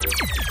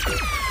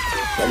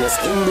Then your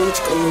skin bleach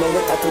clean and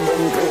your tattoo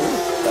them green.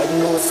 God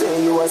knows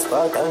say you a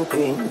Spartan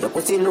queen. Your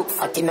pussy look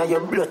fat in your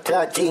blood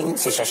clot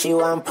jeans. Say she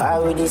want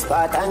power with the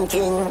Spartan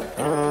king.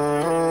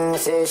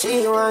 Say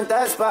she want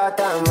a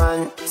Spartan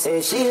man.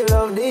 Say she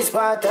love the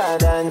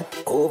Spartan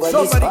over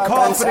the Spartan. Somebody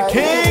call for the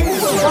king.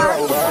 My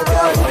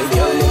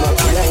girl in a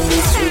killer in the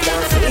street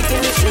and freak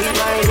in the street.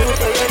 My youth,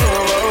 you know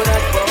about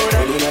that.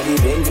 Pulling at the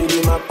bench with the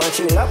map and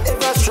she lap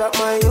ever strap.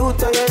 My youth,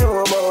 you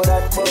know about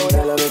that.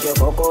 Girl, I make you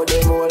fuck out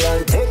them all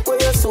and take away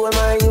your soul.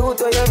 My youth,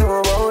 you know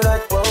about that.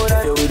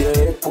 You with your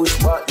head push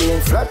back,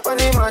 then flat on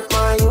the mat.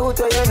 My youth,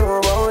 you know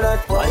about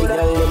that. My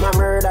girl, them a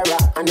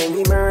murderer and then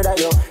we murder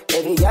you.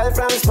 Every girl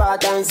from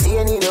Spartan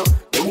saying, you know,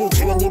 when you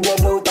drain the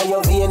blood out of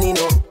your vein, you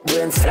know,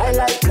 brain fly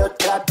like blood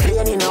clot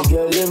plane, you know.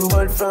 Girl, them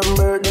blood from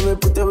birth, then we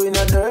put her in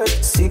a dirt.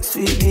 6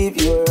 feet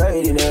deep, you're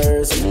riding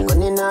her. Some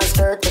gun in her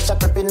skirt, touch a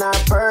clip in her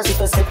purse. If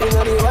you're stepping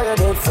on the wire,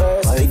 dead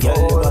first. My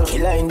girl, them a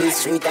killer in the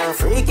street and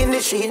freak in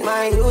the street.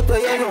 My youth,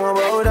 you know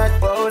about that.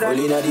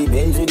 Pulling at the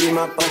bench with the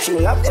map and she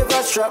lap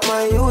ever strap.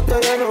 My youth,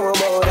 you know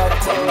about that.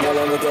 Girl,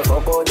 I make you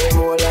fuck out them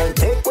all and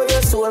take away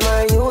your soul.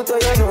 My youth, you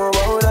know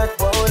about that.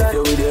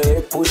 You with your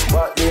head push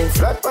back, then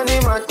flat on the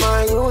mat.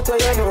 My youth,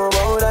 you know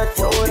about that.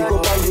 Pick up on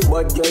the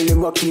bad girl, you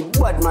must keep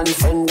bad man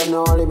friend and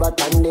all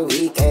about on the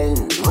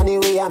weekend. Money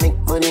we a make,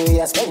 money we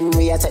a spend,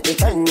 we a set the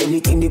trend.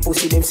 Anything the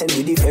pussy them send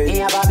we defend. Me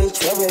have a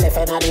bitch where we left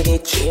and I did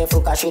it.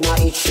 Careful cause she not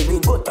itch, she be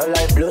butter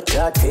like blood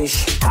clot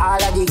fish. All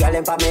of the girl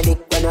them paramedic,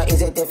 when I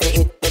is it if it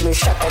hit, them me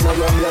shot and I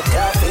your blood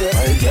clot face.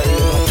 My girl, you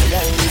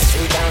killer in the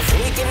street and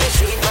freak in the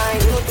street. My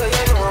youth, you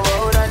know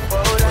about that.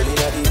 Only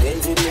at the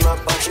bench with the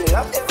map and she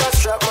have ever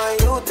strap. My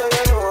youth, you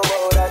know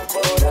about that.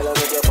 Girl, I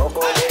make you fuck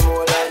out them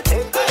all and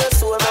take to your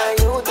soul. My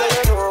youth,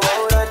 you know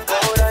about that.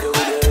 You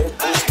with your head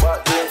push back,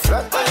 then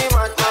flat on the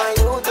mat. My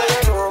youth, you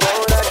know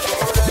about that.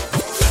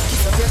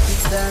 Kiss up your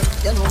kids them,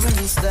 you know me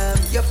miss them.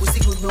 Your pussy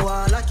good, no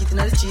one like it in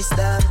the cheese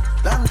them.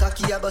 Long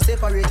cocky, but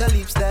separate your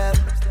lips them.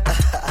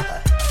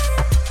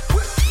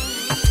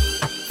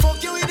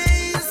 Fuck you with the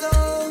ease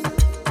on.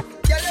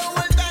 Girl, you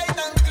hold tight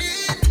and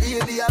clean.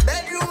 Baby, a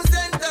bedroom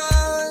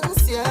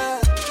sentence, yeah.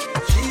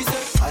 She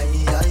said, aye.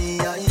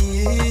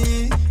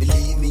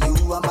 Believe me, you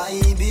are my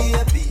baby.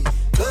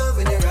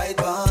 Loving it right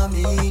for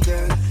me,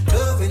 girl.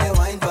 Loving it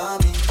wine for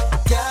me,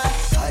 yeah.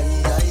 Aye.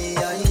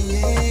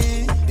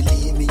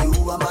 Believe me, you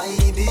are my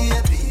baby.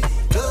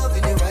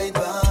 Loving it right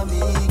for me,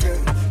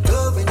 girl.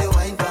 Loving it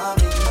wine for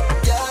me,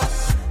 yeah.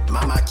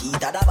 Mama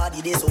Kita, that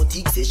body they so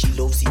thick. Say she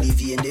loves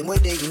CDV and them way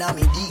they in a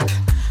me dick.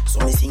 So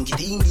me sink it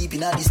in deep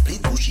in a the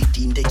split. Push it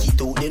in, take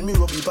it out, then me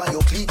rub it on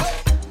your clit.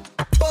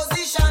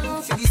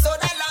 Position for the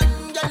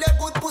Sutherland. Girl, you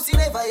good pussy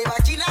never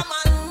ever kill a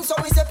man. So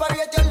me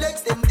separate your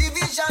legs, them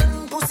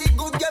division. Pussy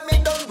good, get me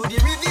done, do the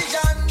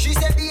revision. She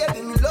said, baby,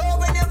 me love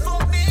when you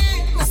fuck me.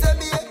 Me say,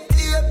 baby,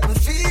 me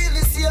feel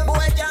the same.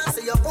 Boy, can't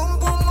say your boom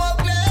boom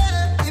ugly.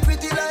 You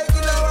pretty like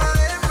you know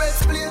I am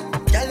breast play.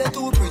 Girl, you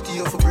too pretty,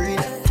 you for breathe.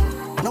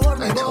 No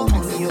worry about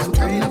me, you for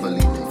breathe.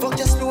 Fuck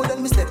just slow,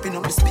 then me stepping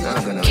up the speed.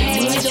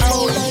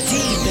 K.O.D,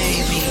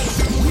 baby.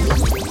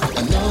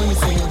 I know you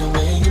feel the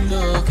way you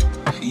look.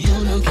 You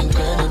look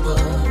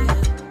incredible.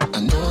 I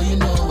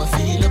know I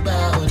feel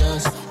about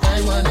us.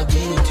 I wanna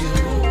be with you.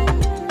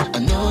 I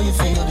know you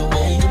feel the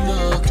way you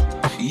look.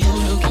 You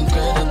look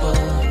incredible.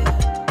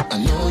 I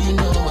know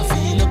I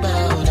feel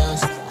about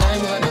us. I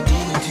wanna be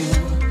with you.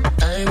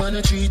 I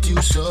wanna treat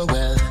you so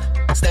well.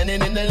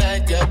 Standing in the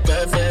light, you're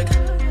perfect.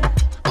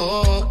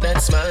 Oh,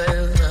 that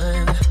smile,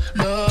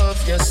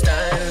 love your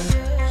style.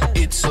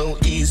 It's so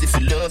easy if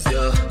you love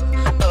you.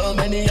 How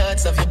many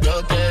hearts have you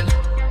broken?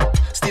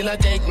 Still I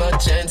take my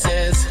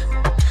chances,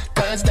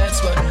 cause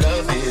that's what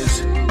love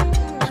is.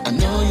 I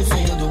know you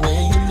feel the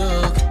way you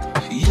look.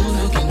 You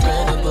look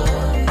incredible.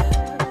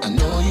 I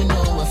know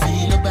I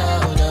feel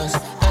about us.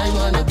 I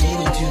wanna be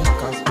with you.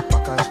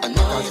 I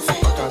know you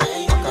feel the way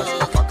you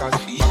look.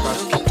 You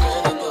look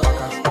incredible.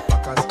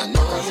 I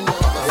know I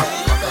feel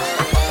about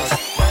us.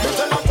 You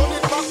tell her turn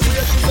it back to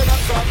you, she said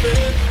that's her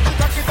babe. She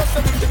cock it up, so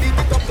to beat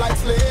it up like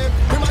slave.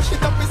 Me mash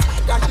it up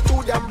beside her, she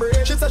too damn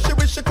brave. She said she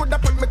wish she coulda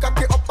put me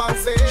cocky up and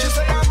say. She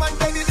say I'm man,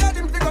 tell the let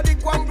him figure the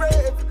one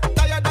grave.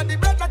 Tired of the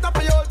bread, not up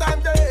for your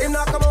time day. Him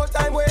not come out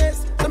time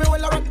waste. So me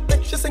will rock,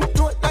 make she sing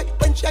note like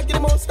when she get the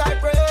most high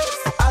praise.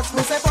 As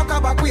me say fuck her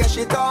back where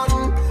she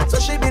done. So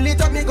she build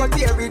it up, me go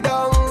tear it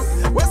down.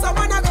 Where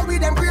someone I go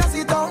with them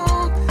crazy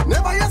tongue.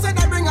 Never you said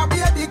I bring a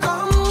baby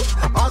come.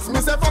 As me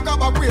say fuck her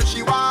back where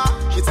she was.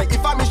 She say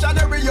if a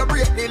missionary you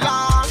break the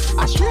law.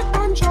 A straight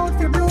punch out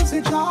for bruise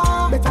it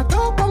jaw. Better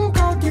talk punk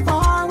out, give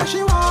her what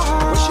she want.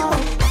 What she want.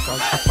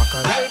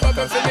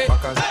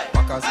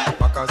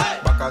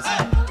 Backers.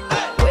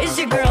 Where's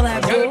your girl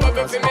at, boo? Oh,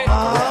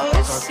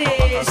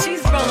 shit.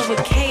 She's rolling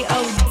with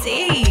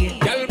K.O.D.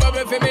 Girl,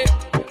 bubble for me.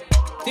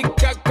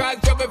 Tick-tock, call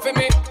trouble for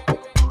me.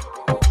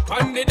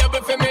 On the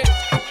double for me.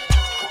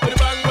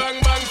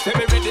 Bang. Say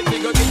me ready to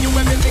go give you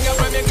everything I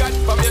want me got.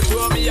 From you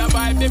show me a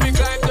vibe, baby,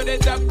 climb to the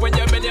top. When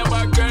you bend your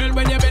back, girl,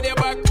 when you bend your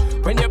back.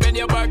 When you bend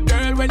your back,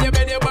 girl, when you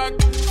bend your back.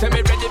 Say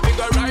me ready to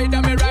go ride,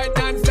 and me ride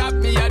non-stop.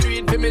 Me a do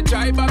it for me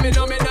try, but me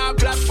know me not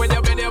black. When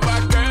you bend your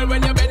back, girl,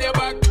 when you bend your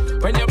back,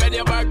 when you bend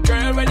your back,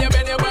 girl, when you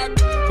bend your back,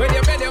 when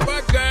you bend your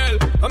back, girl.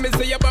 When me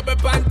see you bubble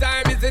pan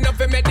time, it's enough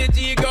to make the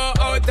G go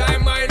out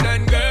time, mine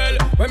and girl.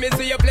 When me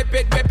see you flip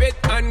it,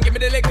 and give me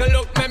the little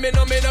look, me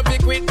know me no be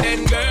quit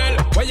then, girl.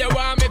 When you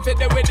want me fit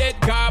with it,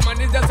 car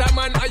man is just a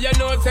man, and you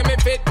know say me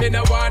fit, me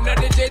no want no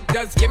digit,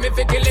 just give me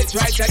fi kill it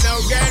right and now,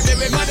 girl, let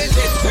me manage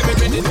it. Let me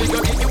ready to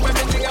go give you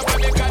everything I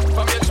want me got,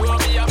 from you show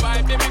me a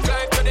vibe, let me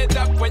climb to the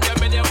top. When you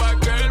bend your back,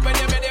 girl, when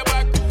you bend your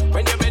back,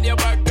 when you bend your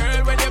back,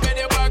 girl, when you bend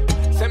your back,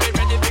 say me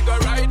ready to go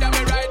ride, and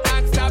me ride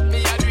not stop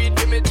me, I do it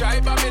for me try,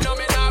 but me know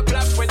me not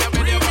flap. When you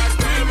bend your back,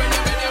 girl, when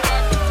you bend your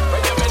back,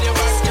 when you bend your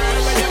back, girl,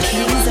 when you bend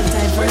your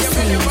back, when you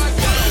bend your back.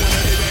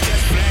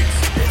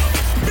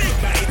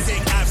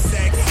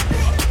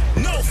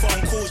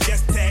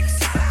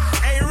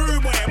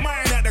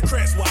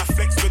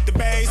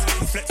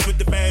 Flex with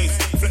the bass,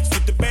 flex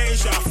with the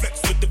bass, y'all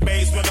flex with the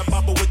bass. When I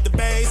bubble with the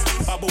bass,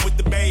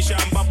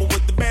 y'all bubble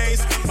with the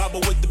bass, bubble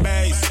with the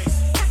bass.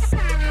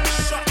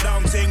 Shut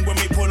down ting when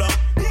we pull up.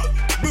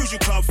 Bougie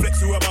club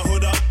flex whoever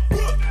hood up.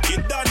 You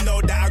don't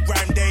know that I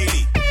grind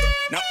daily.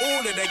 Now all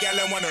of the gal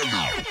wanna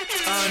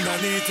and I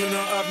need to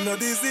not have no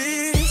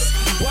disease.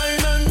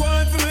 Wine and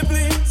wine for me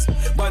please.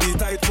 Body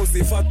tight, pussy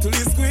fat till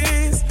it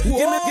squeeze. Give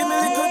me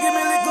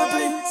little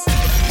please.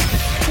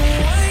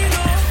 Wine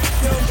up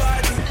your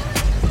body.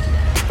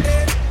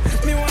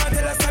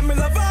 Me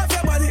love off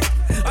your body,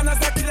 and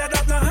as a killer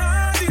that's not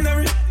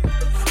ordinary.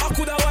 I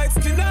could have white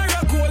skin or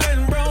a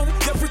golden brown.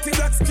 Your pretty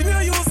black skin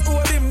you use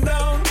hold him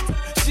down.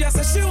 She has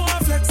said she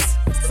want flex,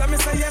 so me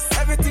say yes,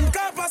 everything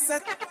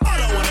composite. All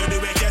I wanna do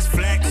is just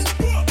flex.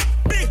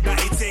 Big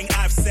body thing,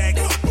 I've sex.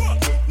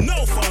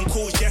 No phone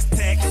calls, just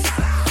text.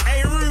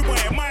 Hey rude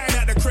boy, mine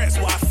at the crest.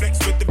 Why flex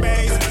with the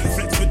bass,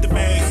 flex with the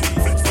bass,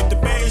 flex with the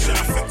bass,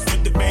 yeah, flex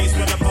with the bass.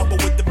 When I bubble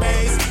with the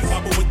bass,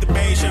 bubble with the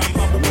bass, yeah,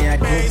 bubble with the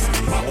bass,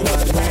 bubble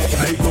with the bass.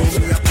 I go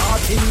me a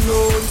party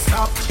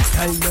non-stop.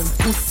 Tell them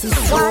pussy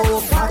so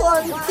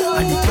hot,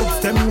 and the thugs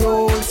them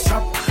roll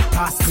shop.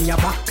 Pass me a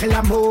buckle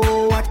of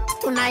more.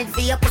 Tonight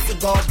for your pussy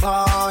go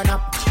burn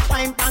up.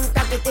 Wine punk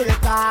up it till the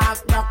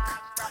cock rock.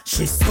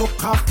 She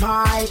suck off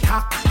my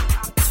cock.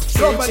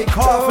 Somebody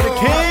call for the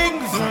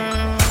kings.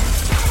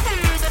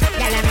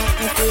 Girl, I make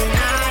me feel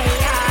nice.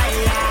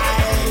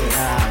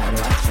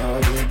 Watch how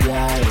the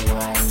guy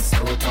wine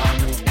so on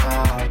the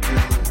party.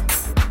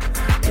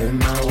 In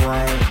my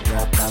white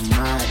got a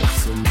mad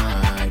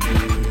somebody.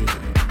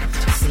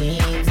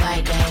 Seems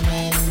like I'm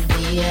in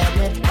the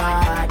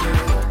everybody.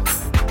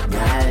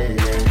 Girl,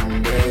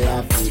 they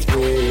have to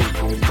wait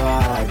for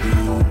body.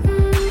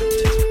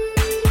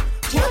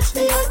 Watch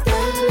the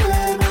hotel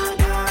and I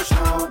dash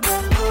out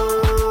them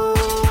all.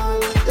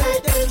 Let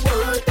them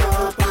work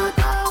up and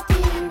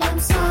talking them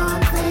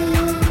something.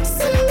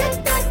 Select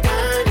that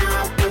turn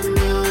up the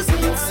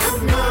music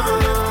some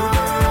more.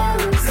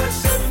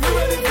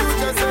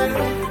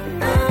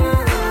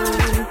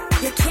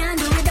 You can't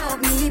do without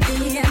me,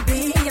 baby.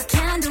 You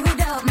can't do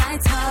without my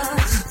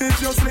touch.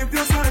 If you slip,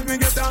 you slide, me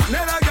get up.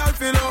 Let a girl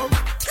feel up.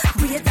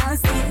 Wait and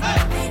see.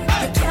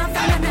 You can't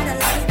find another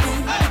like me.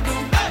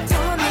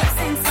 Don't make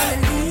sense to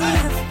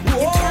leave.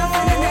 You can't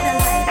find another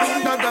like me.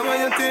 That's what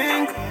you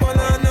think, but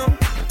I know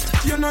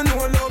you don't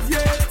know love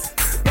yet.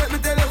 Let me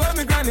tell you what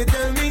me granny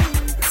tell me.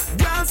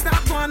 Girl,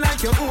 stop going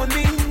like you own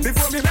me.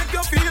 Before me make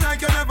you feel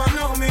like you never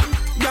know me.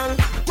 Girl,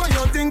 what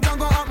you think can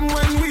go happen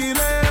when we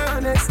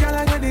learn? Next girl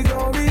I get the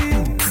glory.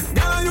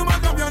 Girl, you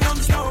must have your dumb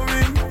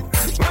story.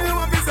 What you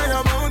want to say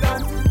about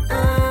that?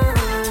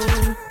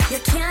 You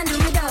can't do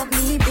without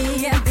me,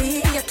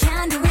 baby. You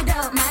can't do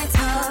without my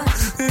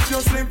touch. If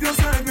you slip, you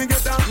slide, me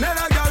get up. Let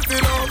a girl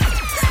feel up.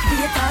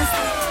 Wait and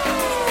see.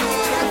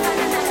 You can't find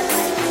another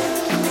like me.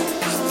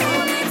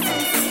 Don't make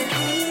sense to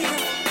leave.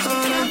 You can't find another like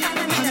me.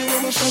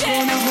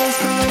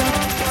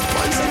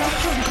 Once I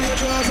hungry, you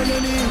draws on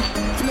your knee.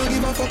 You don't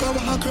give a fuck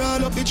about how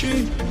crawl up the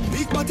tree.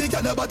 Big body,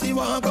 got the body,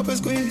 want up a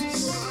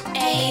squeeze.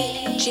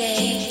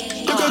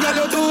 AJ. Look at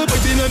you too,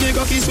 but in a big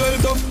cocky swell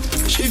tough.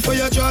 She for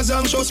your jaws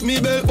and shows me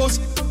belt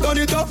bust. Turn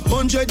it up,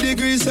 100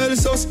 degrees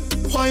Celsius.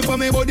 Wine for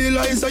me body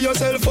like so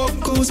yourself up.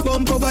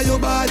 Goosebump over your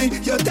body,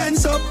 you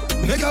tense up.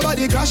 Make your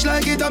body crash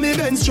like it on me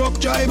Benz truck.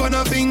 Drive on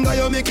a finger,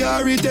 you make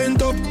your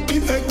retent up. Me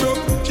head broke,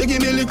 she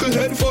give me a little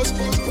head fuss.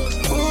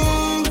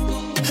 Oh,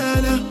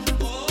 Hannah.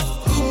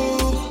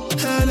 Oh,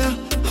 Hannah.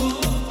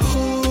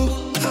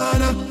 Oh,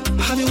 Hannah.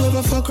 Have you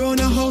ever fuck around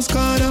a house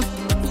corner?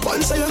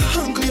 Once you're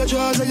hungry, your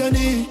jaws on your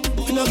knee.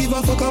 You don't give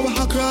a fuck about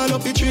how crawl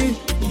up the tree.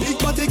 Big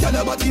body, girl,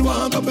 your body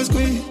want up a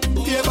squeeze.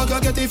 Yeah, back I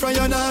get it from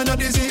your nana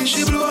disease.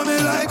 She blow me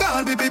like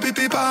all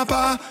pee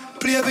papa.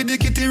 Play with the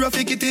kitty,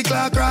 roughy kitty,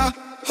 clack rock.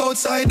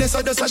 Outside, this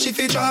so she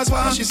features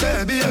one. She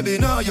say, baby,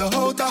 now you're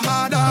out of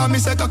harder. Me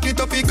say, cock it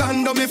up, it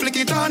condom, me flick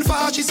it on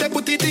fast. She say,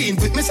 put it in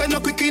quick, me say, no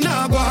quick in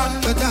a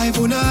guan. But I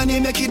punani,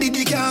 make it,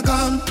 it can't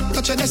come.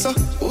 Touch it, so,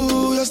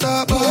 ooh, you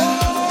stop, boy. Ooh,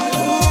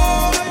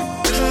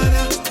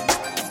 Hannah.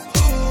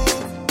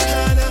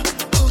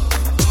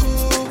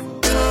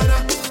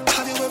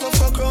 Have you ever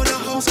fuck around a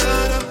house,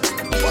 Hannah?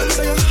 Once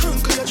you're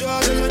hungry, your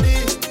jaws on your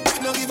knee.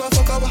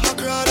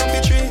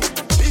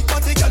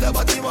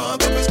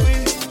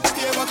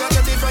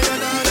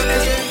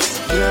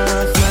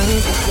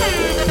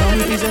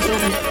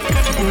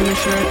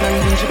 shirt and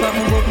then she pop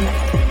my button.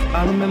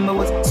 I remember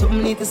what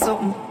something need to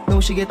something. Now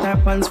she get her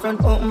pants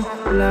front open.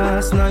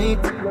 Last night,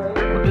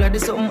 I'm glad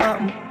there's something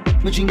happened.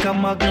 Me drink a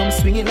Magnum,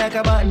 swing it like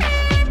a button.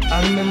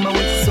 I remember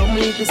what something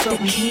need to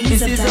something.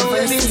 This is how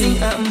everything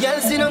happen. Y'all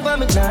sit up on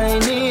me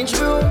 9-inch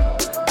room.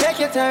 Take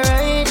your time,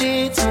 ride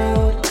it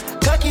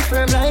smooth. Cocky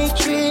firm like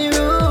tree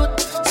root.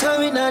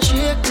 So it not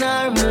shake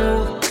nor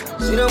move.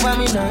 Sit up on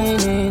me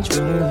 9-inch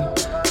room.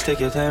 Take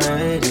your time,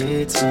 ride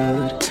it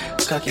smooth.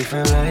 Cocky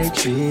firm like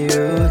tree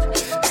root.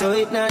 So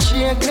it not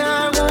shake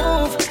nor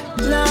move.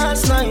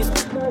 Last night,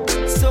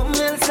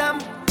 something else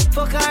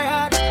fuck her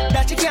hard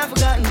that she can't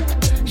forgotten.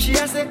 She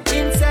has it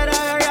inside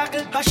her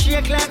rockle. I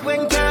shake like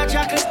when can't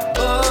jackal.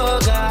 Oh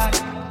God,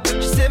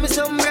 she say me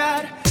some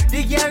rad.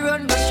 The girl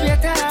run but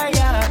straight to her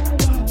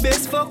yard.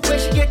 Best fuck when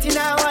she get in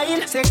her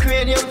wine. Say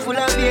cranium full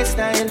of bass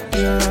style.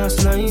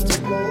 Last night,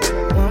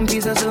 one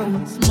piece of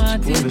something.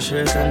 She pull the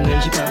shirt and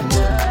then she can't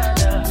go.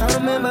 I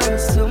remember when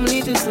something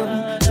need to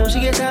something. So she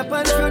get up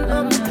on the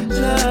front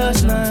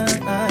last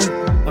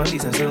night. One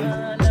piece of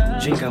something.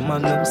 Drink a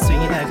Magnum,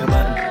 swing it like a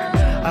button.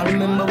 I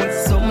remember when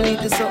something need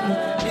to something.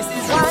 This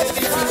is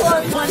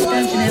one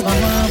time she never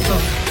want go.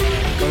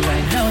 But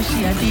right now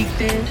she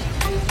addicted.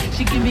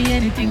 She give me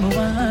anything I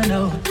want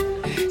now.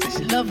 So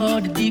she love all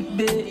the deep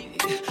bed.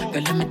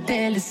 Girl, let me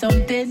tell you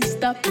something.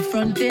 Stop the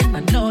front end, I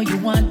know you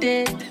want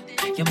it.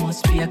 You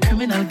must be a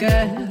criminal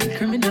girl.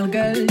 Criminal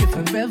girl, you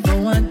forever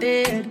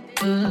wanted.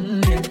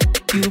 Yeah.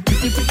 You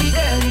pretty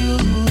girl, you.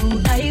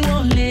 I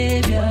won't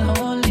leave you, I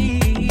won't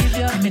leave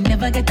you. I may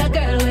never get a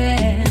girl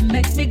when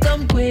makes me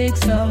come quick,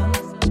 so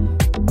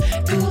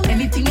do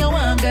anything you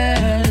want,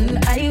 girl.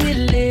 I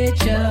will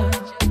let you.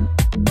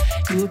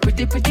 You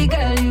pretty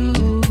girl, you.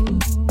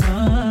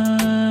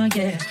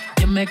 Yeah.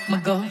 You make me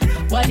go.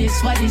 What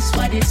is, girl?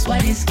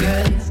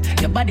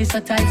 Your body so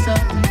tight, so.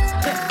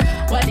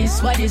 What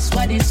is,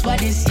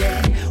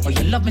 yeah. Oh,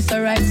 you love me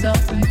so right, so.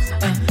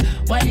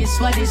 What is,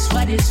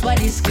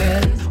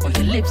 girl? Oh,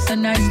 your lips so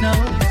nice now.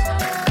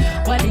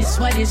 What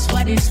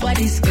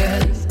is,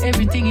 girl?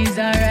 Everything is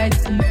alright.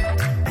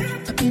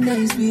 Be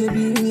nice,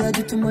 baby, we are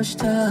do too much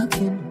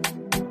talking.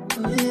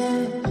 Oh,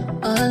 yeah.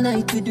 All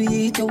night we do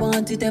it, you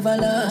want it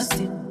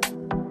everlasting.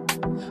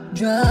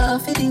 Draw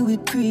for the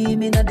whipped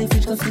cream in the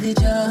fridge, go for the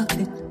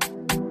chocolate.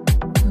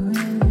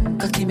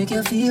 Cocky make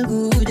you feel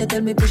good, you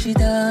tell me push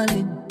it all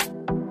in.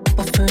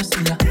 But first,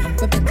 yeah,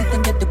 grab it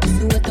and get the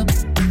pussy wet up,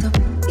 wet up.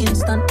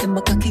 Instantly,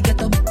 my cocky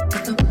get up,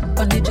 get up.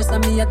 On the dress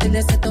and me, I tell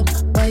you set up.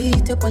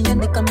 Bite up on your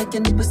neck and make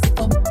your nipples stiff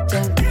up.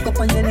 Jump up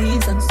on your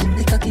knees and suck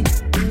the cocky.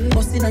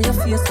 Busting on your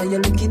face while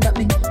you're looking at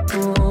me.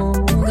 Oh,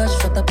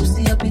 gosh, what a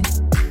pussy happy.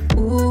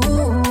 Ooh,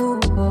 oh,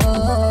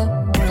 oh.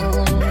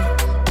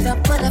 That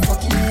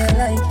motherfucking hair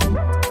like you.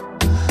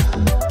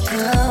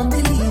 Can't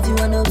believe you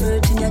are no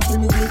virgin, you kill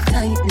me with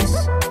tightness.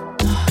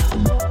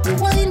 You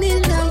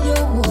whining now, you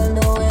all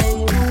know where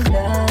you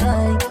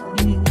like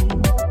me.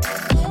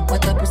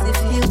 What a pussy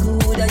feel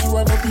good, that you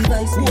have a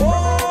device me.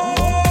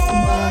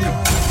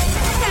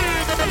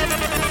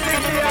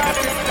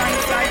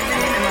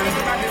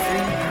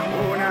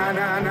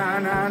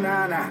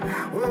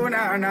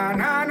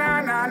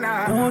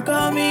 Don't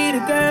call me the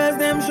girls,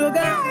 them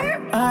sugar.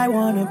 I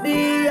wanna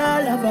be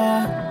your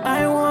lover.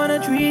 I wanna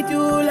treat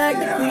you like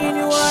the queen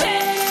you are.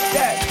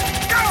 Yeah.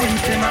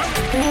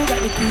 Who got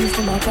the keys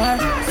to my car?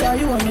 Saw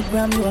you on the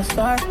gram, you a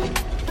star.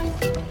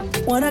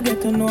 Wanna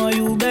get to know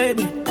you,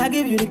 baby. I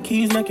give you the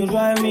keys, make you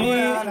drive me.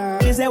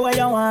 You say where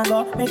you wanna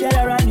go, me tell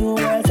her a new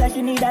world. Say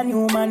she need a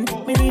new man,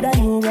 me need a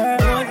new girl.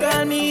 Don't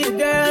call me the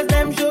girls,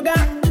 them sugar.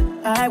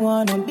 I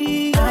wanna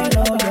be. I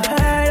know you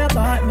heard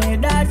about me,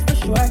 that's for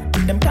sure.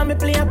 Them call me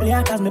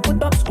player, cause me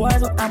put up scores.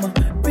 So I'm a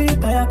real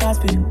fire, cause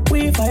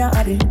we fire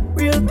at it.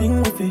 Real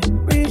thing with it.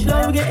 Reach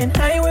love, getting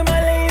high with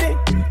my lady.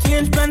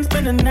 Change plans,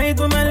 spend the night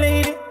with my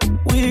lady.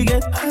 We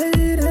get high,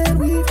 then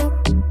we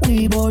fuck.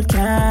 We both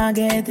can't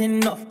get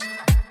enough.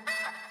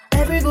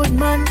 Every good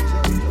man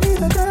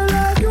needs a girl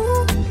like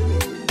you.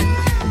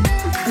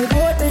 We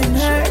both been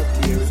hurt,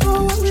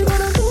 so what we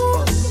gonna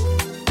do?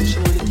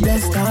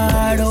 Let's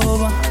start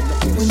over.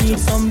 We need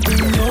something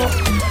new.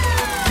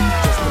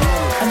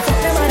 And fuck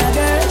them other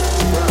girls.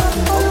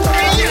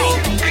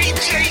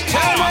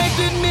 I might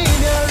didn't mean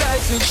her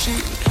right with she.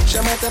 She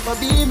might have a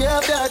B, me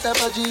have that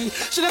type of G.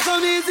 She not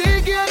come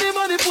easy, give me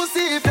money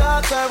pussy. If you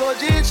ask her about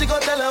G, she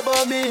gon' tell her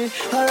about me.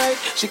 Alright,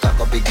 she cock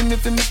up, give me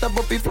for Mr.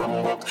 Buppy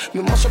from back.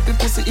 Me mash up your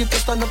pussy if you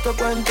stand up your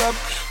grind top.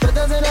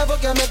 Better than ever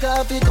can make her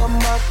happy come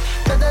back.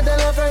 Better than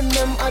a friend,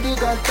 them I did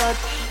got that.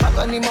 I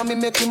got him, mommy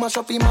make him mash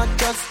up him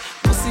mattress.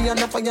 Pussy and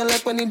a fire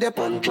like when he dey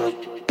on track.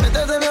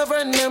 Better than a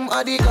friend, them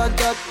I did got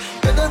that.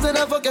 Better than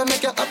ever can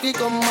make her happy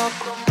come back.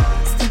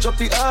 Stitch up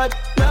the hard,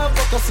 now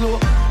fuck her slow.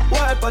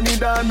 Wipe on the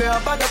down, me a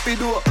bag up the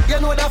door. You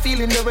know that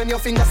feeling there when your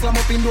fingers slam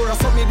up in door. I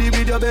saw me the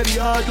video very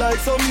hard like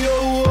some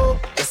yo.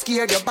 You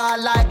scared your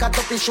ball like a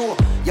tuppy show.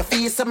 Your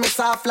face me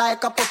soft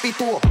like a puppy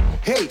toe.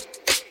 Hey,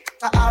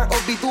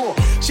 R.O.B. door.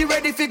 She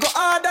ready to go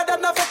harder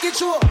than a fucking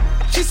show.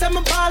 She said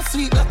my ball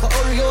sweet like a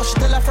Oreo. She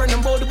tell her friend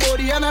about the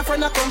body and her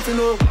friend a come to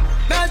know.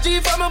 Now G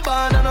from a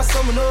band and a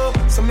summer no.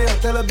 So me I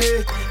tell her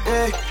be,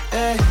 hey,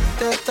 hey,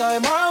 take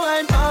time or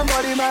wine on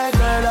body, my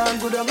girl, I'm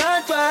good on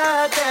my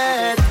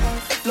pocket.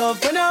 Love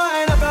when you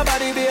wind up your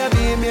body,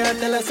 baby, me I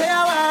tell her say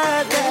I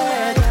want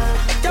it.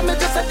 Yeah, me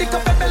just a dick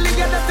up your belly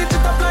and that's it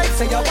up like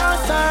say I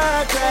want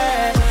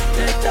secret.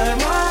 Take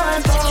time or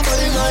wine on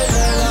body, my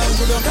girl, I'm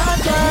good on my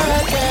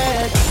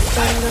pocket.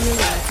 Bang on me,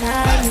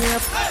 tie me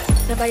up.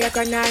 Never you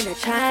gonna no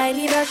try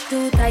me rush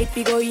too tight.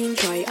 We go in,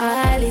 try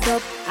all it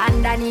up.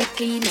 Underneath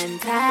clean and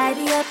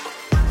tidy up.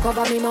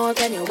 Cover me mouth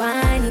and you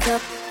wind it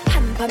up.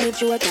 Hand pa me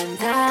throat and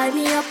tie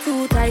me up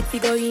too tight. We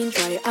go in,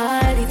 try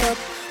all it up.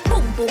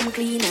 Boom boom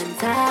clean and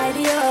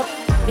tidy up.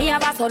 Me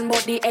have a son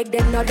but the egg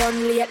them not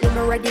done lately.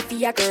 Me ready for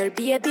your girl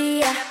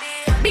baby.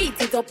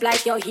 Beat it up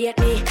like you hate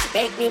me.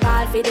 Make me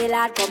ball for the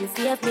lad, come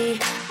save me.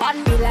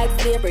 Pon me like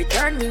slavery,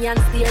 turn me and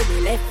steer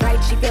me. Left,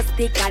 right, shift your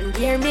stick and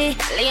gear me.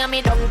 Lay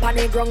me down pon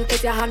the ground,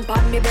 put your hand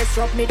pon me breast.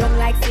 Rub me down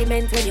like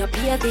cement when you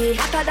pavy.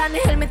 Hotter than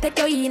hell, me take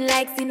you in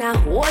like sinner.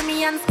 Hold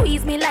me and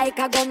squeeze me like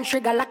a gun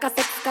trigger. Like a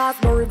sex cause,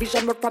 no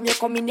revision. But from you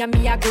come in,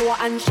 me a glow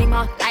and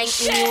shimmer. Like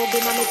me, you be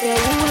me say,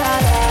 ooh la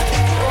la,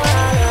 ooh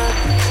la la,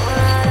 ooh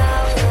la la.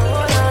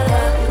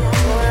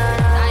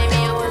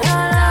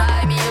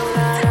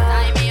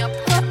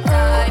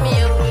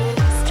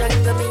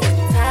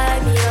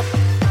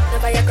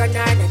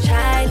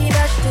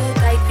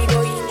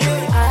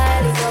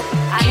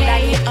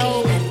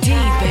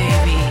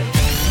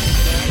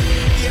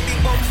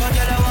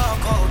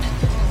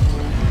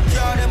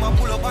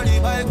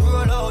 Bike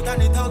roll out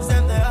and the thugs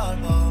them they all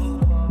bow.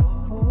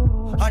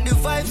 And the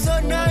vibes so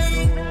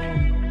nice.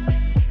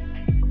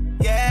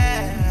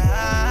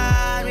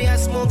 Yeah, we a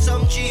smoke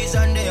some cheese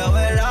and they are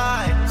well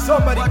high.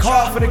 Somebody watch call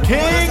out for the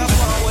king.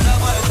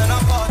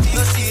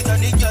 You see it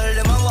and the girl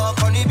them a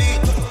walk on the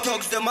beat.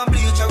 Thugs them a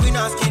bleach and we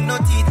not skin no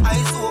teeth.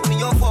 Eyes open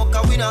your fuck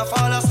and we not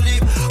fall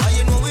asleep. And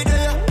you know we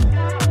there.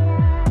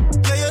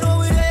 Yeah, you know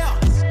we there.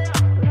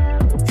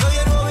 Yeah,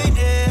 you know we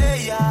there.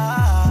 Yeah.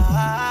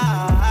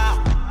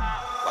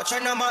 Watch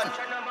out, man.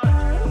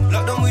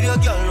 Lock down with your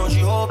girl, now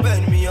she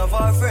open. Me have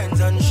her friends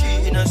and she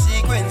in a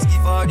sequence.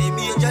 Give her the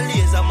major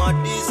laser,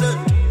 mad decent.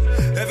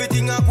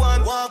 Everything I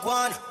want, walk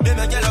one. Them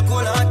a girl a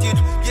cold-hearted.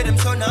 Yeah, them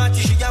so naughty.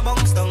 She a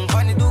bounce down,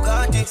 pan the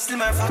Ducati. Still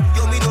my fat,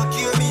 yo, me don't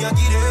care, me a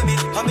give her me.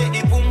 I make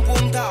the boom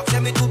boom talk,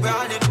 send me to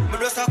branded. Me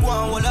just a go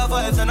on, all the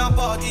vibes and a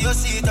party. You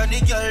see it and the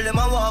girl, them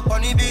a walk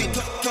on the beat.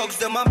 Thugs,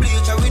 them a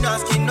bleach and we not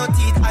skin no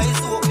teeth.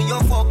 Eyes open, me a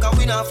fuck and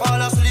we not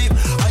fall asleep.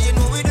 And you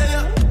know we there.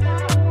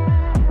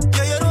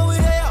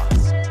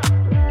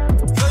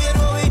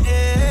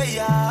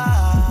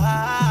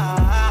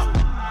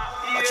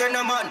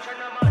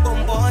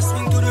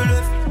 Swing to the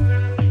left,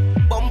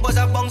 bumpers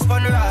a bounce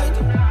from the right.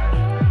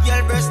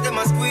 Girl breast them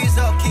a squeeze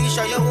up,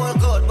 Keisha you all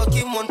good, but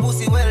Kim one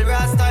pussy well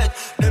rast tight.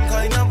 Them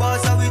kind of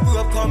bars how we grew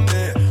up come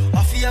here.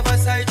 I feel have a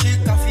side chick,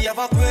 I feel have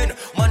a queen.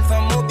 Man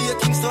from Mobile,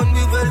 Kingston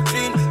we well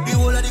clean. The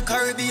whole of the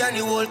Caribbean,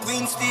 the whole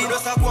Queen's-Team.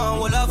 Just a go on,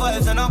 all the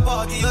vibes and a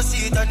party. You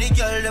see it and the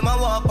girl them a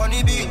walk on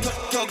the beat.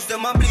 Thugs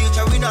them a bleach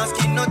and we not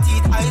skin no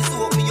teeth. Eyes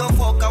open, me your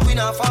fuck and we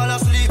not fall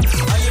asleep.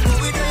 And you know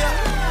we there.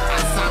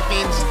 As a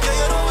bitch. Yeah,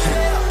 you know we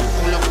there.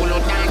 Pull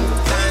up down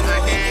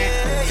again.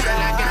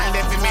 Girl, a girl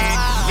there for me.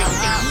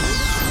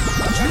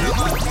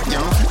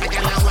 Yo, I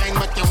can't wine,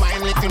 but you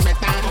wine little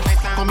better.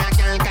 Come here,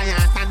 girl,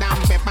 kayata than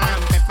pepper.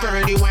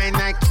 Girl, you wine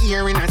like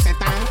ear in a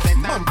setter.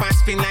 Bumper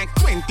spin like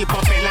 20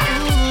 propeller.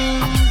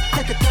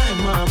 Take your time,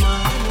 mama.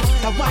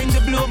 That wine to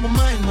blow my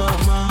mind,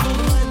 mama.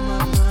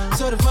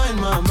 So divine,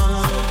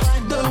 mama.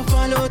 Don't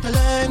follow the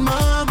line,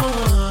 mama.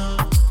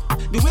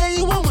 The way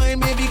you want wine,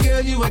 baby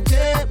girl, you would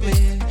take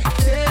me.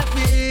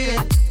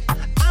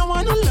 I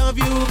wanna love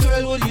you,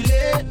 girl, will you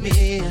let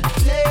me?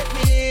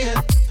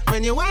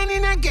 When you're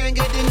whining, I can't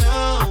get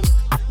enough.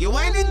 You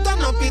whining,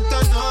 turn up, it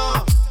turn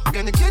up.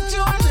 Gonna get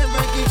you, I'll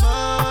never give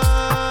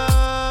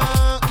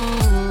up.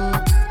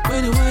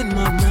 When you whine,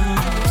 mama,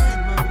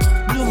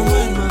 blow my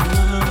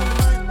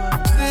mind, mama.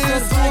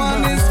 This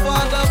one is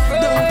for the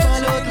friends. Don't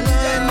follow the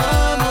line,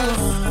 mama.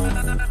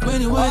 When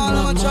you whine, mama,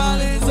 all of my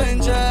Charlie's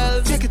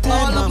angels. Take your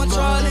time, all of my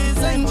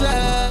Charlie's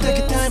angels. Take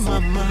your time,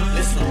 mama.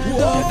 Listen,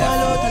 don't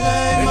follow the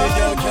line, mama. Any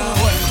girl can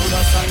whine to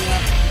the song,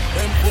 yeah.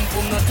 Them pum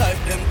pum not tight,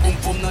 them pum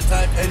pum not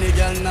tight. Any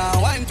girl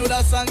now whine to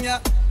the song, yeah.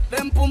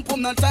 Them pum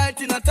pum not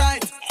tight, in a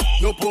tight.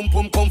 No pum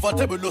pum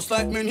comfortable, just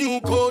like me new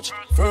coach.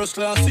 First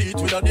class seat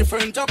with a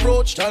different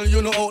approach. Tell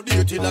you know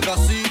outdated like a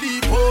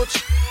CD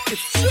pouch.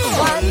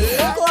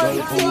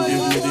 Girl, come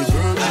give me the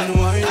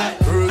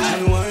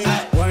virgin wine,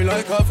 wine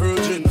like a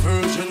virgin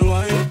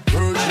wine,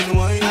 virgin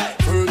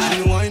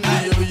wine.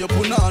 Baby, you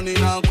put on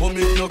in and come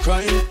in no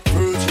crime.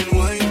 Virgin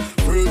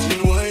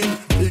wine,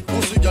 big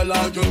pussy girl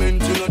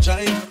argument in a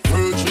chime.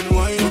 Virgin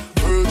wine,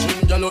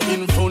 girl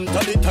in front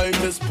of the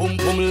tightest pum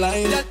pum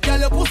line. That girl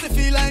your pussy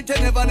feel like like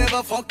you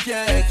never fuck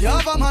yet. You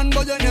have a man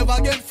but you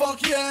never get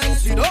fucked yet.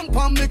 See don't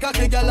pump me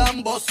cocky girl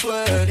and bust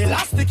sweat.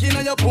 Elastic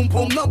in your pum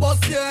pum no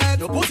bust yet.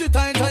 You pussy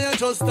tight and you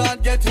just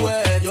start get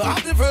wet. You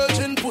have the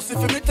virgin pussy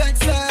for me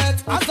text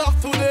set. As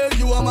of today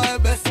you are my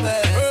best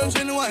bet.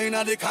 Virgin wine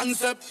are the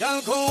concept.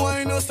 Y'all come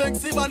wine your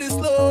sexy body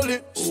slowly.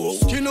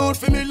 Skin out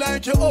for me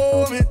like you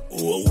owe me.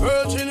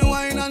 Virgin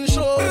wine and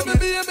show me.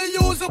 Baby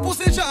use your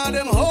pussy jar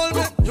them hold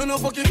me. You know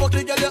fucky girl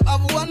you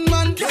have one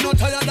man. You know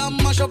tired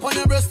and mash up on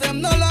your breast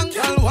them no long.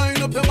 Girl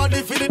wine up your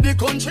body for the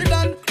country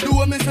land. Do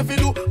what me say fi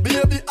do,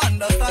 baby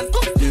understand.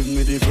 Give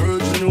me the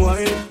virgin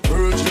wine,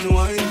 virgin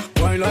wine.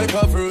 Wine like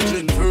a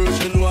virgin,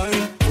 virgin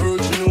wine,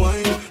 virgin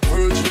wine,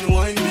 virgin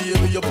wine.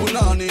 Baby you put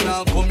on in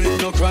and come in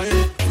no cry.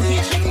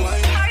 Virgin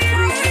wine,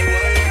 virgin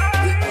wine.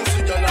 Big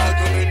pussy girl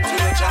argument to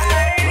your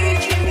giant.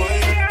 Virgin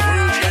wine,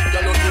 virgin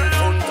girl up in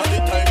front of the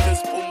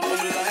tightest pum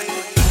pum line.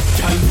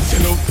 Girl, you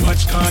love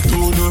watch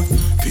cartoon.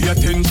 Pay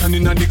attention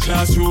in the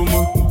classroom.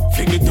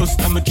 Fling it dust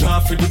and me draw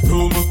for the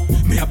broom.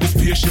 Me have the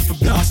spaceship for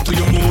blast to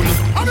your moon.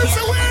 I'm in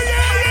the way,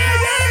 yeah.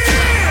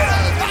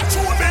 That's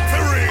what meant to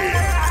read.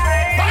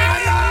 Fire!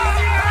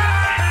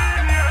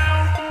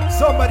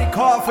 Somebody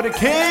call for the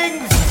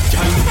kings.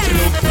 Girl, you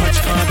love watch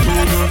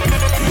cartoon.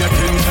 Pay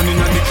attention in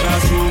the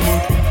classroom.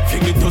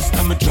 Fling it dust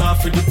and me draw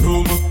for the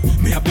broom.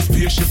 Me have the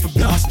spaceship for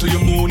blast to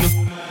your moon.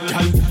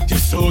 Girl, you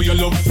saw your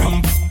love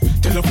from.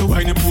 Tell up the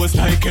wine and pose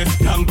like a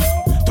blank.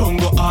 Don't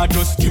go hard,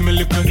 just give me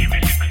little,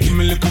 give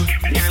me little.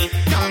 Girl,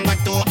 don't go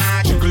too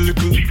hard. Jiggle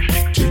little,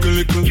 jiggle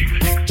little,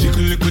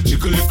 jiggle little,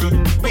 jiggle little.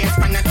 Wait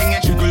for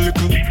nothing. Jiggle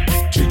little,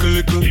 jiggle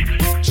little,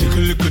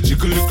 jiggle little,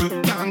 jiggle little.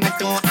 Don't go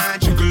too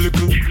hard. Jiggle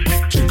little,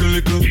 jiggle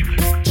little,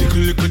 jiggle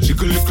little,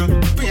 jiggle little.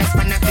 Wait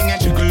for nothing.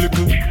 Jiggle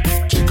little,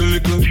 jiggle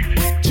little,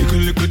 jiggle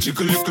little,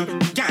 jiggle little.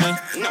 Girl,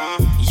 no,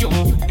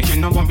 you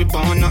know what we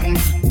born nothing.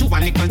 Do a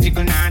little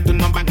jiggle now, do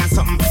no bag of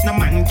something. No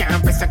man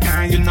can't press a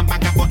call, you no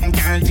bag of button.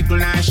 Girl,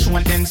 jiggle and show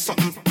them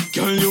something.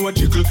 Girl, you a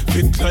jiggle,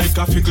 fit like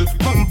a fickle.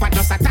 Bumper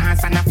just a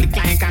dance and a flick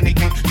like a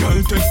nickel.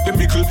 Girl, take the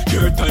mickle,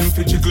 your time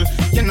for jiggle.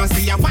 You know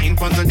see a wine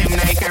puzzle them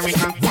like a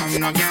rickle. Come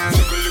no girl.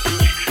 Jiggle little,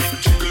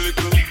 jiggle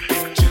little,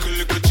 jiggle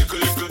little, jiggle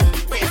little.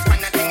 Wait for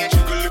nothing.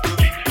 Jiggle little,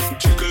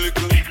 jiggle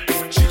little,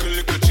 jiggle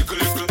little, jiggle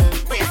little.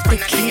 Wait for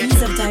nothing. The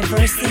kings of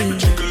diversity.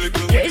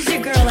 Where's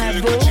your girl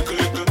at, boo?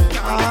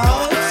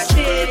 Oh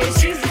shit,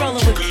 she's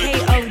rolling with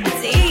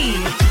KOD.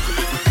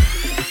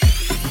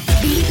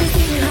 Beat me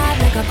sing hard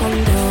like a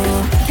Congo.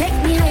 Take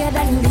me higher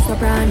than the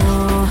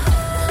soprano.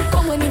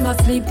 Come when me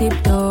must sleep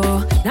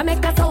tiptoe. Now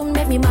make a sound,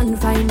 make me man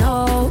find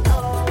out.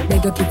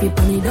 Beg you keep it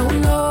on me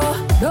down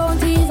low. Don't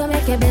tease or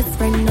make your best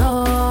friend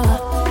know.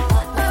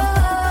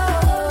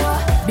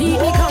 Beat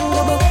me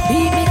Congo,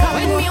 beat me Congo.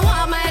 When me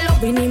want my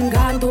love, when him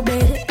gone to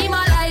bed. Him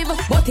alive,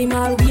 but him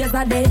always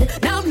a dead.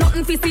 Now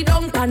nothing fi sit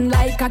down tan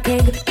like a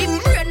keg. Him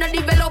brain a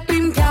develop,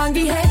 him can't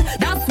get head.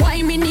 That's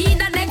why me need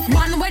the next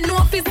man when no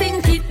fi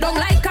sink it down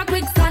like a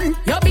quicksand.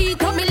 You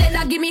beat on me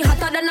leather, give me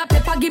hotter than a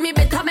pepper, give me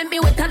better, make me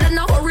wetter than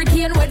a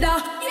hurricane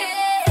weather.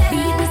 Yeah.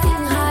 Beat me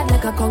sing hard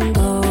like a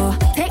Congo.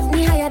 Take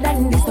me higher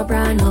than the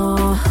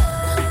soprano.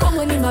 Come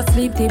when me must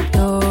sleep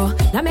tiptoe.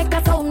 Now make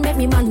a sound, make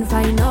me man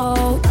find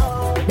out.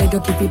 Beg you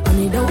keep it on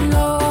me down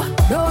low.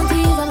 Don't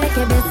tease or make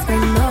your best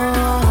friend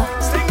know.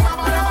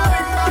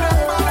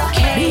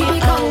 Beat me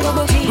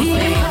Congo, beat me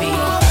baby.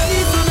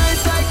 It's so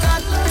nice like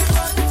that.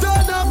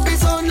 Turn up the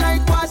sound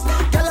like what?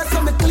 Girl, I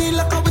saw me clean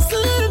like a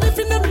whistle. If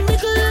you not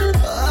mickle,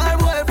 our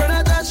boyfriend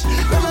attached.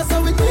 Girl, I saw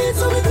me do it,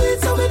 so we do it,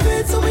 so we do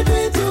it, so we do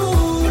it too.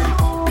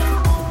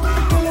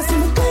 Girl, I saw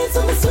me clean, so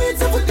me sweet,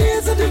 so we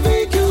dance at the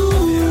VQ.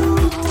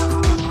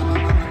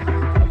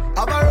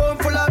 Have a room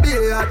full of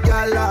beer,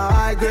 girl,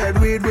 I get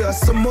weed with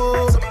some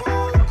more.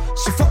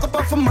 She fuck up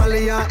off a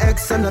Molly and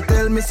X and I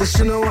tell me so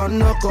she no want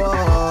no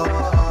call.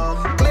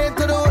 Clean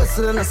to the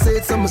whistle and I say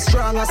it's something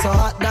strong and so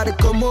hot that it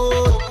come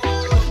out.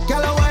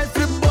 Girl, I want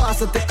flip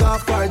boss, I take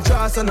off her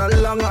dress and a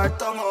long her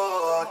tongue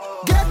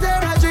out. Get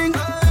there a drink,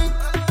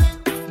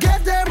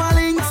 get there my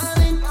links.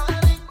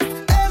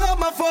 Egg up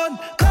my phone,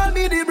 call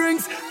me the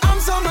Brinks. I'm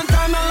so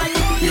Montana like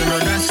you know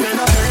that's when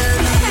I'm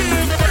early.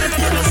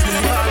 You know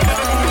sleep all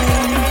down.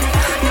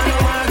 You know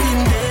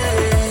walking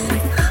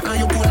dead and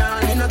you pull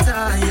on in a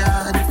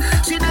tired.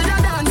 She did a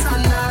dance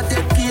and not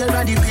take care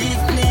of the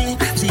picnic.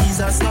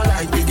 Jesus not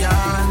like the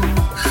gun.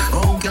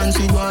 How can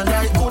she go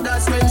like good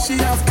as when she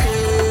have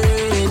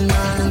pain,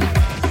 man?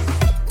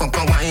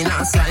 Come wine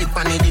and slide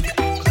pan the dick.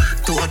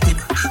 Toe tip,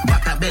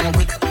 back a bend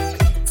quick.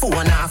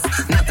 Phone off,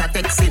 not a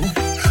texting.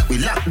 We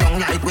lock down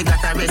like we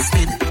got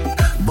arrested.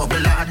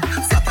 Bubble hard,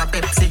 flap a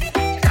Pepsi.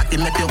 Cocky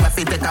make you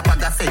waffy, take a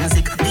bag of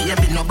Fenzik.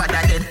 Baby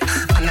nobody dead.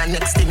 And the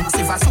next thing,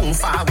 see for soon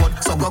forward.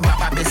 So go grab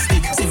a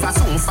bestie. See for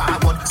soon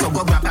forward. So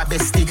go grab a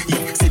bestie.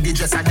 Yeah, see the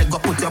dresser, they go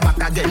put your back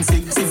against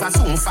it. See for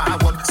soon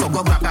forward. So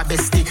go grab a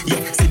bestie.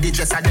 Yeah, see the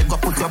dresser, they go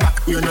put your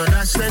back. You know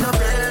that's when I'm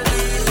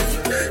ready.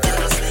 You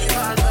know sleep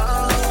all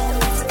down.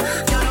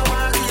 You know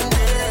walking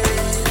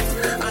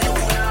dead. And you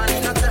pull on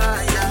in a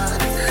tired.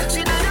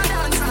 She did a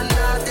dance and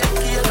not take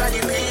care of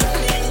the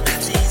picnic.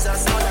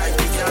 Jesus not like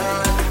the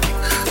girl.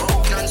 How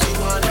can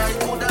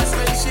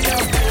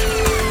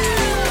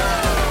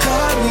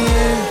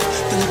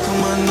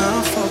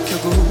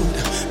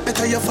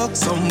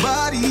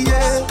somebody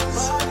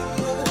else.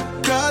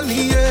 Call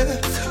me,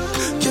 yeah.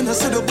 Can I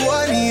say the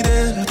boy need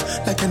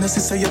it? Like can I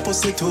say your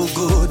pussy too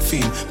good,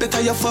 feel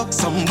better you fuck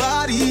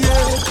somebody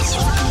else.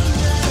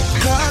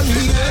 Call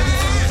me, yeah.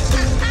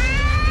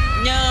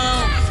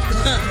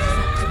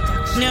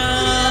 No.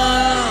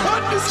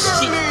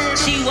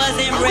 She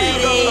wasn't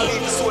ready.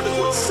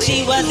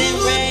 She wasn't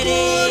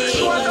ready.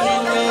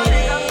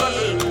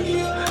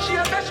 She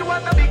said she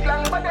want a big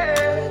long body.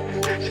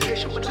 She said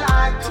she would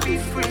like to be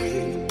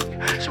free.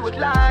 She would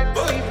like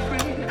to be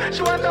free.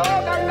 She want a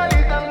hug and a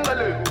little.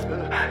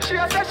 She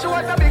said she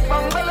want a big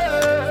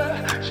bungalow.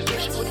 She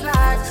said she would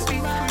like to be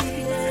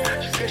free.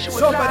 She said she would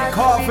Somebody like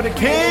call to for be the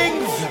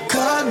kings.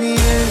 Call me,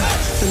 yeah.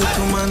 The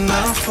little man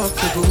now fuck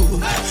the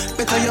good.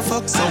 Better you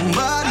fuck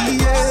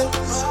somebody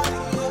else.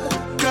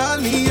 Call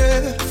me,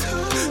 yeah.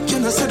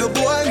 Can I say the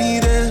boy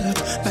need it?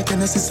 Like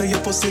can I say your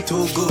pussy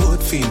too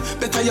good, feel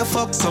better you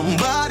fuck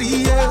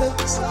somebody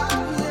else.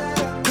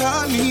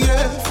 Call me,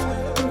 yeah.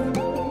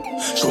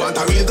 She want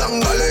a real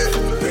gangbale.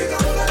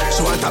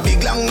 She want a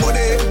big long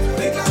body.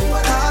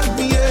 Call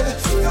me, yeah.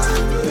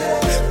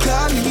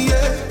 Call me,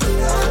 yeah.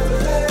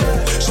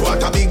 She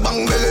want a big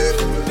bang belly.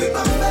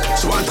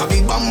 She want a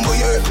big bamboo,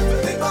 yeah.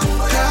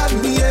 Call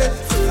me, yeah.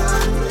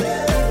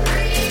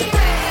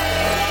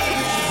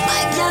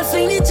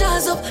 Fling the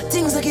jazz up,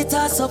 things that get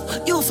tossed up.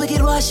 You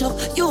forget wash up,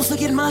 you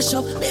forget mash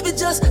up. Baby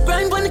just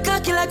grind on the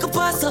cocky like a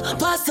pasta.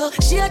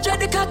 She a dread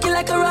the cocky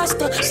like a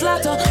rasta.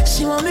 Slaughter,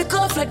 she want me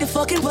cuff like the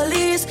fucking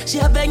police. She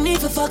a beg me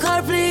for fuck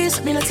her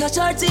please. Me not touch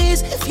her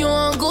teeth. If you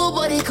want go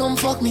buddy come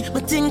fuck me.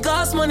 But thing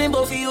cost money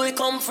but for you it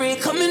come free.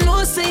 Come in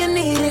no say you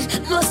need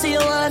it, no say you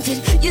want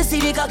it. You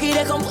see the cocky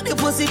they come put the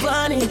pussy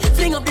on it.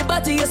 Fling up the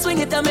body you swing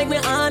it and make me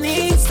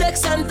honey.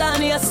 Sex and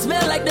tiny I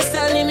smell like the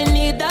Stanley. Me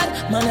need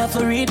that, man I have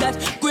to read that.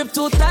 Grip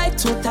too tight,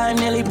 too time,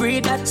 nearly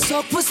breathe that.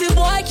 So pussy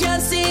boy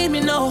can't see me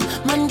now.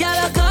 Man,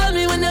 gala call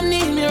me when them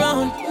need me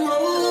round.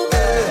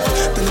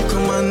 The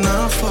little man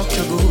now fuck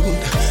you good.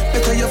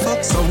 Better you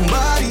fuck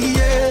somebody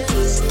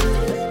else.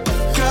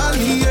 Call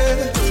me,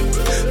 yeah.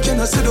 Can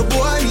I say the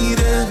boy need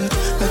it?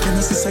 Like can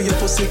I say your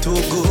pussy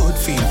too good,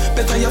 feel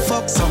better you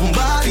fuck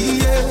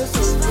somebody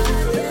else.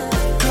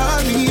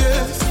 Call me,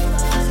 yeah.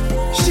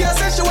 She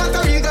said she want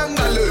a big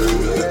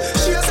gangaloo.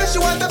 She said she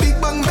want a big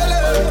bang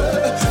belly.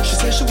 She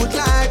said she would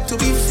like to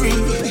be free.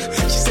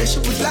 She said she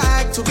would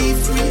like to be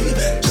free.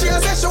 She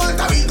said she want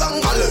a big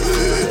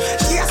gangaloo.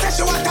 She said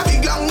she want a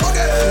big long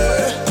body.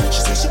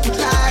 She said she would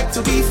like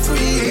to be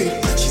free.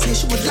 She said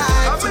she would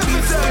like to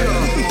be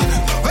free.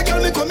 I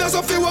can't come here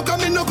so feel welcome,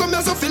 me no come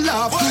here so feel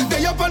laugh.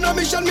 They up on a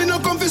mission, me no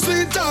come for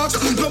sweet talk.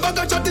 No bag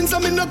of chatting, so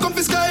me no come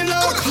for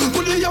skylark.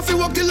 Put me off, you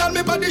walk till all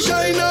me body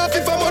shine off.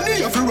 If I'm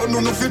money, if you run, no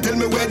if you tell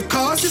me where it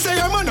cost. She say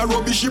your man a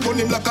rubbish, she burn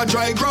him like a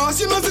dry grass.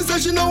 You know she say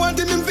she no want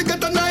him to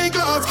get an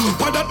eyeglass.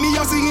 What that me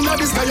a see in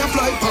the sky a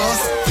fly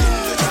past.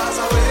 The cars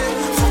away,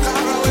 fuck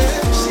her away.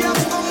 She have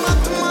to come back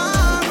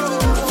tomorrow.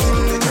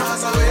 Fling the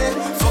cars away,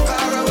 fuck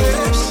her away.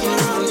 She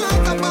run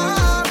like a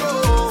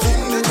barrow.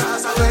 Fling the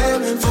cars away,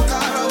 fuck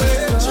her away.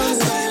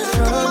 Just like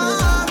a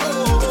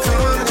barrow.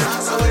 Fling the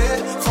cars away,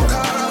 fuck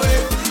her away.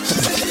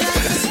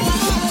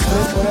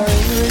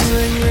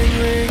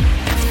 Ring.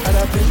 And a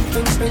ping.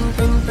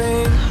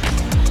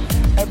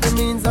 Every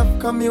means of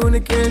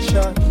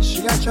communication.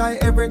 She a try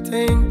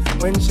everything.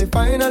 When she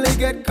finally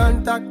get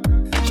contact,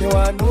 she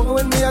want know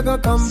when me a go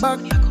come back.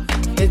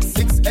 It's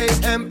 6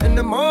 a.m. in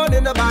the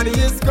morning, the body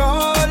is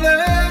calling.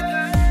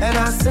 And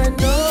I said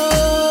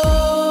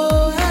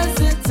no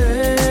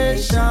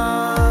hesitation.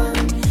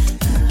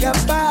 Your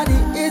body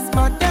is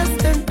my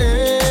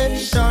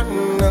destination.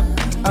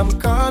 I'm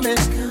coming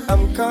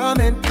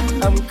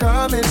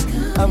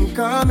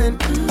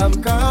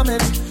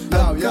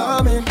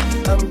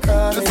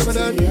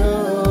to you.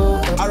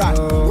 Alright,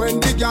 when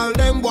the girl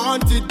them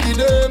want it to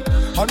them,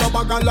 on a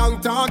bag of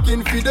long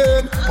talking for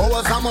them.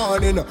 Hours a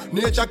morning,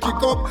 nature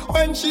kick up.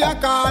 When she a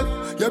call,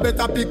 you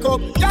better pick up.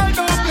 Girl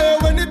don't play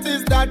when it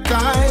is that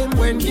time.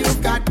 When you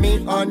got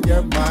me on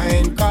your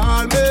mind,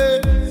 call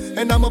me,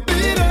 and I'ma be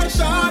there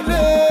shortly.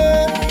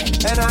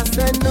 And I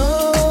said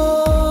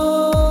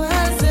no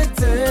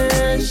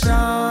hesitation.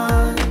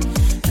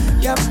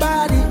 Your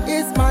body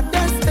is my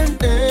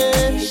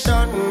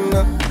destination.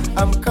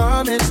 I'm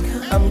coming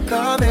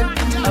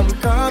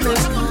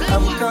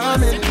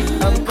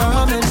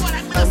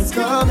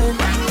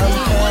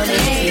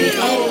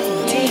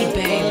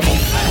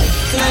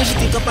Tonight she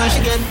pick up and she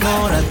get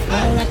more hot.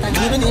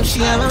 Even if she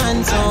have a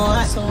man so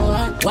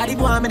hot. What it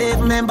want me to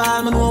remember?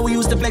 I know we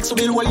used to flex so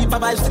we'll wall heap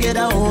of vibes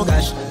together. Oh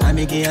gosh, I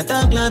make it a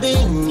talk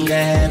loving.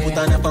 Yeah, put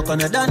on a fuck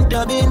on a done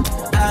dubbing.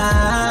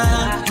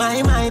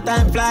 My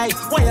time fly.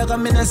 Why you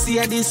come in and see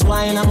this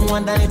while I'm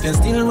wondering if you're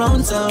still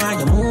around, so I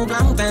you move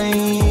long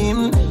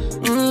time.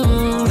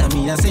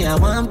 I say I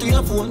want to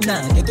your phone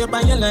now, get up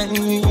on your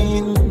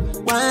line.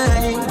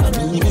 Why? I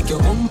mean, make your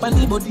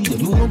company body, you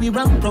know we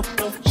ramp up.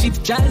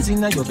 Shift jazz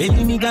in your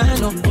belly, me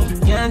gone up.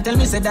 Can't tell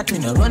me say that me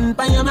no run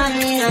by your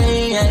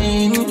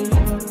mind.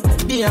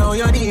 Yeah, how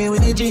you deal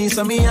with the G,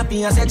 so me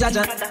happy I say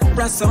Jaja.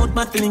 Brass out,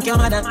 mad feeling your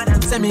mother.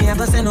 Say me have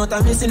to send out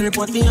a missing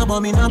report for you, but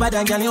me no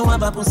bother. Girl, you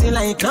have a pussy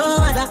like no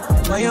other.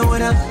 Why you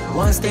wanna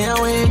want stay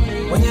away?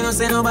 When you don't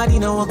say nobody,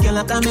 no walk you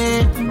like a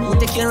man. You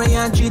take care of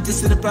your and treat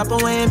this in the proper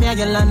way. Me a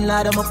your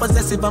landlord, I'm a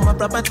possessive of my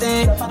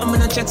property. I'm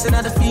gonna check so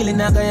that the feeling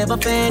I got ever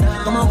fade.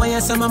 Come over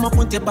here, some I'ma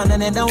put it on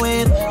another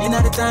way. In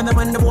all the time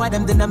when the boy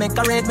them did not make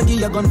a raid, me give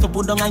you a gun for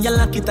put down and you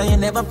lock it and you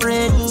never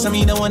pray. So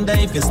me no wonder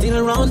if you're still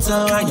around,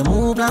 so why you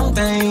move long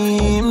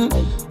time.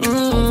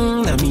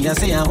 Now me I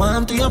say I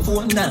want to your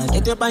phone now,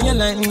 get up on your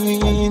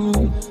line.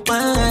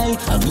 Why?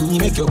 I me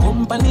make your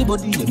company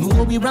body, you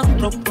know we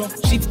ramp up.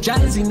 Shift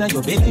jazz in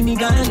your belly, me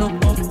gone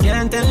up.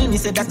 Can't tell me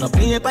say that no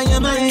play up on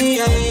your mind.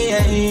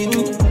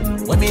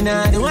 When me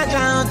nah do watch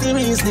out the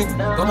reasoning.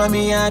 Come on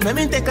me hard when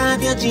me take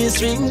off your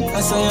G-string.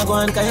 I saw you go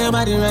and carry your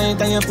body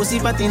right and your pussy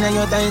fat in and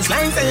your thighs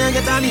slice and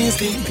you get a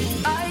listing.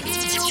 I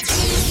give you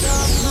peace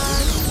of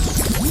mind.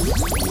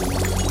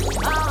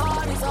 My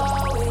heart is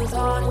always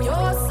on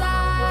your side.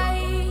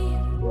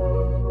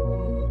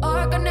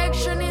 Our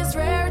connection is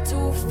rare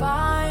to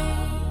find.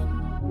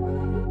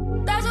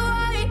 That's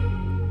why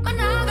I'm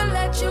not gonna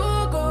let you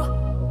go.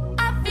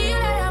 I feel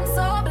that I'm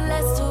so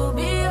blessed to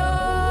be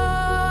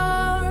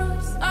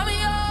yours. I'm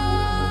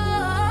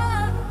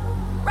yours.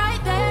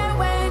 Right there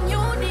when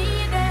you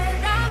need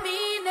it, I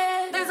mean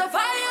it. There's a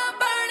fire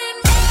burning.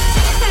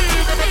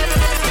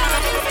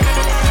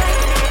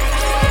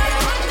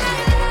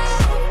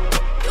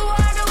 You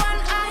are the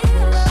one I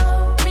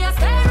love. Me, I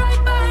stay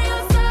right by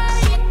your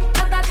side.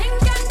 Nothing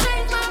can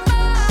change my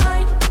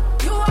mind.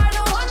 You are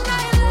the one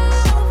I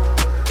love.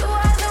 You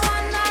are the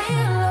one I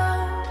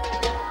love.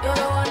 You're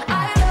the one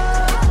I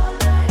love.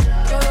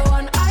 You're the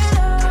one I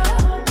love.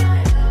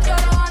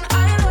 You're the one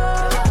I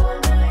love.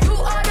 You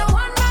are the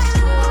one I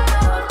love.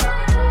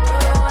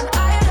 You're the one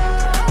I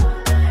love.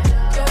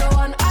 You're the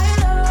one I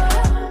love.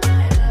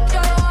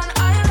 You're the one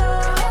I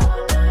love.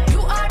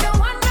 You are the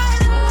one I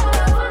love.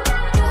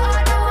 You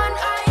are the one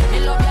I love.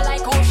 You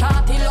like how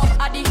shorty love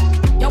Addy.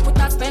 You put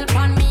a spell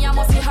on me, I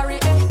must hurry.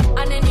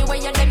 And anyway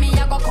you let me, I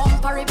go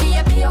compare.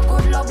 Baby, your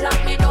good love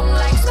lock me down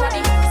like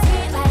Scotty.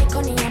 Sweet like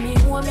honey, and me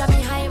home, you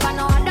me high. But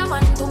no other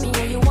man to me,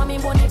 you want me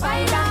bonny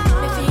fighter.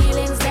 Me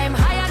feelings them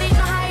higher, need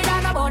no hide.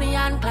 The Bonnie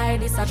and Clyde,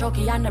 this a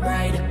Chucky and the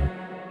bride.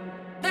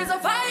 There's a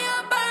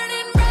fire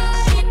burning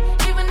bright,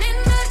 even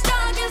in the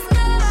darkest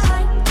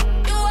night.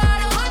 You are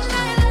the one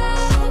I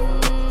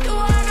love. You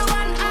are the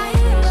one I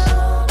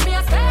love. Me, I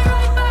stay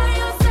right by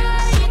your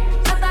side.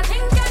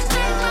 Nothing can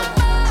change my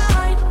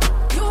mind.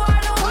 You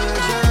are the one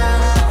I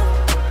love.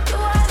 You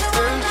are the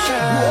one I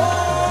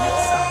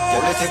love.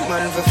 Girl, you take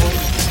man for food,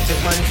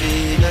 take man for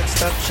that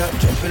stop shot.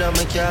 Jump in on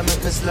my car,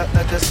 make me slap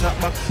like a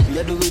snapback. We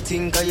a do we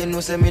think, cause you know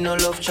say me no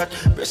love chat.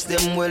 Breast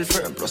them well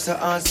firm, plus her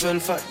ass well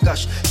fat.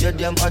 Gosh, you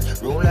damn hot,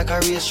 roll like a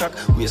race track.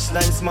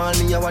 Waistline small,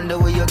 me I wonder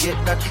where you get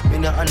that. Me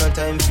not have no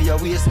time for your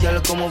waist, girl,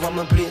 come over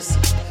my place.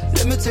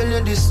 Let me tell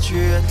you this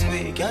straight.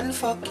 We can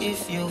fuck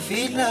if you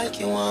feel like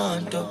you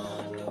want to.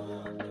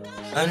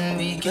 And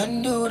we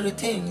can do the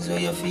things where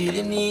you feel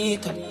you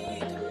need to.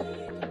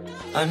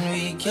 And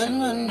we can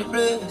run the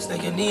place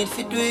like you need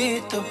to do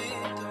it too.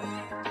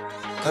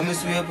 Come and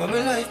sweep on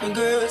my life, my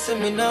girl, say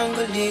me not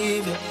gonna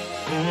leave you.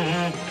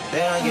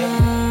 There I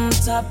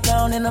get. Top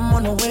down and I'm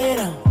on the way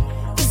down.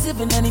 We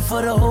sipping any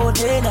for the whole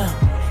day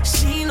now.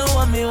 She know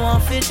what me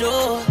want for do.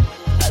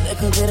 A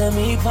little bit of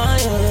me fire,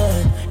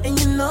 yeah. And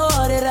you know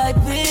that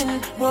I've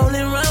been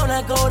rolling round,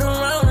 I go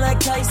around like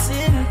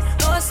Tyson.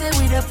 No, I say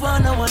we the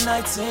fun of one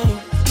night team.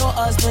 No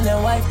husband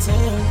and wife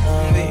team.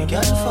 We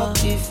can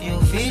fuck if you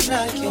feel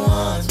like you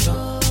want to.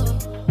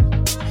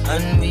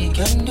 And we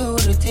can do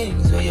the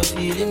things where you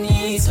feel you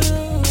need to.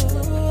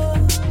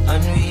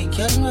 And we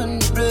can run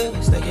the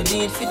place like you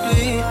need to do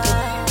it too.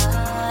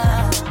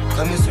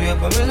 Come and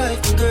sweep on my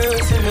life, my girl,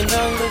 say me not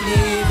gonna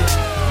leave you.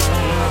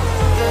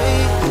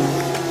 Hey,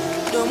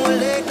 no more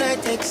late night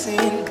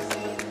texting.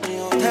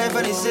 Time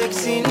for the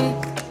sexing.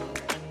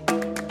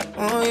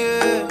 Oh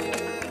yeah.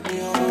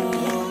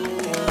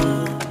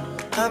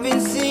 I've been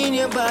seeing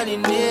your body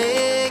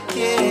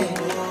naked,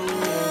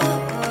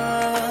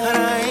 and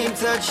I ain't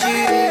touch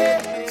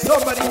you.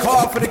 Somebody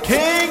call for the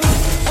king.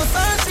 What's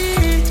I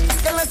see?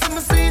 Girl, I see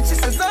me sweet, she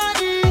says I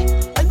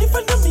eat. And if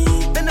I know me,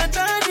 then I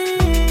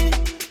die.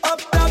 Up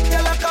top,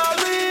 girl, I call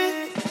me.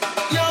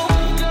 Yo,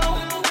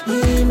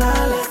 we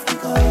not left the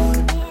gun.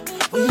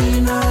 We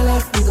not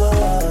left the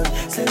gun.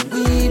 Said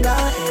we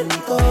not end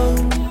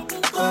come.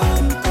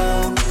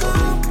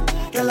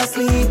 Girl, I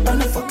sleep on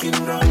the fucking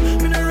ground.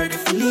 Me not ready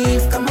for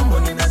leave, come on,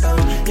 money not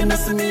down. You know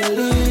see me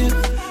leave.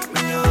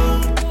 Me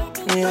young.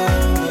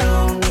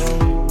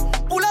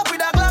 Pull up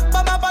with a Glock,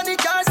 bomb up on the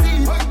car seat.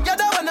 You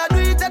don't wanna do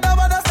it, you don't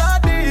wanna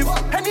start it.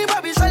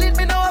 Anybody shall it,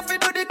 me know if you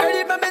do the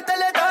credit, me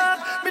tell it down.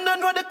 Me don't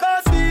know the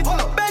cost feet.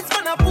 Best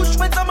man a push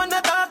when someone a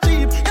talk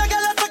cheap. Your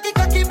girl a sucky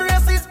cocky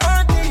braces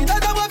party.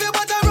 That's how you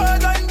want to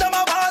roll and them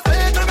a pass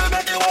it. Me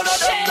make you all of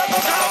them like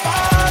a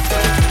pass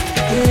it.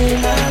 We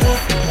not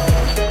left the door.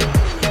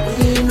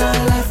 We not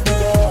left the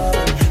door.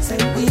 Say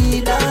we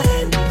die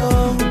and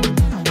come.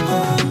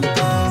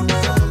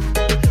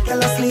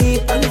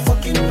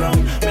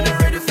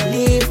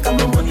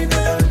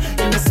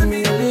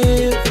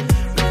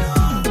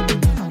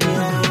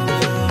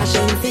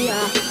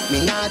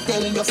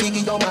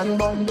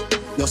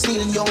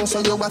 down, so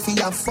you have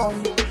to have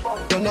fun.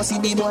 Don't you see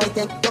the boy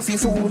take off your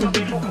food?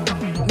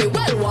 Me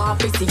well want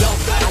to see you.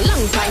 A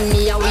long time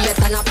me a wait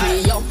and a pray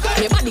you.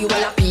 Me body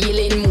well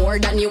appealing more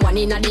than the one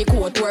inna the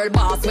court world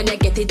boss. When I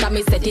get it, I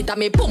me set it, I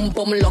me pum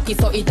lucky,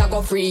 so it a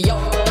go free you.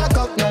 Back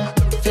up now,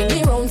 fling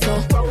me round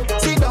so.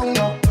 Sit down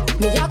now,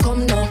 me a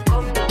come now.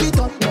 Get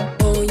up now,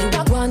 oh you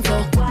a go on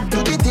so.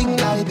 Do the thing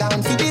like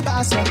down for the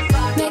boss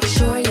now. Make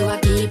sure you a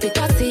keep it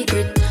a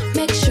secret.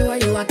 Make sure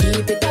you a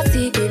keep it a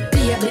secret.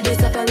 Be able to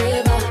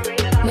forever.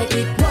 Make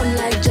it run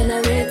like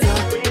generator.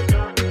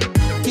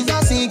 It's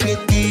a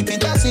secret, keep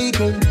it a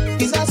secret.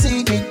 It's a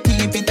secret,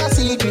 keep it a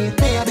secret.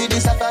 Baby,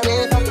 this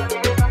separator.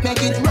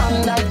 Make it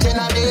run like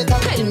generator.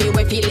 Tell me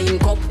where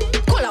feeling up.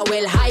 Color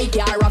well high,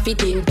 car off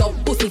it in top.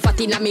 Pussy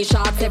fat in a me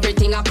shots,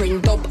 everything I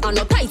print up. And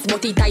no tights,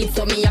 but it tight,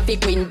 so me have to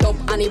quint up.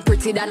 And it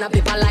pretty than a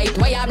paper light,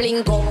 why I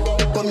blink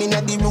up. Come in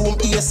at the room,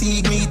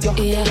 AC greet you.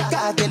 Yeah.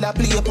 Can't tell a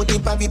play, put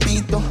it on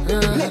repeat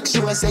you. Make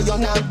sure say you're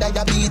not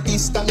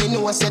diabetes. Cause me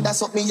know say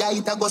that's what me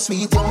eat a go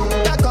sweet you.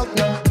 Back up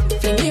now,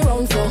 fling me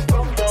round so.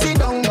 Sit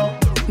down now,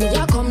 me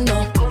a come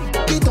now.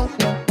 Get up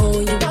now, oh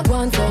you a go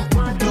on so.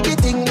 Do the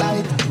thing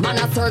like man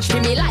a search for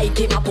me like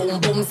him a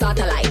boom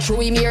satellite.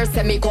 Through him here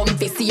say me come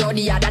fi see you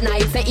the other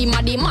night. Say him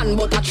a the man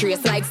but a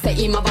trace like say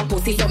him have a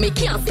pussy. So me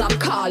can't stop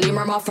call him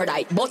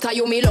hermaphrodite. But are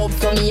you me love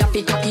so me a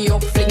fi cocky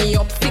up, fling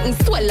up. Sitting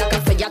swell like I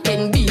say you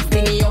can be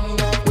stingy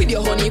up. With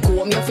your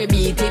honeycomb you fi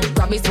beat it.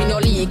 Promise me no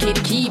leak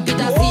it, keep it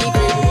a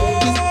secret.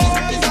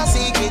 It's a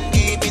secret,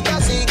 keep it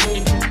a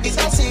secret. It's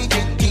a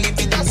secret, keep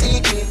it a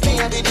secret.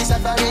 Baby, this a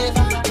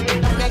forever.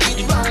 Make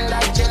it run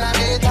like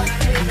generator.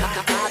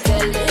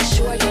 Make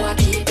sure you a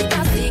keep it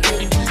a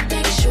secret.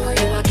 Make sure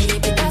you a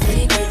keep it a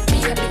secret.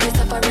 Baby, this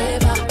a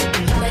forever.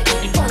 Make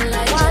it run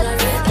like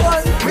generator.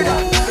 Me da,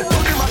 do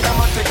the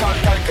mathematical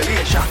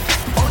calculation.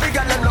 All the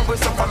girls in love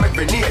with some from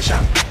every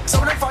nation.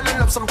 Some of them fall in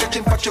love, some catch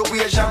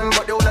infatuation.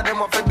 But the whole of them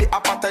have to be a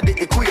part of the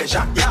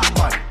equation. Yeah,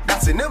 man,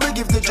 that's it. Never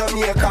give the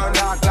Jamaican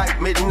dark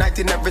like midnight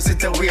in every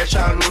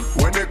situation.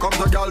 When they come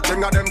to girl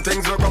thing of them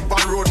things, look up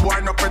on road,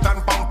 wind up it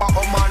and pump up,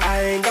 oh man.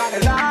 I ain't gotta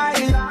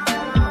lie.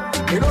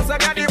 You know, say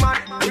the man,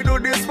 we do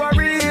this for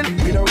real.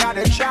 We don't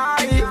gotta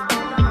try.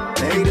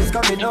 Ladies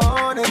coming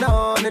on and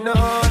on and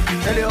on.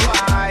 Tell you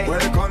why.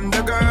 Welcome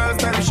the girls,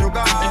 them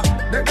sugar.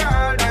 The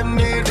girl, them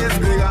need this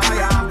big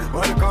higher.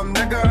 Welcome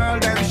the girl,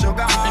 them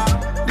sugar.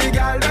 The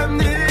girl, them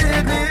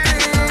need me.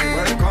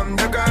 Welcome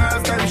the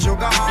girls, them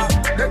sugar.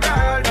 The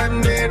girl,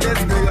 them need this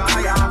big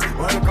higher.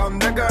 Welcome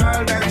the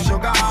girl, them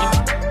sugar.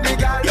 The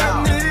girl,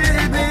 them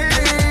need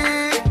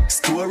me.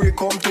 Story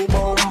come to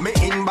bomb. Me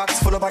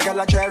inbox full of a girl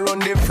a try run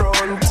the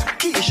front.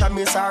 Keisha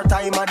miss her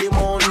time of the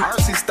month. Her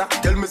sister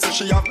tell me say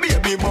she have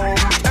baby bum.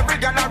 Every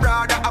girl a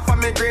brother have a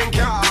me green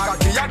card.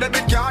 Cause he a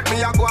debit card,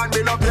 me a go and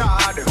build up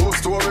yard. Whole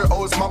story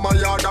house, mama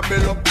yard a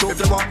build up too. If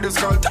you want this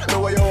girl, tell me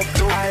what you up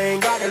to. I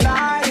ain't gotta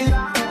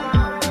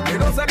lie. You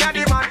know say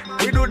the man,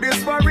 we do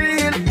this for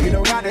real. We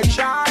don't gotta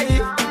try.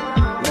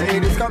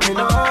 Ladies coming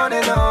on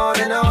and on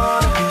and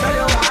on. Tell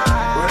you why.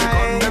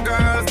 Welcome the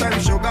girls, them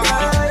sugar.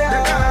 The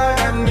girl,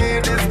 them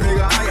need this big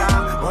higher.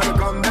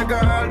 Welcome the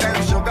girl,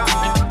 them sugar.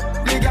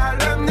 The girl,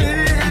 them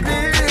need me.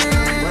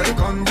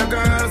 Welcome the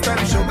girls,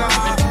 them sugar.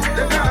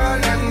 The girl,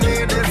 them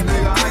need this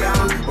big higher.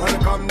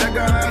 Welcome the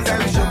girls,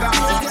 them sugar.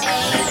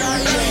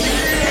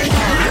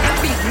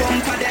 Big bump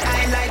for the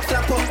eye like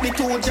slap up me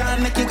two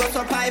jam, make you go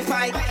so pie.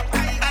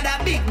 Add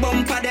a big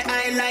bump for the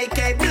eye like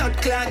a blood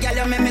clot, girl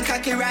you make me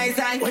cocky rise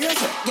high. Girl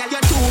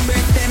your two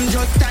breasts them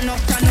just turn up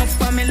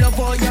for me love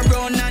how you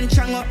run and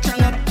chang up.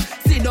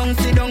 Sit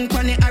down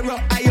pon the arrow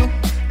eye up.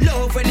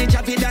 Love when it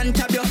javid and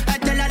tab you. I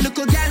tell a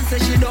little girl say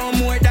she don't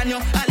more than you.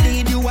 I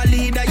lead you a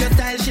leader, your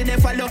style she dey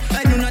follow.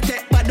 I do not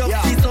take bad up,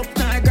 sit up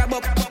now grab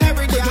up.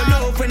 Every girl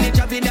love when it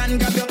javid and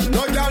grab you.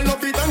 No girl no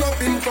fit and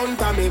up in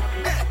front of me.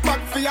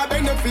 Back for your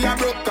bend for your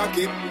broke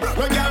cocky.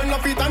 No girl no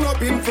fit and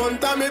up in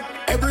front of me.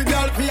 Every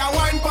girl for your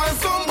wine for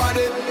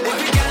somebody.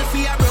 Every girl for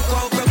your broke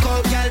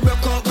out, girl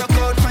broke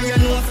out. For your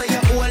nose say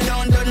you hold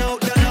down, done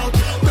out.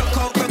 Broke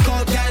out,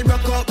 girl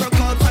broke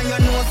out. For your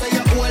nose say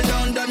you hold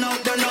down, done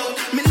out.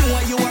 Me know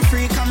you a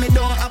freak and me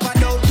don't have a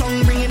doubt.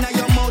 Tongue ringing out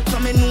your mouth, so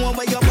me know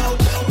what you about.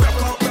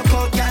 Broke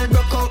out, girl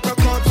broke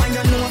out. For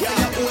your nose say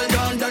you hold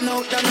down, done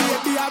out.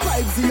 Baby, a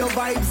vibesy, your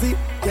vibesy.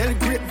 Girl,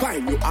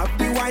 grapevine, you have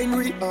the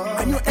winery.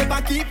 And you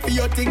ever keep for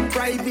your thing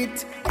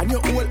private. And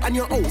your hole and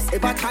your house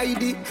ever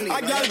tidy.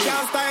 A girl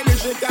can't style you,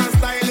 she can't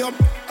style you.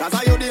 Cause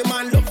I you the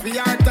man, look for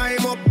your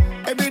time up.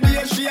 Every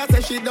day she a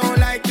say she don't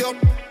like you.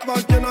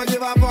 But you don't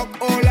give a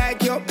fuck, all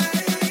like you.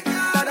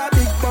 Got a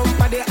big bump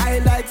for the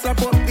highlights. Up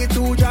the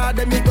two jar,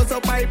 them it go so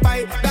pie.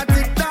 That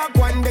TikTok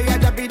one day I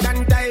drop it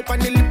and type.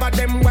 And the lip of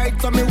them white,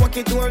 so me walk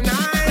it all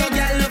night. No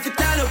girl love to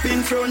turn up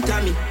in front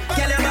of me.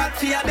 Girl your back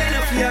for your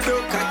belly for your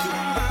broke cocky.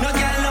 No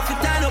girl love to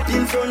turn up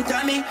in front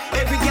of me.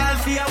 Every girl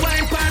for your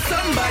wine for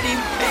somebody.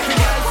 Every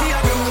girl for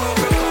your broke out.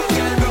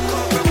 Girl broke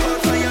out.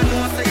 For your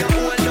nose say you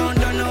hold down,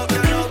 done out.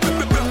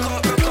 Broke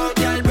out.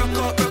 Girl broke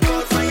out.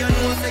 For your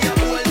nose say you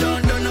hold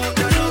down, done out.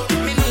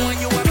 Me know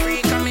you a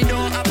freak and me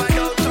don't have a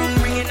doubt. Tongue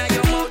ringing out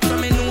your mouth, so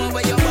me know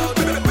what you about.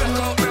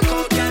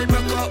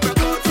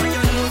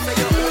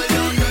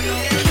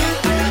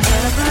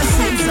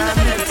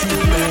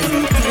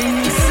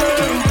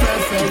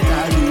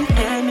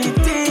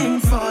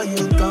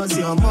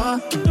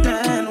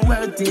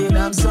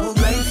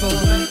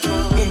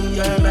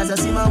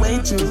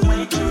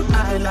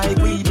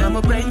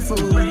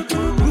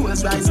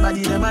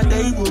 body them a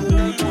day good.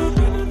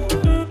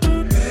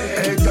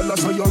 Hey, girl, I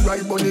saw you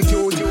right, bunny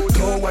cute.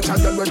 Don't watch a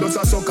girl when does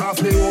a suck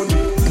off me own.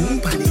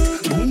 Boom pan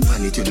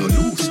it, you no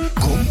lose.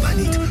 Come pan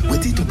it,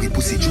 wet it up with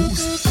pussy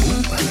juice.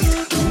 Boom pan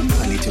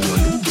it, you no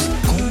lose.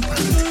 Come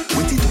pan it,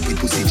 wet it up with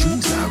pussy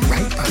juice.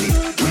 Right pan it,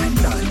 right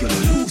down, you no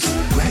lose.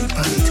 Right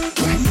pan it,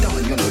 right down,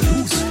 you no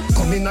lose.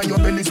 Come in on your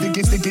belly,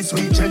 sticky,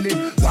 sweet jelly.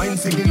 Wine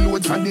singing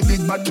loads from the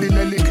big bad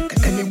Benelli.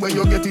 Anywhere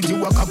you get it,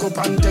 you a cock up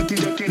and take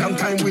it. Long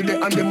time with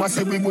it, and them a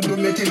say we wouldn't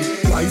make it.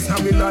 Twice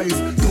now we life,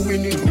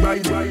 doing it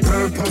right.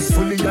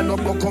 Purposefully, and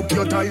not buck up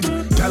your ties.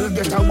 Girl,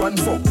 get a one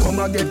fuck, come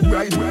and get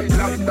right.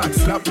 Clap that,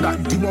 slap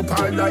that, dim up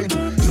all night.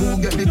 You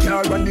get the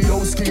car and the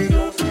house key.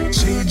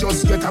 She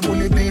just get a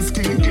bully beef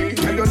key.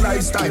 Tell your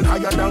lifestyle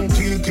higher than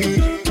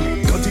Kiki.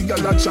 Dirty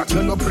girl a chat,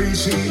 you no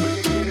appreciate.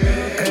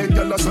 Hey,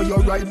 girl, I saw you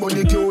right,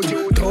 body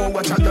cute. Don't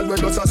watch a girl when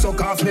does a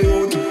suck off me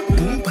own.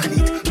 Boom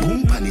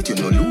pan it, you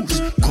no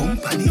lose. Come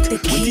pan it, the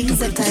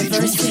kings of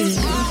diversity.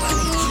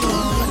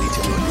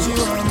 She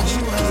got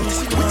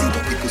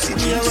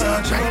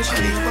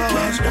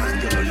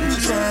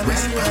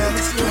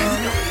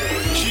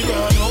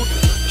out,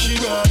 she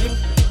got it.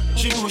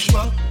 She push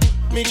back,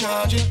 me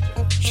charge it.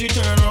 She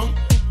turn around,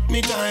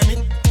 me time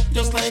it.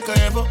 Just like I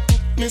ever,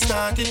 me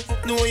start it.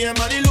 Know your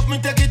body look, me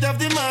take it off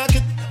the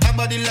market. A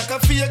body like a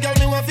fear, girl,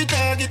 me want to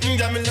target.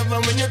 Girl, me love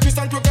her when you twist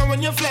and twerk and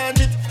when you flaunt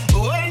it.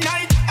 All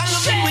night, I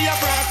love it when you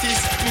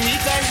practice.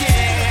 Because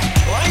yeah,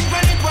 wine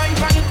pan it, wine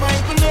pan it,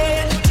 wine pan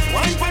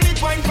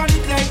it. Wine pan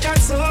it like a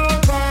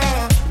sofa.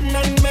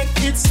 None make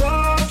it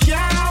soft,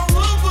 yeah. Woo,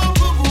 woo,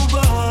 woo, woo,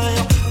 boy.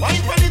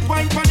 Wine pan it,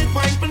 wine pan it,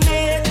 wine pan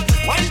it.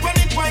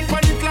 Wine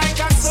pan it like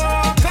a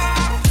sofa.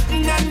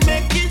 None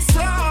make it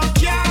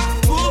soft, yeah.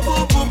 Woo,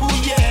 woo, woo, woo,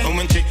 yeah. And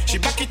when she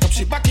back it up,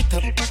 she back it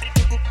up.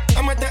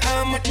 I'm at the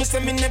arm, me say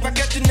me never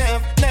get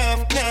enough.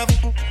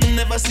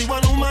 Never see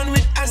one woman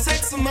with a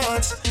sex so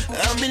much.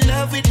 I'm in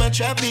love with my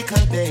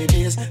tropical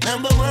babies.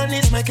 Number one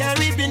is my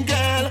Caribbean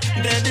girl.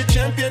 They're the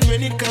champion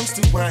when it comes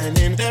to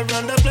whining. They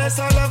run the place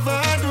all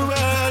over the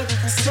world.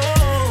 So,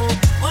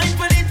 wine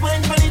pan it,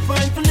 wine pan it,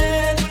 wine pan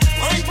it.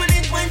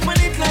 Wine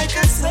pan it like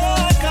a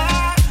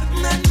soca.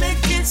 Not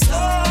make it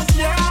soft,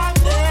 yeah,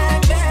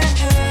 baby.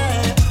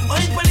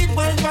 Wine pan it,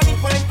 wine pan it,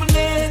 wine pan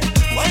it.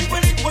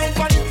 Wine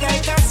pan it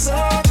like a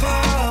soca.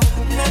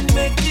 Not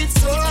make it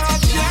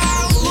soft, yeah.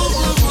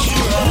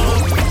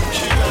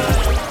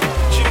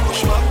 She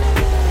push back,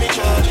 me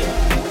charge it.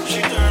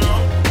 She turn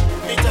on,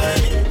 me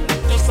time it.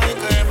 Just like I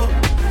ever,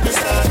 me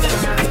start it.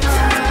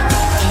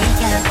 Hey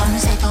girl, come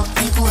set up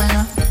the goal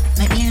now.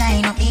 Make me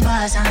line up the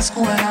bars and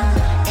score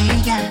now.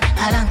 Hey girl,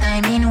 a long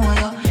time me know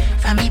you.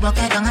 From me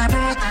bucket down a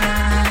Bertha.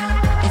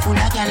 Me full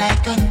of girl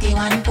like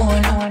 21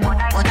 pound now.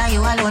 But are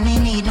you alone, me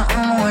need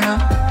nothing more now.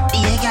 Be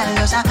a girl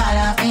just a call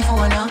off me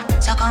phone now.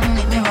 So come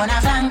let me run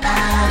a flank. Let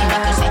me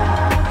make you say.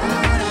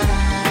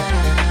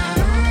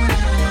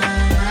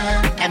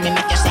 Let me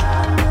make you say.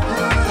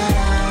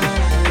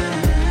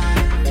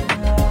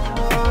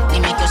 Let me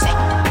make you say.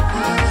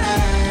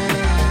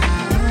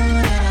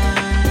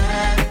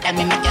 Let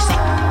me make you say.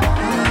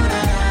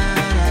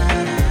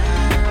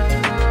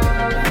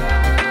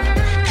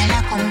 Tell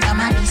her come from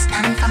a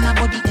distance, from a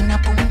body in a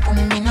pum pum,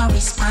 me no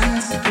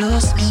response.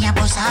 Plus me a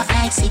bust off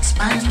like 6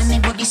 pounds, when me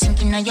body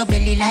sinking on your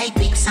belly like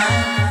quicksand.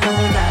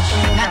 Oh gosh,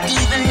 not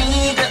even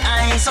eagle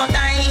eyes so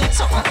tight,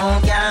 so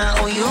girl,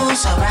 oh you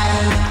so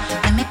right.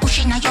 Let me push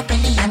in on your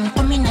belly and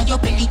come in on your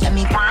belly, and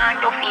me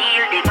want to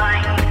feel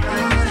divine.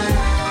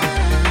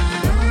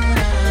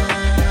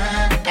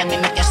 Let me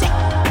make you say.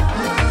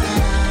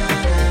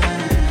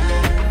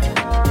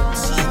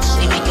 Let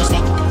me make you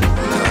say.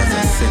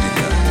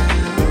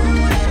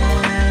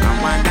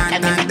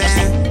 Let me make you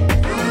say.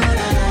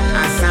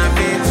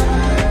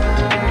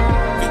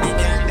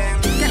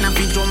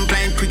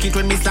 Cricket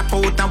when me slap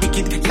out and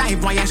wicked.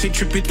 Live wire she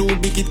trip it too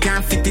big, it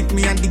can't fit it.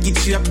 Me and dig it,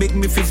 she a beg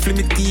me fi fling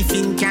me teeth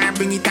in. Can't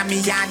bring it to me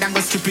yard and go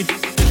strip it.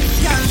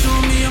 Girl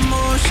show me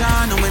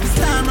emotion, and when it's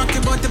time rock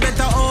your boat you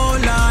better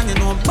hold on. You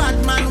know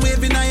bad man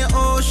waving on your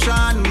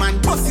ocean, man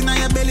busting on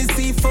your belly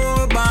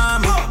C4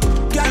 bomb.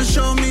 Girl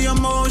show me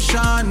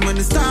emotion, when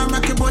it's time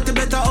rock your boat you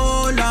better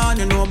hold on.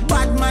 You know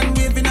bad man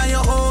waving on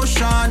your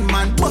ocean,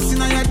 man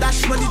busting on your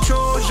dash for the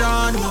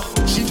Trojan.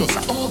 She just a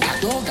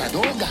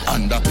dogga.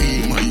 And a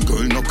pay my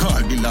girl no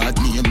call the lad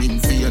name in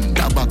vain.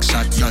 The back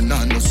shot ya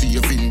nah no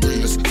saving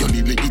grace. Your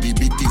little itty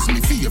bit is me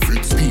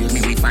favorite space.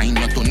 Me we find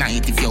you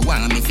tonight if you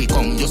want me fi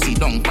come. You sit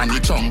down pan the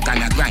trunk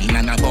and a grind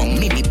and a bum.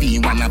 Me the pee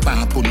wanna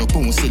bar pull up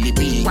on silly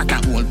pee. What a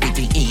old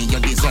pretty A you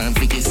deserve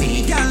to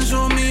see. Girl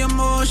show me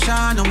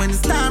emotion, and when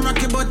it's time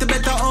rock your boat you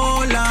better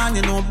hold on.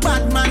 You know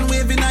bad man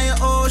waving on your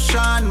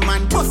ocean,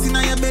 man busting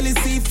on your belly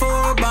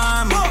C4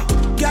 bomb.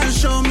 Girl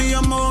show me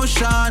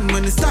emotion,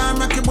 when it's time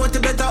rock your boat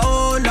you better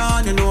hold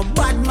on. You know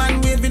bad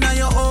man waving on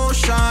your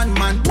ocean,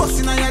 man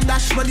busting on your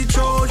dash for the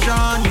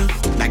Trojan.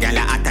 That girl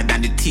hotter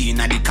than the tea in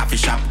the coffee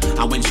shop.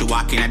 And when she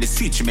walk in at the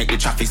street, she make the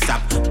traffic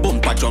stop.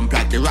 Bumper jump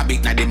like the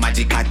rabbit na the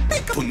magic hat.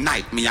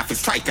 Tonight, me have to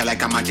strike her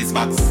like a magic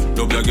box.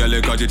 Love your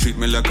girl cause you treat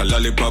me like a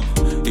lollipop.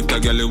 If the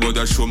girl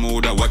woulda show me,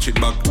 woulda watch it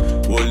back.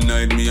 All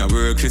night me a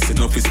work, she said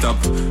no fi stop.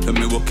 Let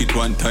me walk it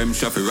one time,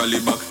 she fi rally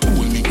back.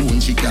 Hold me own,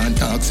 she can't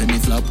talk, send me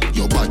flap.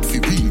 Your bad fi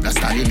be, the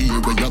style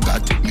here where you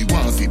got. Me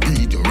want fi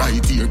breathe, you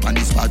right here on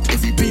the spot.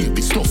 Every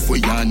baby stuff where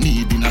you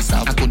need in a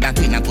stop. I coulda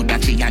twin, I coulda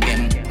three of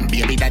them.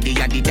 Baby daddy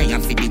a the day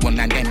and fi the one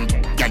of them.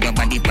 Yeah, your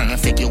body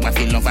perfect, you a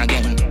feel love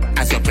again.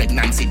 As your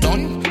pregnancy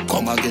done,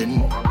 come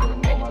again.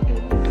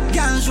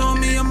 Girl, show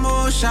me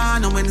emotion.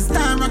 And when it's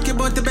time rock your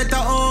body, better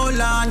hold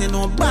on. You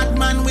know,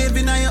 Batman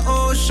waving on your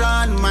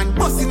ocean. Man,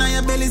 busting on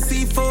your belly,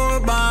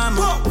 C4 bomb.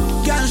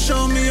 Girl,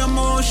 show me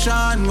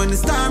emotion. When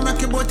it's time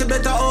rock your body,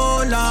 better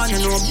hold on. You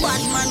know,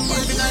 Batman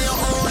waving on your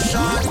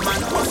ocean.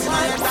 Man, busting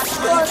on your dash,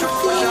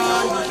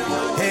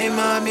 man, Hey,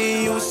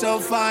 mommy, you so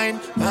fine.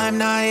 I'm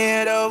not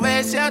here to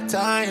waste your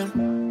time.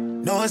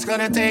 No, it's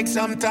gonna take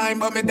some time,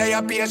 but me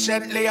there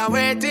patiently I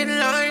wait in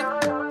line.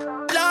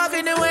 Love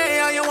in the way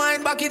how you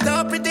wind, back it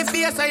up, pretty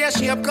face how your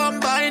shape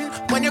combine.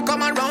 When you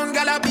come around,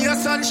 girl, I be your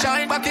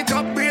sunshine. Back it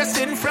up, brace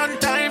in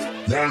front time.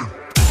 Yeah.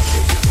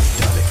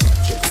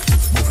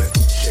 Move it,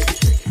 shake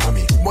it,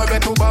 mami. Mueve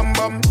tu bam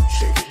bam.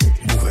 Shake it,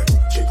 move it,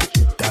 shake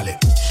it, dale.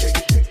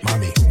 Shake it,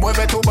 mami.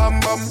 Mueve tu bam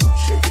bam.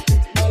 Shake it,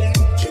 dale.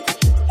 Shake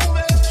it, move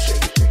it,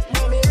 shake it,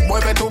 mami.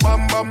 Mueve tu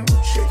bam bam.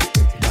 Shake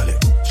it, dale.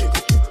 Shake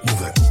it,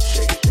 move it,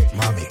 shake it,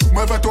 mami.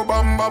 Mueve tu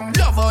bam bam.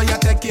 Love how you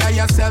take care of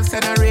yourself,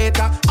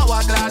 generator.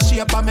 Hourglass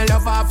shape and me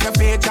love off your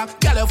feature.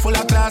 Girl, you full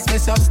of class, me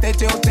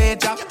substitute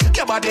teacher.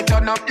 Your body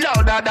turn up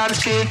louder than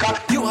speaker.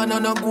 You wanna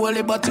no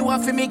goalie, but you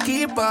want for me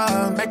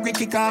keeper. Make me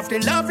kick off the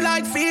love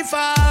like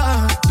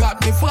FIFA.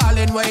 Got me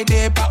falling way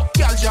deeper.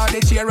 Girl, draw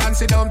the chair and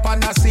sit down on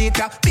the seat.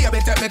 Baby,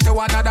 take me to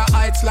another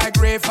heights like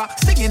Rafa.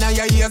 Singing on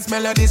your ears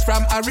melodies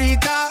from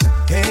Aretha.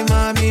 Hey,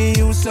 mommy,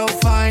 you so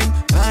fine.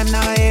 I'm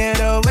not here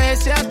to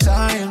waste your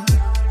time.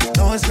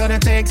 No, it's gonna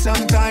take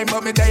some time,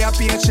 but me there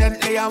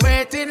patiently I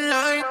wait in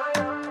line.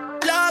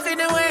 Love in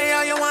the way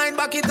how you wind,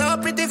 back it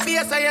up, pretty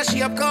face how your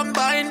shape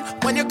combine.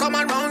 When you come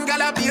around,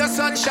 girl, I be your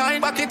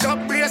sunshine. Back it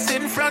up, brace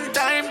in front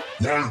time.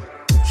 Yeah.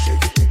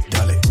 Shake it,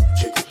 dale,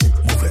 shake it,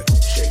 move it,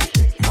 shake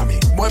it, mami.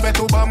 Mueve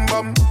tu bam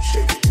bam.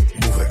 Shake it,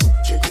 move it,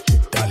 shake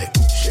it, dale,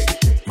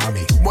 shake it,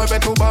 mami. Mueve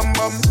tu bam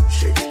bam.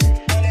 Shake it,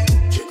 dale,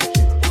 shake it,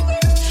 move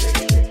it,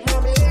 shake it,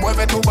 mami.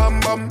 Mueve tu bam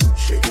bam.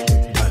 Shake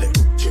it, dale,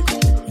 shake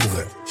it, move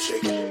it,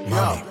 shake it,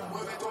 mami.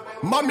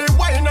 Mommy,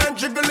 wine and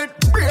jiggle it,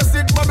 brace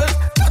it, bubble.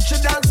 Touch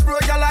it dance floor,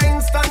 girl, I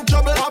instant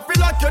trouble. I feel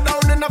like you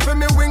down enough in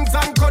me wings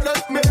and cuddle.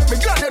 Me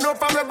glad enough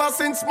forever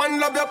since man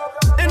love you.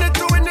 In it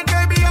to win it,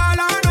 baby, all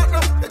or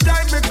nothing. It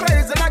drive me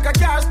crazy like a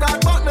car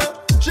start button.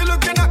 She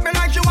looking at me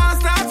like she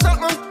wants to start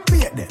something.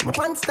 Wait there, my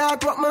pants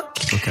start what, man?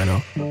 Okay,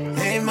 now.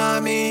 Hey,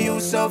 mommy, you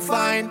so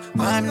fine.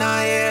 I'm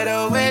not here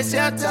to waste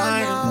your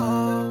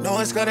time. No,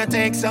 it's gonna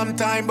take some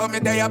time, but me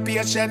there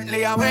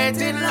patiently I wait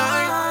in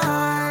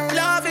line.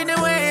 Love in the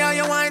way how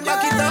you wind,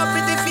 back it up,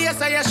 pretty face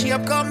how your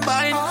shape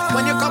combine.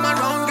 When you come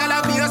around, girl,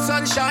 I be your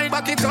sunshine.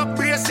 Back it up,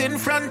 brace in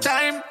front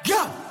time.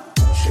 Yeah.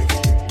 Shake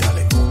it,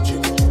 dale,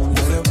 shake it,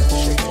 move it,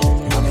 shake it,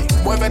 mami.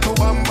 Mueve tu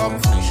bam bam.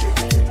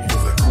 Shake it,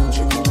 move it,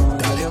 shake it,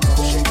 dale,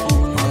 shake it,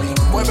 mami.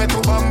 Mueve tu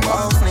bam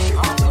bam.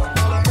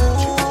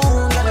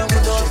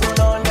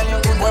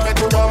 Mueve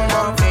tu bam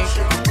bam.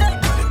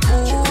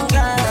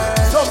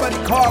 Somebody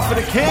call for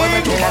the king. Me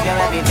love you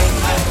everything.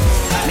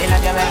 Me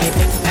love you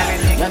everything.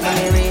 Your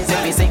belly is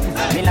everything.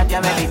 Me love you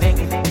everything.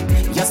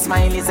 Your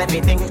smile is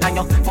everything. And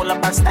you full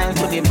of style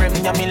to the brim.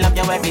 You me love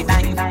you every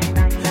time.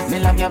 Me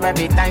love you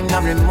every time.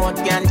 No remote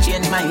can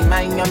change my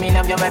mind. You me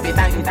love you every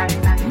time.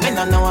 Me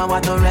no know how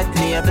to red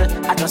label.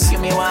 I just see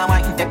me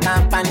want take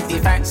off panty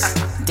first.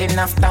 Then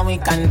after we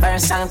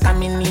converse, and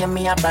come in near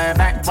me a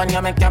pervert. When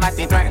you make your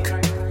body work,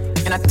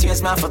 you not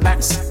tears me for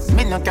burst.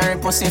 Me no carry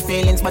pussy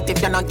feelings, but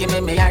if you not give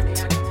me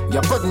heart. You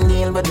couldn't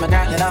deal with my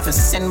girl, you'd have to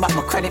send back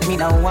my credit. Me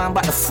don't want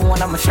back the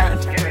phone on my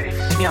shirt.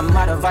 Me a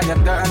mad over your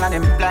girl and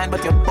I'm blind,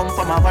 but you pump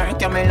for my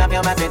work. You me love you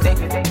everything.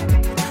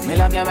 Me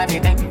love you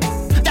everything.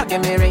 You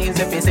give me raise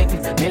everything.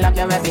 Me love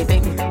you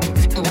everything.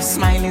 Your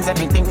smile is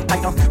everything.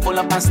 I don't pull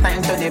up and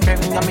stand to the brim.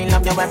 You me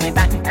love you every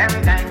time.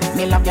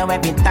 Me love you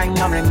every time.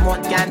 No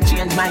remote can't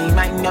change my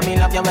mind. You me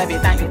love you every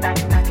time.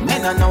 Me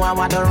don't know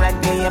how to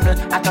red label.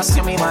 I just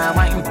see me want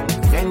wine.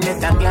 When you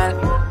come, girl.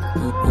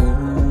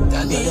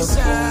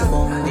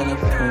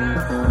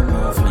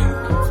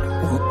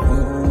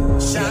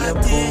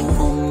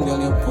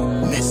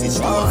 Message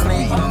to all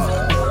me.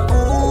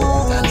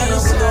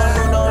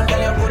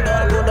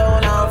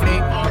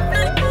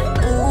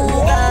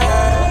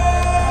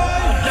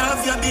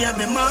 Love your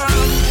baby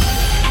mom.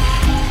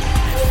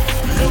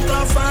 Look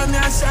how far me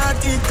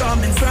shawty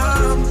coming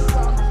from.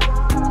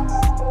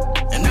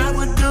 And I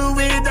would do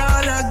it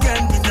all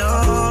again with no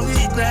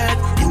regret.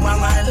 You are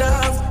my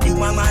love, you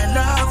are my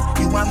love,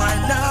 you are my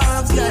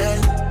love, yeah.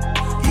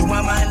 You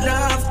are my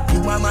love,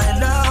 you are my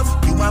love,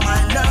 you are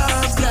my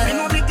love, yeah. Me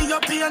know me give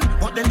your pain,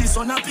 but then the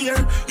sun appear.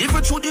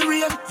 Even through the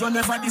rain, you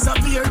never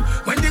disappear.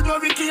 When the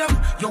glory came,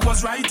 you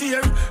was right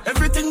here.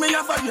 Everything me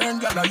have a yearn,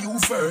 girl, you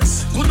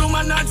first. Good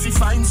woman not fi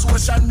find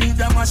social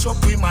media mash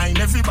up with mine.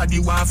 Everybody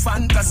want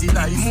fantasy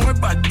life. More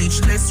bad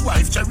bitch, less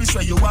wife. Cherish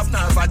where you have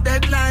now a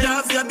deadline. You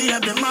have your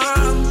baby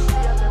mom.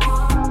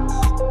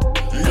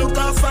 Look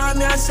how far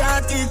me a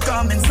shawty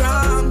coming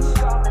from.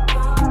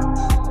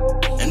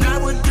 And I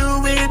would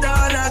do it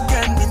all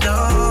again with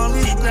no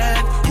regret.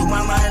 You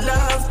are my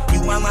love,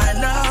 you are my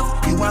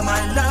love, you are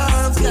my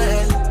love,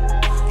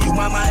 yeah. You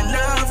are my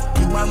love,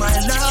 you are my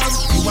love,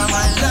 you are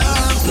my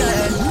love,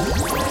 yeah.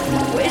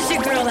 Where's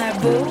your girl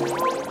at, boo?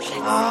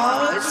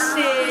 Oh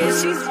shit,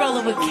 she's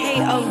rolling with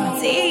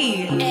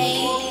K.O.D.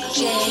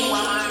 AJ.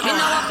 Me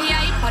know what be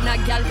hype on a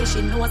girl, but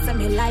she knows that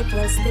me life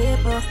was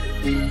stable.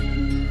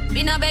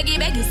 Me no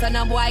beggy, so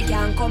no boy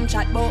can come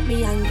chat about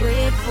me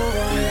ungrateful.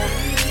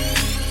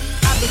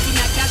 Habit in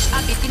a cash,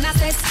 habit in a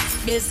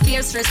sex. Bills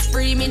clear, stress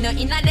free, me no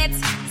in a debt.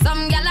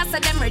 Some gyal say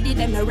them ready,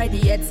 them no ready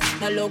yet.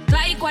 No look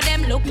like what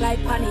them look like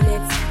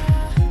panelets.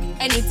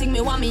 Anything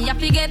me want me have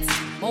to get.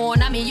 Oh,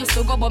 now me used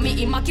to go, but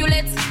me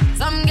immaculate.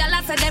 Some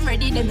gyal say them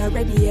ready, them no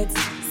ready yet.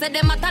 Say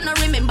them matter no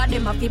remember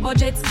them a fi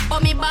budget.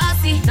 But me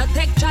bossy, no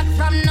take chat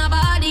from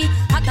nobody.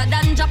 Hotter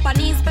than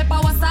Japanese pepper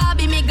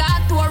wasabi. Me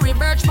got to a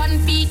reverse fan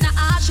feet. Na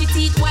ashy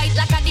teeth white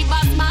like a the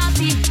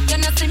basmati. You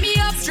know see me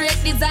up straight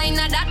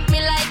designer that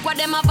me like. What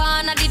them a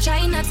born a the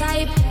China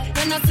type.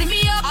 You know see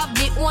me up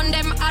the one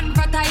them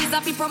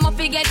advertiser. Fi promo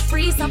fi get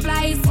free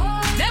supplies.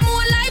 Them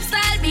whole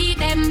lifestyle beat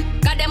them.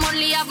 Cause them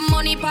only have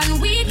money pan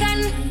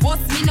weekend. Boss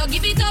me no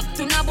give it up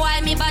to no boy.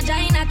 Me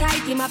vagina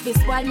tight. Him up his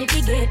spoil me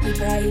fi get the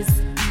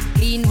prize.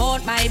 Clean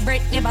mouth, my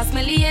breath never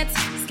smell yet.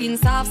 Skin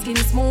soft, skin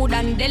smooth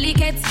and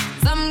delicate.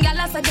 Some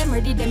gyal say them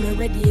ready, them no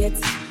ready yet.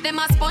 Them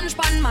a sponge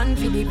pan man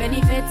for the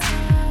benefits.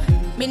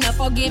 Me no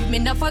forgive, me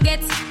no forget.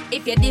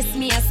 If you diss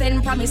me, I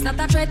send promise not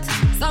a threat.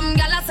 Some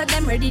gyal say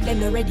them ready, them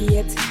no ready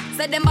yet.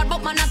 Say them bad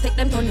but man I take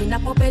them turn in a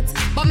puppet.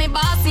 But me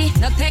bossy,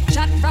 no take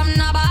chat from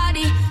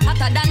nobody.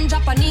 Hotter than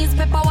Japanese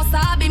pepper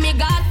wasabi. Me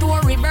got to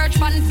a reverse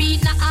fan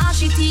feet. Na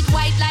ashy teeth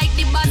white like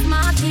the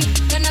basmati.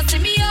 You know see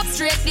me up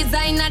straight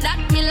designer that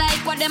me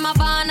like. What them a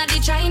born a the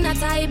China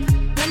type.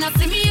 You know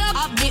see me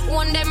up the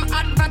one them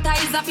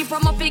advertiser. Fi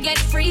from up fi get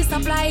free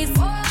supplies.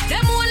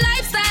 Them whole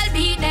lifestyle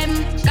beat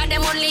them. Cause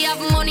them only have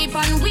money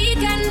pan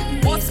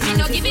weekend. Boss me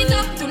no give it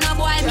up to no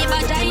boy. Me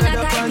vagina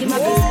type. Him a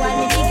big boy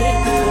me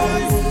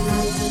get.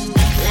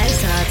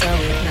 Life's hard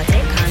out, not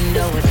take hand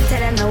out. Tell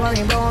them no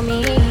worry about me,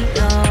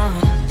 no.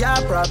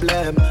 Your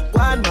problem,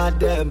 one mad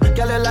them.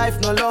 Girl, your life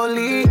no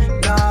lonely,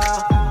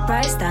 nah.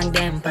 Price tag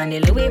them, pan the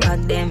Louis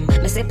bag them.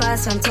 Me say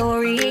pass from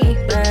Tory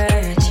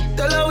Burch.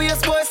 Tell her we a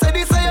boy say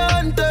this a your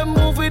anthem.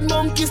 Move with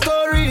monkey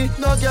story.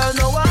 No girl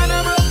no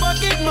wanna broke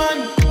pocket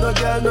man. No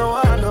girl no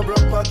wanna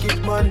broke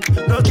pocket man.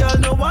 No girl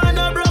no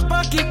wanna broke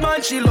pocket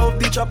man. She love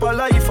the chopper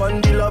life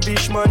and the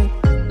lavish man.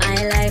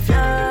 My life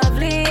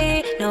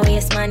lovely, no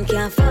yes man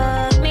can't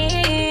fuck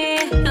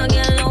me. No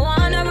girl no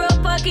wanna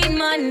broke pocket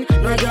man.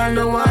 No girl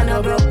no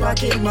wanna broke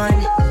pocket man.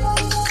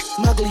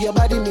 Muggle your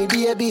body, me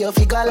baby, you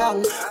figure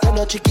long. You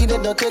no chicken, you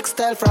no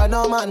textile from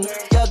no man.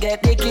 You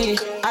get the key,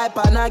 I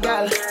pan a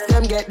gal.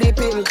 Them get the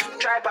pill,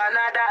 try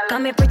Panadol.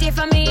 Come me pretty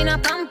for me in a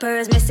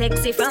Pampers. Me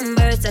sexy from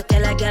birth, so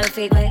tell a girl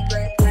fig way.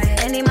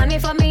 Any mommy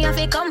for me, I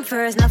fi come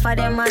first. Not for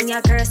them man,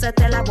 you curse, so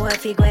tell a boy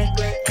fig way.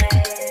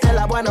 Tell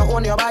a boy no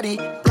own your body.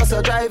 Plus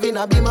you driving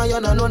a Beamer, you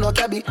no know no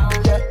cabby.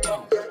 Yeah.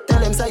 Tell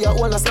them say you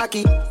own a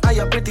slacky. And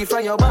you pretty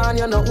from your barn,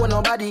 you no own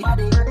nobody.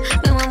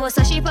 Me want bust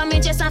a sheep on me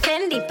just a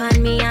Fendi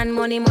pan me and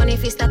money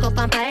fi stack up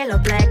and pile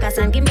up like a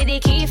sand. Give me the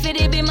key for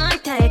the be man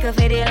take for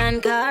the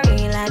land car.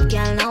 Like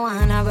girl no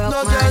wanna broke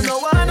no man. Girl no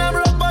wanna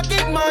broke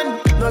pocket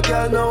man. No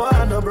girl no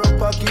wanna broke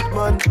pocket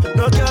man.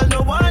 No girl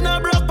no wanna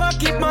broke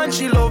pocket man.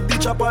 She love the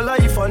chopper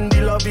life and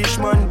the lavish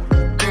man.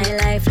 My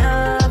life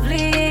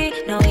lovely,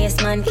 no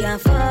yes man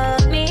can't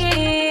fuck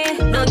me.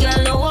 No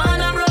girl no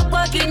wanna broke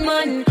pocket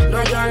man.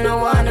 No girl no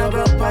wanna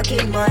broke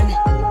pocket man.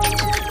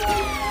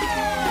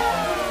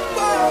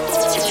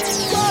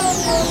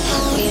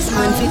 Yes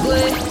man fi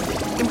good.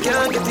 Him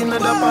can't get in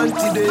another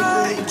panty day.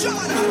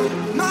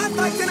 Man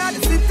fighting at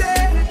the city.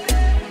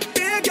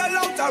 Big girl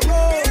out the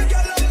road.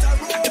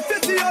 If you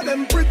see how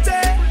them pretty,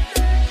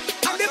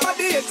 and the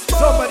body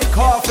exposed. Somebody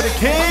call for the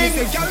king.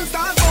 The girl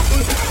stand up,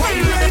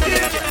 fine lady,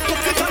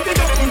 put it on the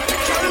button.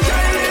 Can't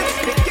try it,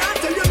 they can't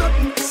tell you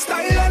nothing.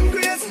 Style and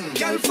grace,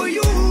 girl for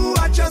you,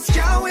 I just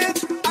can't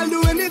wait. I'll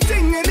do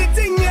anything,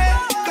 yeah.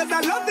 Cause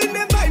I love in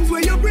the vibes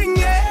where you bring,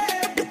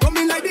 yeah. You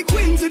coming like the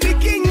queen to the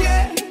king,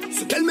 yeah.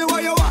 So tell me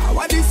why you are,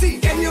 what do you see?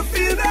 Can you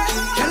feel that?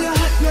 Girl, your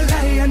heart no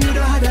lie and you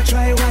don't have to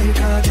try why.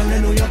 Cause girl, I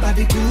know your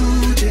body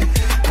good, yeah.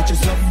 I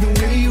just love the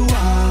way you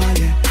are,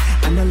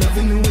 yeah. And I love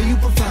the way you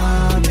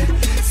perform, yeah.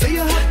 Say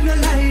your heart no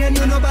lie and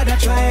you know bother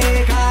try.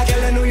 Cause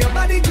girl, I know your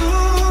body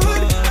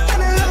good.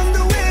 And I love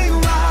the way you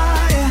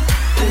are, yeah.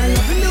 And I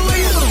love the way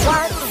you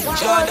perform.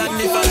 Jordan,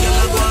 if a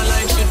girl go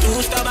online, she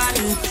too stubborn.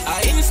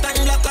 I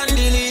instant block and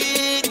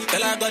delete.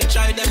 Tell her go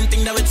try them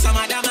thing that with some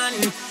other man.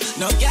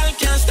 No girl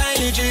can style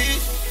it, G.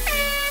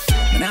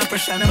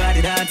 pressure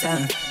nobody that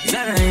time. It's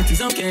alright,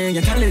 it's okay,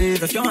 you can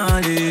live if you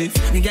want to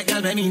live. Me get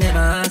y'all when me never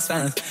ask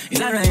for.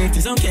 It's alright,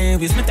 it's okay,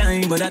 waste my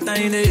time, but that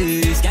time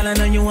is. Y'all I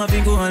know you want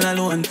to go all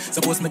alone.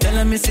 Suppose me tell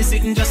her me see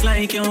sitting just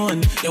like you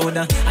own. Yo,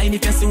 I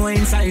need to see what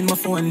inside my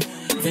phone.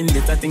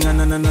 Vendetta thing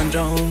and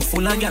drown.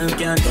 Full of girl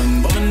can't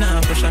done, but me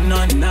nah pressure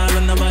none. Nah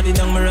run nobody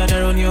down, me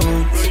rather run you.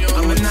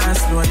 I'm a nah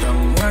slow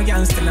down. More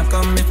girls still a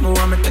come if me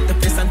want me take the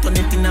place and turn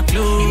it in a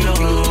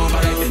club.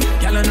 Alright then,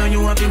 girl I know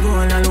you want to go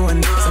all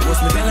alone.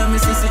 Suppose me tell her me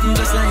see sitting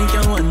just like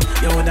you own.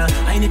 Yo,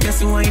 I need to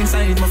see what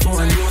inside my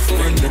phone.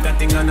 Vendetta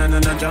thing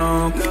and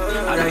drown.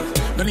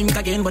 Alright, no link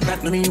again, but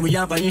that no mean we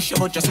have an issue.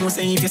 But just know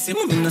say if you see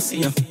me, no see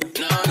you.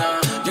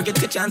 No. You get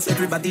the chance,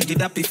 everybody did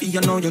that if you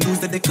know you lose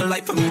the decal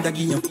life for me that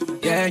give you.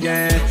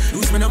 Yeah.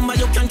 Lose my number,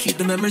 you can keep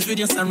the memories with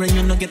your son when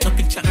you no get no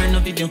picture or no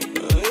video.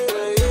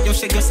 You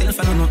shake yourself,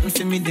 I don't know nothing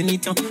for me, they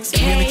need to. So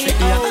me check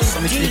the other,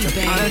 so me treat you.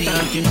 I'm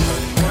talking.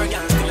 More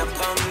girls still have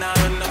come now,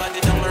 run nobody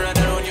down,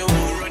 rather run you.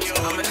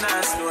 I'm a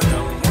nice slow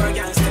down. More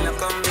girls still have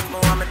come, if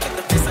more want me take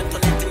the place and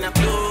turn it in a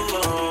blue.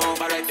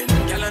 Alright then,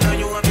 girl I know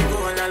you want me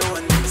going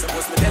alone.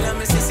 Suppose me tell her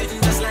me see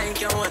sitting just like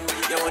you want.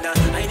 You woulda,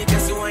 I need to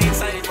see what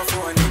inside my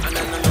phone. And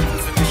then I know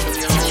nothing for me,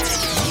 show you.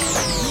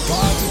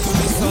 Party till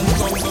the sun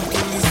comes up,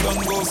 till the sun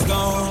goes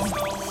down.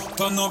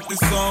 Turn up the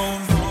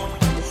sound.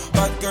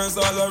 Bad girls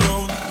all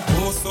around.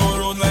 Go so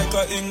round like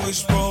a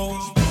English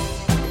pound.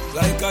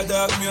 Like a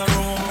dog me a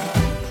roam.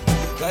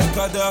 Like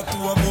a dog to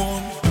a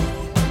bone.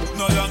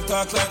 No long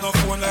talk like no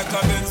phone. Like a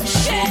Benz me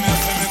show me a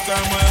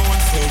semi-car my own.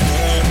 So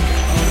girl,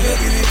 you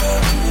give it all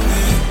to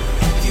me.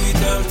 Give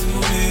it all to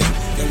me.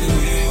 Girl, the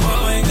way you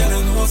want mine, girl, I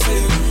know say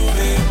you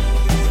groovy.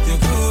 You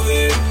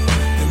groovy.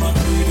 Them a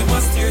breathe, them a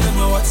steer, them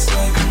a watch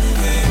like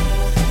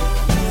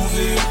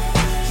movie.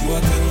 You a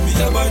tell me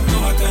about no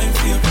time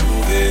for you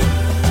prove it.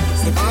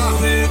 So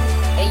prove it.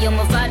 Hey yo,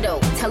 Movado,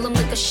 tell him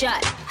lick a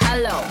shot,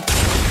 hello.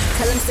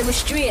 Tell him stay with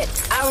straight,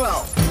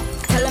 arrow.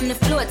 Tell him the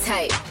floor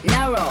tight,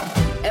 narrow.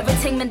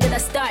 Everything man did I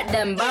start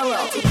them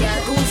borrow.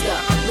 Yeah, who's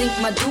up? Link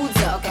my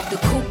dudes up. The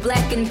coupe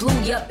black and blue,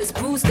 yup, it's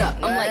bruised up.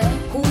 I'm like,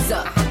 who's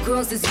up?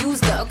 Girls is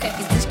used up.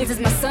 These bitches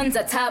my sons,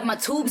 I tied my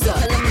tubes up.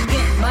 Tell him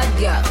again, mud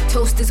girl,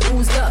 toast is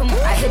oozed up.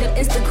 I hit up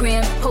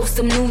Instagram, post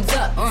some nudes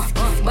up.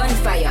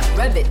 Bonfire,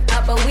 rev it,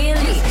 pop a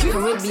wheelie.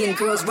 Caribbean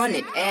girls run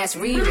it, ass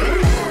read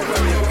it.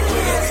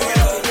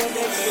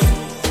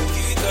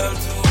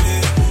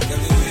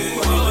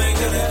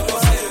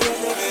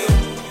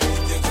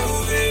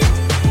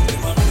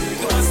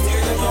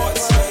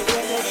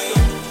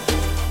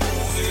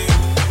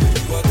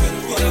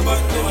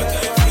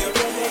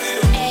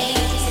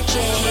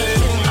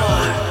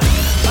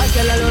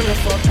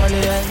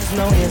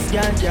 No, yes,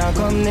 can't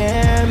come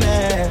near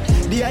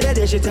me. The other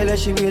day she tell her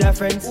she with her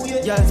friends.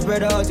 Just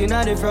spread out in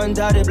the front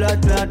of the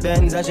blood clot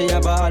Benz. And she a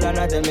ball and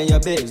I tell me your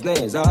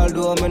business.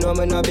 Although me know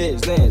me no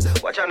business.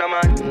 Watch out, no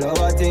man. No,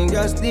 I think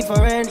just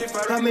different.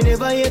 Cause me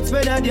never yet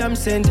spend a damn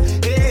cent.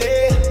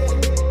 Hey,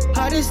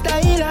 how the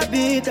style I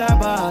beat her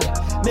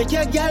bad. Make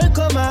your girl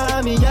come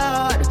on me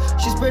yard.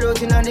 She spread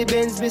out in the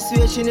Benz. Me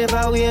swear she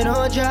never wear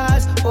no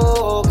dress.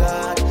 Oh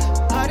God.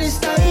 How the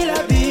style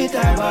I beat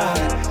her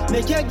bad.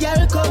 Make your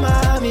girl come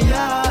on me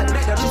yard.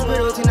 She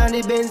spread out in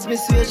the Benz, me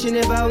swear she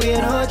never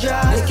wear no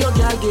dress. Make your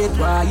girl get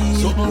wild.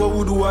 Something what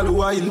we do all the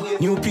while.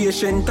 New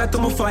patient, tattoo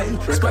my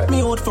file. Spot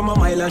me out from a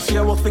mile and she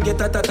a walk forget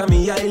that at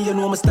me aisle. You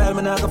know my style,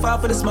 man, I go far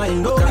for the smile.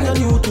 No, I'm not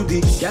new to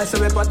this. Girl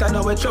say we pattern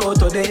now we throw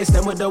to this.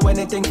 Them we do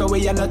anything for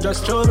we and not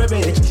just throw me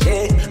bitch.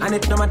 Yeah, and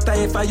it no matter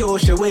if I yo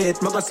she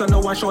wait. My son no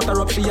one shot her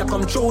up, she a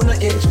come through no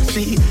edge.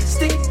 She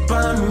stick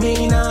by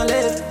me now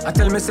left. I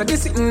tell me say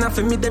this sitting up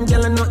for me, them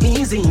girl are not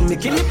easy. Me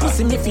kill it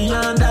pussy me fi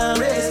under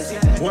rest.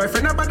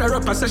 Boyfriend a bother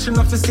up a session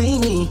of to see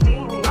me.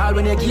 All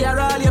when you gear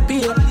all you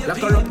pay. Lock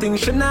her up things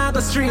she not go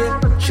straight.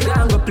 She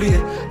don't go play.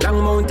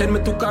 Long mountain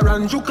me took her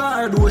and juke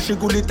her. Do she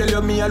good tell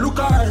you me a look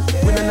her.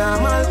 When a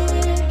normal.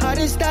 How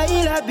the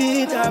style I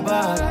beat her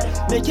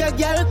bad. Make your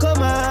girl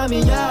come on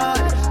me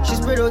yard. She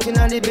spread out in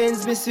the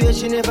Benz, me swear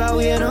she never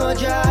wear no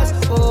dress.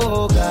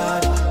 Oh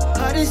God.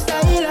 How the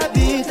style I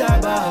beat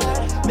her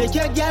bad. Make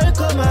your girl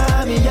come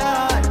on me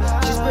yard.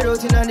 She spread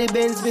out in the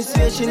Benz, me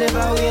swear she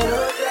never wear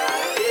no dress.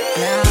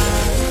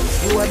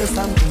 Yeah, you are the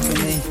something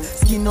to me.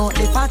 Skin out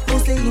the fat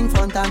pussy in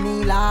front of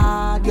me,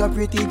 lad. You're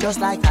pretty just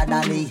like a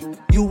dolly.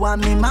 You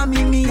want me,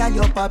 mommy, me and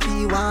your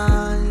papi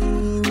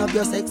wine up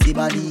your sexy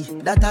body.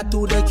 That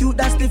tattoo, the cute,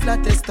 that's the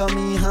flattest to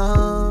me,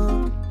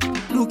 huh?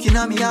 Looking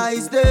at me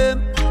eyes,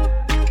 them.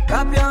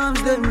 Wrap your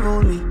arms, them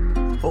round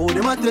me. Oh,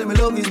 them a tell me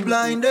love is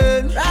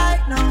blinded.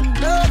 Right now,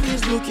 love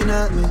is looking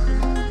at me.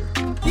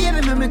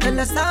 Baby, let me tell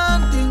you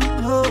something.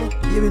 Oh,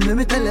 baby, let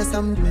me tell you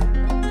something.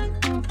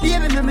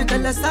 Baby, let me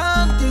tell you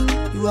something.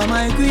 You are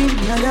my queen,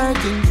 me are your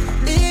king.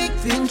 Ik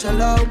vind je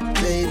leuk,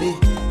 baby.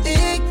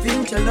 Ik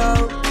vind je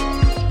leuk.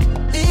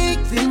 Ik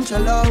vind je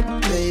leuk,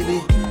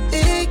 baby.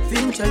 Ik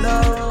vind je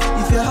leuk.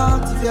 If your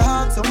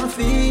heart, so I'm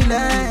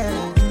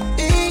feeling.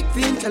 Ik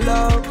vind je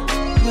leuk.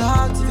 Your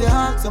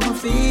heart, so I'm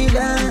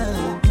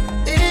feeling.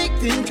 Ik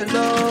vind je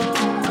leuk.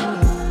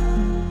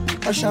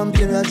 A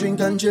champagne, I drink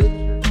and chill.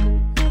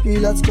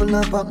 Feel that skull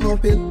not pop no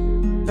pill.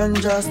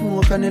 Ganja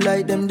smoke and the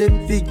light them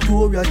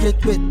Victoria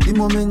get wet, the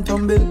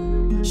momentum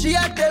build. She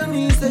a tell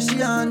me say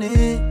she on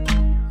it.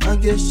 I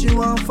guess she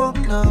want fuck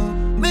now.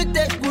 Me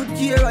take good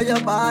care of your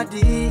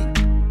body,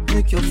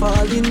 make you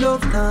fall in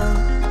love now.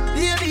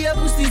 Baby your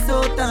pussy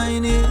so tiny,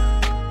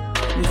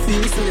 me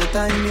feel so you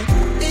tiny.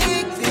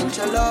 Ik vind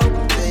je love,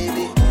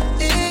 baby.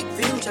 Ik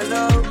vind je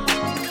love.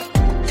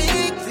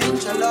 Ik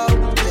vind je love,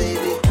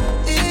 baby.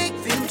 Ik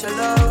vind je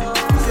love.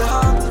 If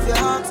your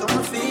heart, so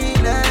me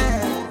feel it.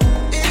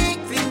 Ik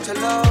vind je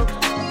love.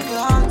 If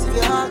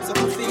your heart, so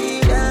me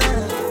feel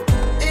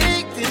it.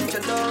 Ik vind je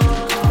love.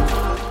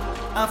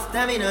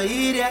 After me no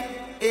idiot,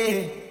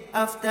 eh.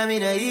 After me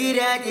no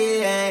idiot,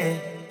 yeah.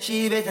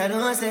 She better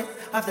know say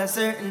after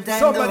certain time.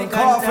 Somebody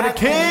call for the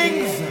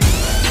Kings.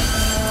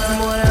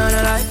 More than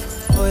a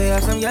life. Oh yeah,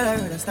 some girl I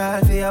heard a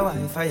style for your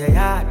wife for your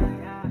yard.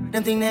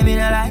 Them think they mean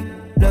a lie.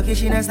 Lucky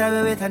she not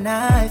stab with a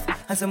knife.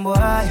 And some boy,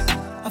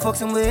 I fuck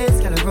some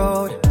ways, girl a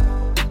road.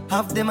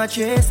 Half them a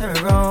chase her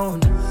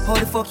around. How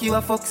the fuck you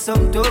a fuck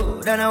some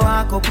dude? Then I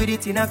walk up with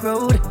it in a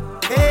crowd.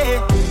 Hey,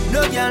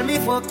 no girl me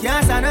fuck,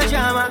 can't stand no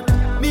drama.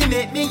 Me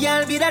make me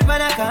girl be that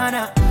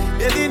banana.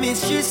 Baby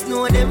miss, she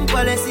know them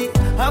policy.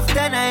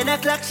 After 9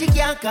 o'clock she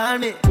can't call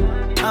me.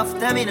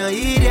 After me no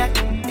idiot,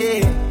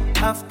 yeah.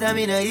 After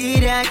me no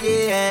idiot,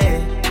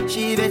 yeah.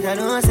 She better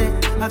know say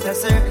after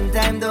certain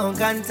time don't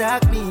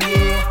contact me,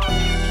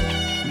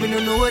 yeah. Me no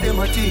know what them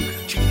a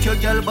think. Cheat your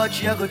girl but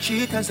she a go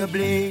cheat as a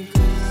blink.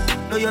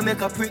 Now you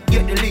make a prick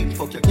get the link.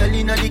 Fuck your girl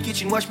inna the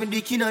kitchen, wash me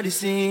dick inna the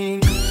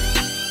sink.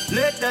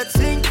 Let that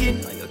sink in.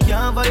 You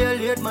can't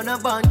violate man a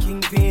band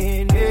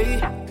kingpin, hey.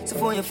 So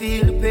before you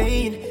feel the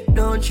pain,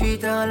 don't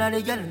treat all of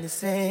the girl the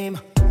same.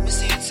 You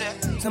see it,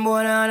 sir? Some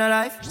boy on a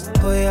life.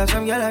 Oh yeah,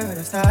 some girl I heard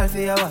a style for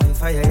your wife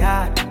for your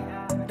yard.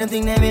 Them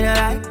think they mean a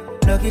lie.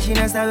 Lucky she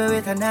not stab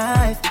with a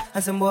knife.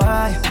 And some boy,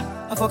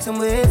 I fuck some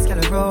ways,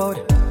 girl a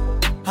road.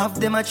 Half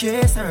them a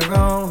chase her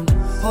around.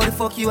 How the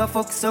fuck you a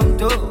fuck some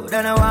dude?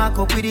 Then I walk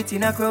up with it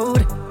in a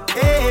crowd.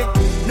 Hey,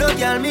 no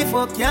girl me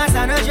fuck, can't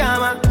stand no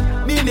drama.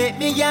 Me make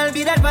me girl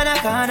be that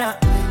banana.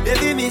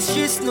 Baby miss,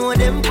 she know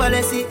them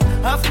policy.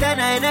 After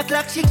 9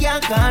 o'clock she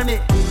can't call me.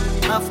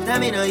 After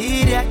me no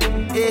idiot,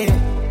 yeah.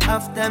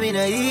 After me no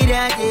idiot,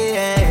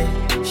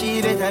 yeah.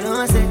 She better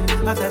know say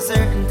after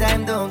certain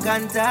time don't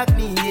contact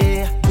me,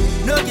 yeah.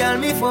 No girl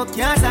me fuck,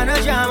 can't stand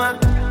no drama.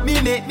 Me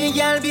make me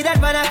girl be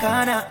that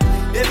banana.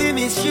 Baby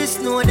miss, she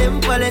know them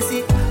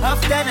policy.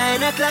 After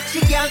 9 o'clock she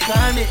can't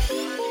call me.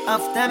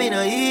 After me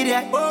no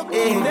idiot,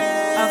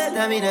 yeah.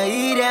 After me no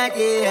idiot,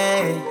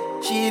 yeah.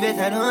 She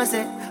better know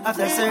say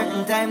after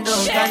certain time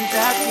don't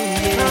contact me,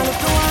 yeah. Now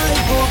look the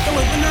wife, walk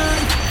away the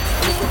night.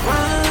 Look at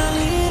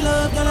Wally,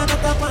 love, girl I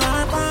got up on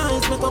her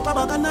pants. Make up a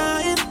bag of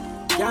night.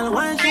 Girl,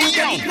 why she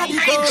get it, not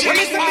the code. When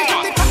it's a bit of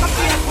the cock up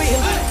to your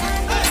wheel.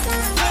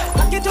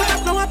 Lock it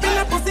up, blow up in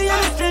the pussy on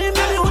the stream.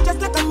 Girl, you just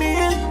like a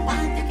meal.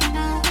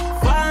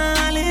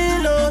 Wally,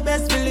 love,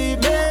 best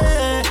believe me.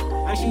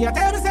 And she a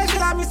tell me say she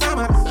love me so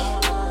much.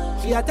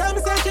 She a tell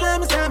me say she love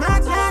me so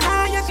much.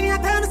 Yeah, she a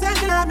tell me say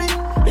she love me.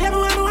 Baby,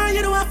 when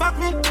you do a fuck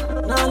me.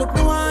 Now look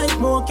the wife,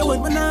 smoke you with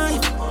my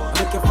knife.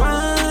 Make you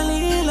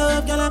finally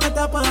love, girl, I get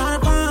up on her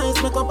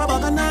pants. Make up a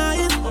bag of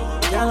night.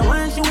 Girl,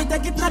 when she will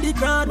take it to the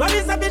crowd. When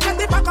it's a bitch at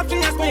the back up, she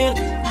a squeal.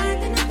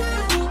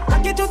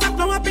 Like it just a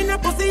blow up in the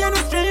pussy on the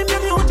stream.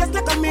 Baby, you just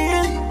like a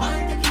meal.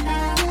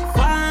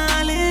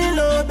 Finally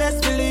love,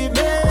 best believe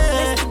me.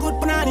 Good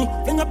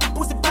punani, finger up the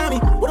pussy for me.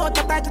 Without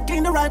the title,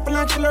 clean the rifle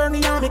and she learn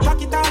the army.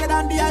 Cock it harder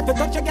than the hype,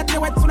 touch you get the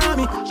wet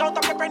tsunami. Shout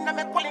up your friend and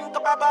make one link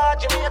up a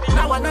barge, baby.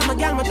 Now I'm a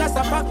girl, me just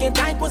a fucking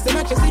tight pussy.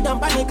 Make she see them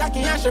panic, cocky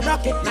and she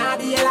rock it. Now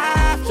be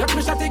alive. Shot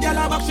me, shot the girl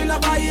up, she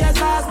love her ears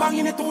ass.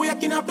 Banging it to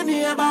waking up the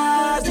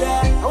neighbors,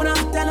 yeah. I wanna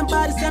tell them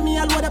body, send me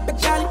a load up a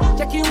jolly.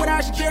 Check in with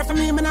her, she care for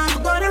me, man,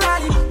 I'm go to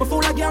rally.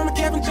 Before I get on the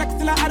Kevin check,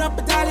 till I add up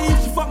a tally.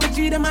 If she fuck me,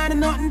 cheat, man, and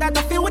nothing that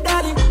I feel with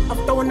daddy.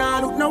 After when I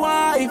look no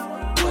wife.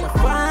 But I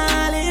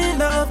fall in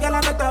love, girl,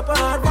 I got up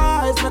her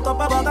voice. Make up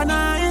a bag of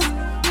nice.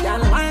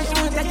 Girl, why she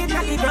won't take it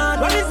like it gone.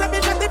 When it's a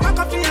bitch at the back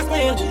up, she a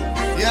squeal.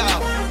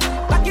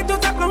 Yeah. Like it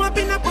does a blow up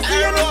in a pussy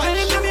and a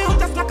scream. Now me out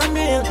just like a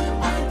meal.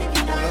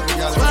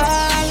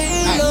 Fall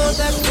in love,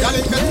 that's girl,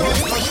 if you don't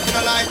touch, me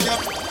no like you.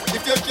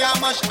 If you can't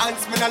mash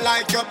hands, me no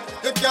like you.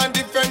 You can't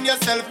defend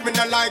yourself, me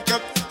no like you.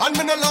 And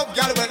me no love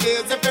girl with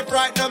AIDS if you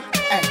frighten them.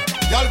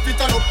 Y'all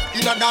fit on up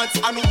in a dance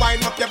and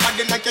wind up your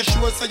body like a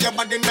show so your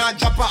body not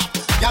drop off.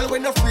 Y'all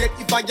when afraid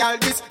if a y'all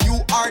this,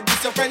 you are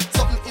this your friend.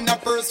 Something in a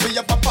purse for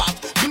your papa.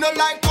 Me no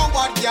like no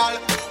bad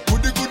y'all.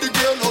 Goody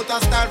girl out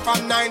of style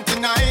from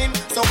 99.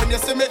 So when you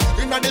see me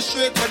in the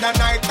street with a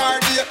night or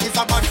day, it's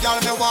a bad y'all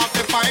me walk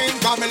to find.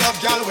 Cause me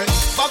love y'all with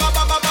ba ba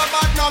ba ba ba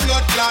ba no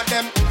blood clot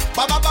them.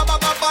 Ba ba ba ba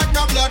ba ba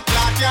no blood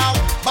clot y'all.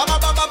 Ba ba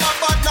ba ba ba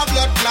ba no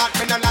blood clot.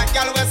 Me no like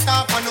y'all with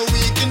stuff on the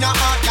week in the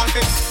heart y'all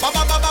fit. Ba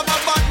ba ba ba ba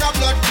ba no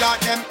blood clot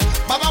them.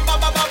 Ba ba ba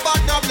ba ba ba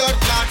no blood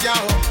clot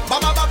y'all.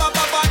 Ba ba ba ba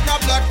ba ba no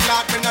blood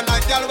clot. Me no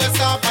like y'all with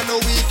stuff on the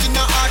week in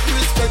the heart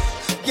respect.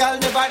 Y'all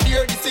never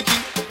dare this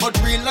king, but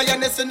real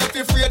lioness enough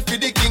afraid for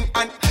the king.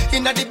 And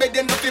inna the bed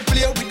enough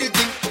play with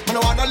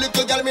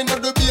girl, me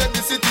not do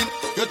babysitting.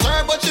 You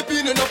try but she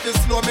pin enough to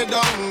slow me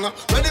down.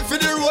 Ready for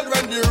the road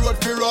when the road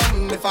fi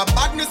run. If a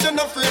badness you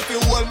not afraid to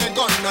hold me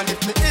gun. And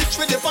if me itch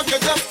for the fuck you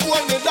just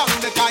hold me down.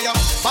 Because you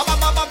ba no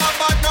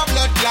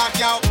blood clot,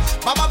 yo.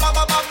 Ba no blood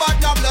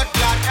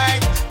clot, hey.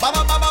 Ba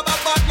no blood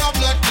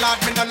clot.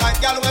 Me no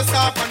like y'all we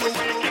soft and you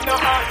no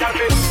hard y'all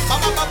be. Ba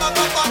no blood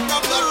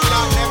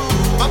clot, them.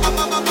 Ba no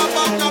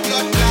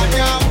blood clot,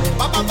 yo.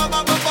 Ba no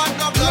blood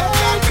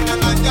clot. Me no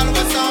like y'all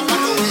we soft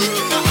and you weak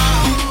in the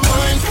heart.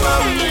 Wine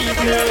from me,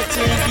 girl,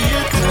 take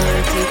your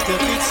time, take a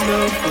bit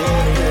slow for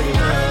me.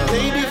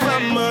 Baby, if I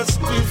must,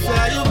 we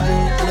fly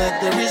away like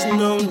there is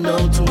no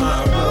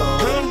tomorrow.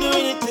 Don't do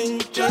anything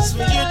just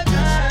for your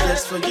touch,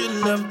 just for your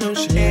love, don't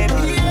share my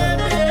love.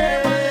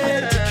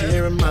 Take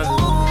care of my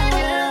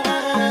love,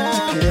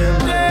 take care of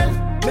my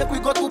love. Make we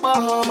go to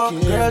Bahama.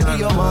 Girl, be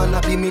your man,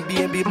 I be me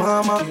baby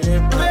mama.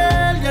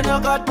 Girl, you know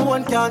got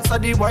one cancer.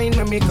 The wine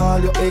when me call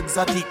you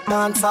exotic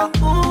dancer.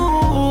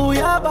 Ooh,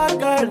 yeah, bad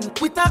girl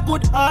with a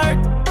good heart.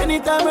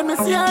 Anytime when me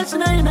see her, she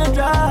in a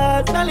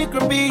dress. A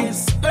little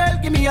piece, girl,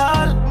 give me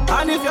all.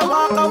 And if you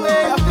walk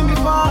away after me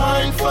fall.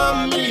 Wine for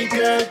me,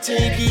 girl,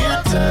 take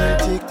your time,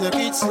 take the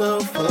beat slow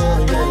for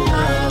your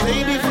love.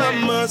 Baby, if I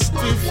must,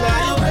 we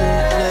fly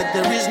away like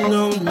there is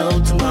no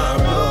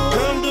tomorrow.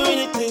 Don't do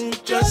anything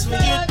just for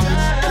your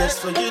touch, just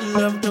for your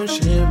love, don't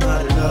share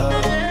my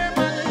love.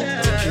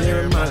 Take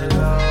care of my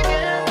love.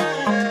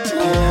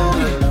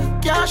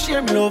 Can't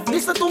share me love,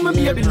 listen to me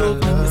baby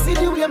love. You see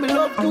the way me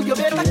love you, you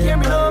better care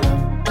me love.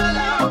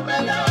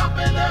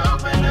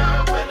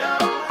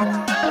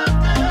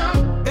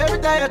 Every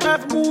time you try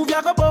to move,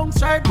 you go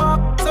bounce right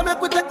back. So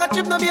make we take a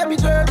trip, no baby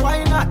girl,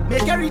 why not?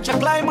 Make you reach a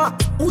climber.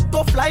 Who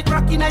tough like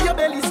rocking and your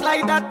belly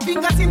slide that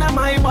fingers in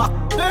my back.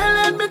 Girl,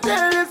 let me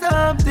tell you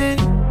something.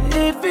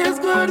 It feels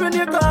good when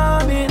you're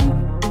coming.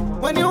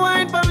 When you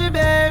whine for me,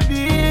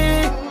 baby.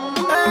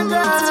 And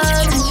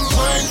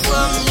wine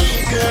for me,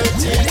 girl,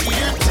 take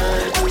your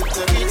time, take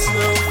the beat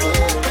slow for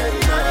me.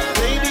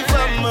 Baby, if I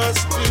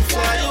must, we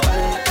fly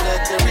away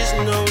like there is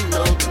no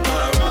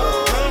tomorrow.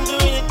 Don't do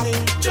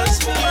anything just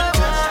for your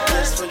touch,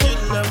 just for your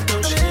love,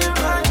 don't share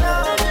my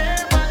love.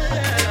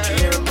 Take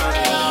care of my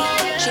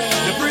love.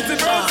 The pretty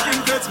brown skin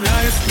touch me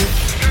high skin.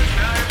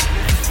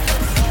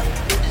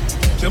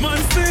 Your man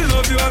still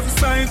love you as a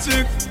side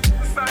chick.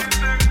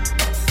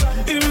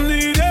 Him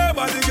need your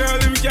body, girl,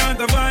 him can't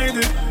avoid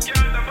it.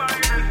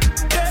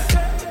 Yeah.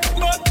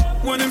 But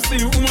when him see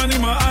you, woman,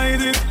 him a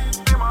hide it.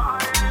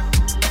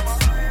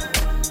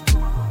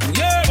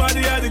 Your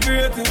body are the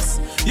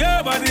greatest.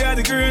 Your body are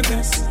the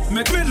greatest.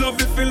 Make me love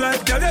you feel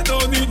like girl, you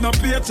don't need no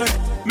paycheck.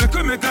 Make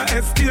her make her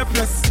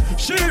escapeless.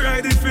 She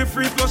ride it for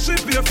free, plus she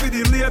pay for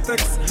the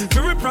latex.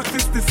 Very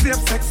practice the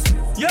safe sex.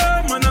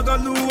 Yeah, man, I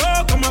got Lou,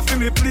 come off in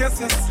the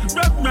places.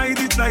 Rock ride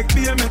it like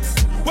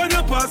BMX. When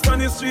you pass on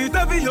the street,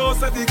 every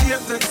house at the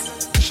gate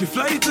next. She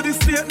fly to the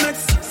state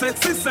next.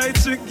 Sexy side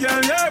chick,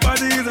 girl, your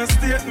body is a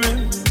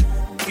statement.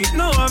 It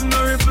no have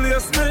no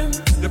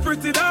replacement. The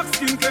pretty dark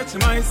skin catch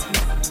my skin.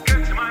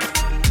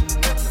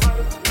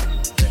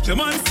 Your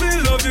man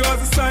still love you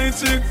as a side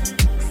chick.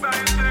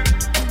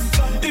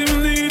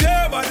 Him need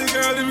your body,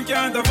 girl, him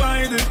can't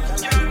avoid it.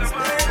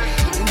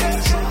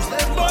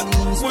 But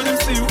when him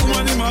see you,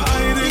 woman, him a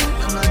hide it.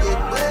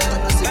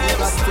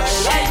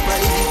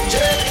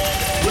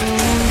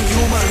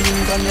 Human,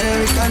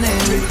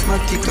 canary.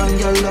 Matic and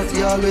girl that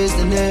you always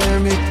near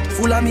me.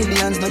 Full of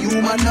millions, no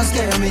human no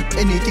scare me.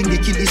 Anything they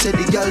kill, they say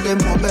the girl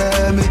them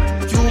obey me.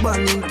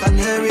 Cuban,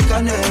 canary.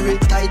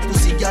 Tight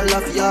pussy girl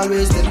that you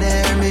always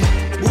near me.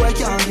 Boy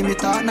can't give me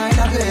talk,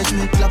 neither page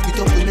me. Clap it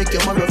up, we make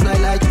your mother fly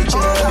like the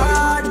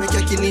cherry. Make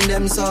you killing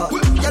them so.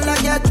 Girl I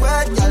get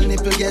wet, girl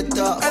nipple get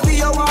tough.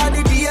 Every hour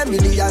the day,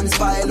 millions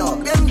pile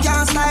up. Them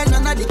can't style,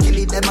 none of the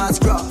killing them as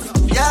rough.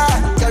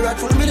 Yeah, carrot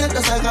full minute,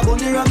 that's like a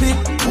bunny rabbit.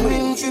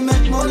 She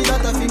make money,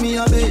 that for me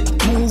a bit.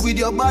 Move with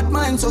your bad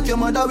mind, suck your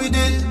mother with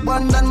it.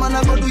 One dan man,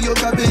 I go do your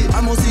grab it.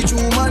 I must see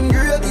true man,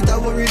 great, it a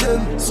worry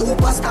them.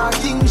 Superstar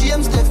King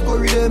James, Steph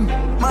Curry them.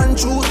 Man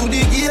true to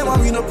the game,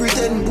 and we no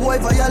pretend. Boy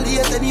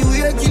violate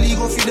anywhere, kill he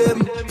go for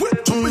them.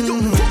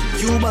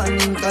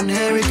 Cuban,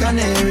 canary.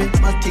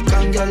 Matic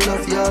and girl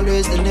love you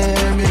always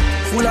near me.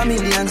 Full of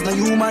millions, no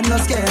human no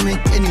scare me.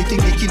 Anything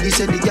they kill, they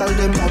say the girl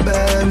them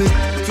obey me.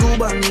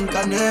 Cuban,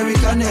 canary.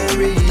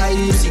 Tight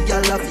pussy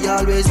girl love you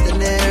always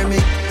near me.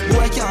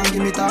 Boy can't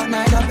give me talk,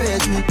 neither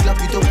page me.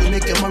 Clap it up, we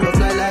make your mother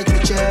fly like the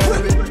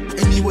cherry.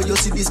 Anyway you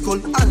see this call,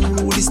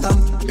 unruly stamp.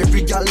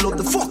 Every girl love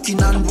the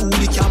fucking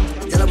unruly camp.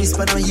 Girl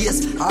whisper down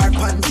yes, her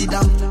panty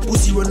down.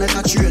 Pussy run like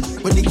a train,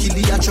 when they kill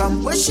the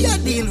tramp. When she a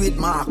deal with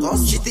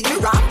Marcus, she think we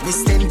rap. We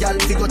stand girl,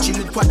 we go chill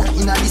with quad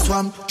in a this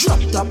swamp. Drop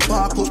top,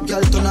 park up,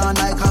 girl turn on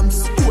like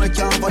hams. Boy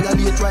can't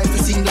violate, try to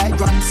sing like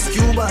drums.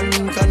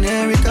 Cuban,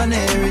 canary.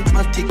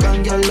 Matic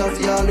and girl love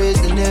you always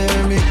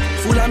near me.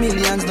 Full of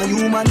millions, no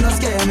human no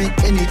scare me.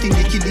 Anything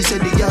they kill, they say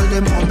the girl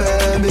them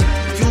obey me.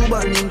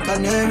 Cuban,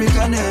 canary.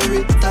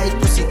 Tight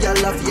pussy girl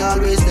love you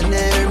always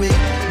near me.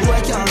 Boy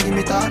can't give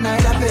me talk,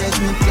 neither page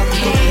me.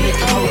 She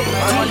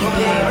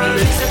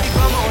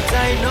come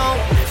outside now.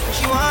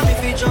 She want me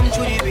to jump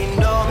through the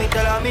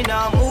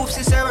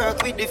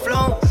the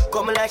flow.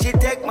 Come like she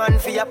take man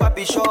for your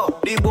papi show.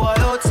 The boy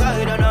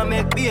outside and I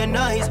make be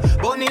nice.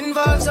 Bun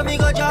involved so me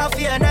go draw for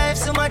your knife.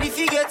 Somebody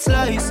forget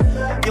slice.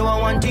 You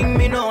want one thing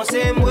me know.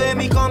 Same way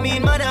me come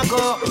in man I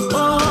go.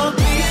 Oh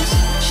please,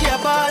 she a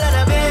ball and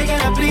a beg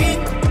and a plead.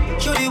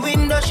 Through the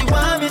window she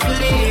want me to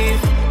leave.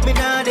 Me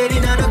now dead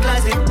in the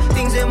closet.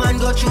 Things a man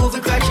go through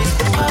for crashes.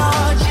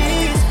 Oh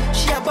jeez,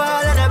 she a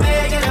ball and a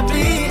beg and a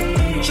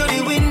plead. Through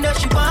the window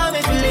she want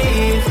me to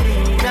leave.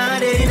 Now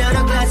dead in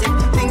the closet.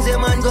 Things a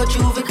man go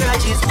through for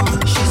crashes.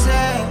 She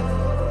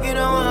said, you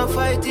don't wanna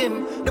fight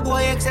him. The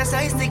boy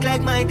exercise stick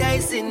like Mike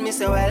Tyson. Me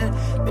say well,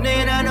 me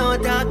know no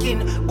talking.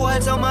 Boy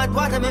so mad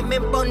water make me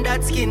burn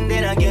that skin.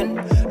 Then again,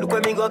 look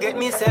when me go get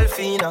myself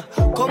in.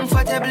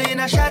 Comfortably in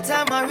a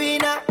Shatta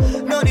Marina.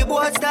 Now the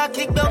boy start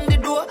kick down the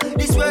door.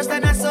 This worse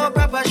than a so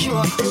proper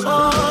show.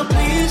 Oh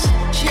please,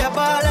 she a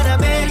ball and a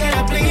beg and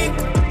a plead.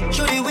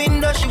 Through the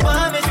window she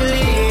want me to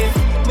leave.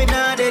 Me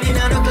now dead in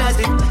the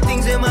closet.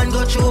 Things a man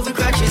go through for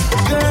crashes.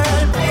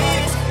 Girl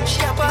please,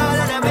 she a ball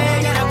and a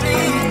beg and a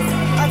plead.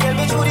 I tell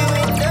me through the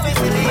window me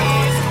to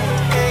leave.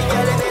 Hey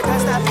girl, you better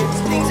stop it.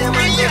 Things a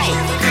man go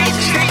through for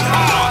crashes.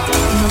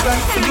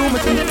 For you, me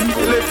think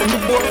you late from the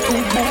boy too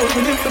bored.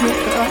 We need to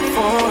make it have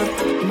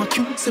fun. My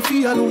cute say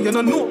feel alone, you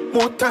know no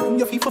more time.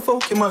 You feel for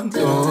fucking man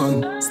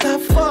done.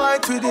 Stop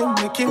fight with him,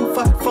 make him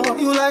fight for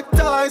you like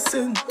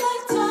Tyson.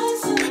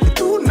 You're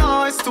too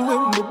nice to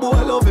him, the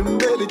boy love him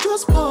barely,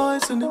 just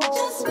poison him.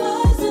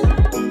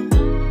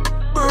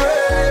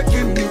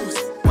 Breaking news,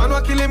 man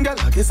wa kill him, girl.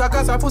 I guess I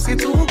got her pussy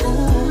too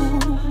good.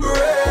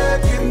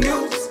 Breaking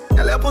news,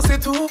 girl your pussy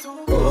too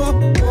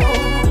good.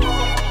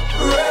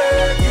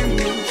 Breaking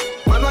news.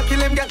 Kill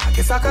him, girl, I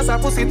guess I cause her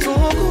pussy too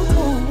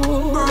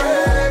good.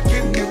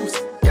 Breaking news,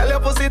 girl, your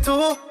pussy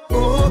too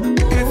good.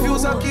 If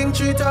you's a king,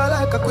 treat her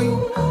like a queen.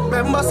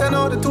 Remember, say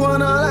no, the two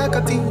and her like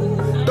a team.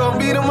 Don't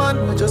be the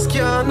man, I just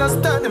can't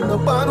understand him. No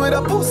band with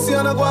a pussy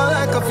and I go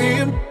like a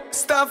film.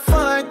 Stop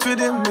fight with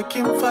him, make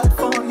him fight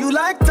for you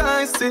like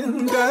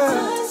Tyson,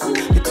 girl.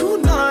 You're too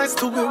nice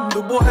to him,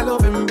 the boy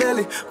love him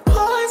belly.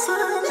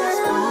 Poison.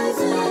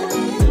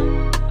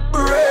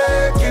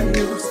 Breaking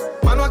news.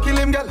 Man wa kill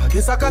him, girl, I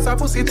guess I cause her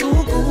pussy too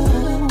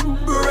good.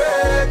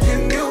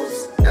 Breaking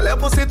news, girl, your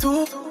pussy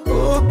too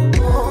good.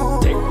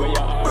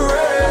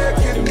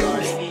 Breaking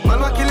news, man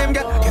wa kill him,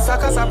 girl, I guess I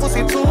cause her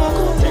pussy too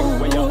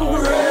good.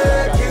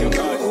 Breaking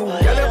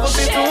news, girl, your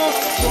pussy too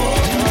good.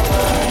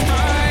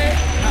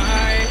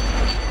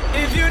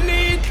 If you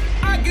need,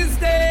 I can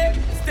stay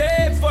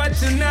for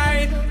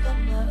tonight.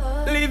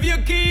 Leave your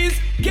keys,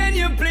 can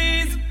you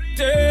please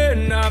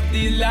turn off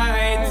the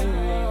lights?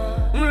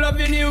 I'm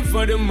loving you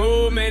for the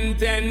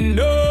moment and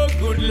no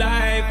good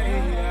life.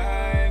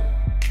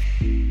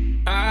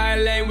 I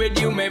lay with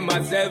you, make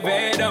myself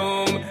at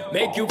home.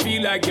 Make you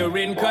feel like you're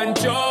in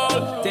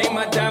control. Take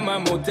my time,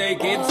 I'm gonna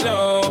take it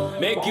slow.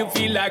 Make you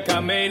feel like I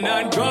may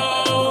not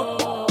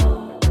go.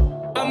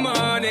 I'm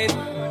on it,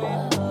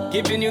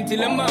 giving you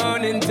till the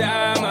morning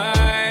time.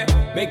 I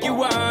make you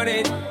want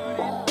it.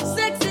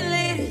 Sexy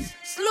ladies,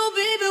 slow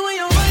baby when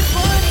you're right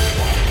for it.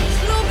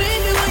 Slow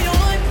baby when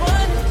you're right for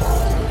it.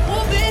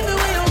 Oh baby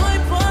when you're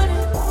right for it.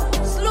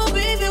 Slow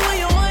baby when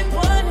you're right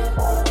for it.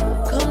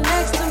 Come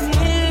next to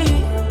me,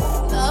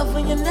 love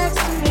when you're next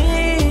to me.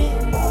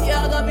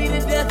 You're gonna be the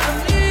death of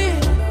me.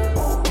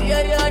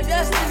 Yeah, your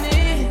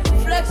destiny,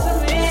 flex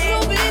with me.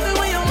 Slow baby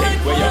when you're right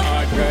for it. Where your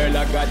heart, girl, I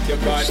got your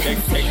card. Take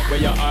where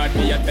your heart,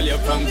 me I tell you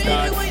from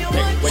start. Take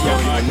where your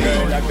heart,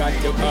 girl, I got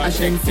your card.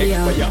 Take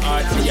where your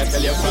heart, me I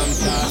tell you from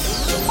start.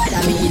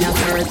 That me in a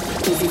skirt,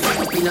 pussy fuck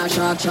up in a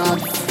short short.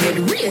 Head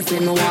race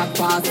when me walk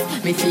past.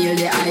 Me feel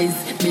the eyes,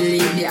 me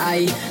leave the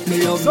eye.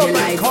 Me love the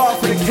light. Call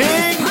for the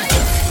king.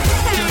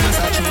 You just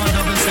a true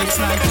double sex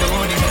like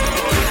loading.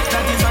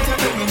 That is what you're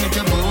doing with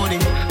your body.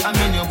 I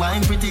mean you're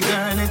buying pretty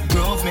girl, it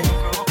drove me.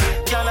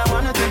 Girl, I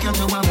wanna take you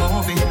to a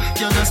movie.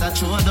 You're just a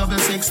true double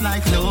six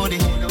like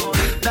loading.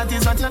 That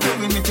is what you're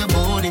doing with your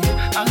body.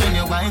 I mean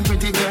you're buying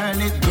pretty girl,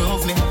 it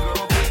drove me.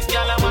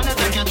 Girl, I wanna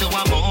take you to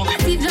a movie.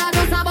 See, draw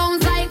just a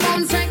bounce like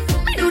bounce check.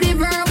 I do the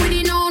verb with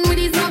the noun with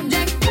the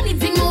subject.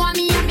 Anything more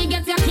me happy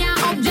get you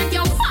can't object.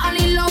 You fall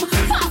in love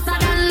faster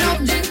than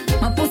object.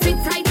 My pussy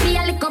tight, see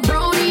a little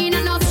brownie.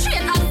 And no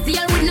straight as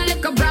steel with no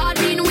little broad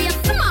bean. We a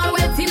small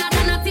well thinner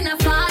than a thinner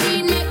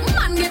sardine. Make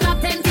man get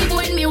attentive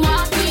when me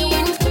walk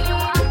in.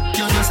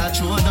 You're just a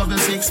true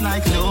double six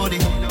like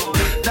loading.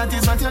 That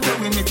is what you're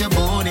doing with your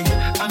body.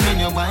 I mean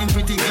you're buying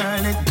pretty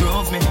girl, it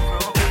drove me.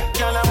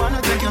 Girl, I wanna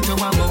take you to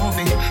a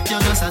movie.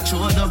 You're just a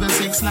true double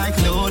six like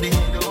loading.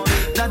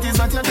 That is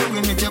what you're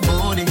doing with your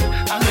body.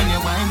 I mean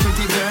you're buying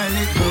pretty girl,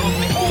 it drove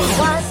me.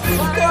 What's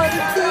going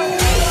on?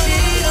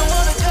 She don't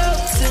wanna go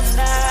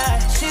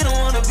tonight. She don't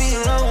wanna be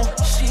alone.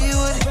 She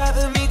would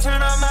rather me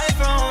turn on my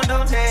phone.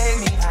 Don't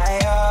take me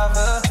high off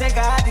her. Take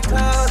out the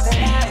clothes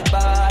that I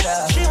bought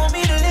her. She want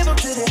me to live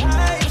up to the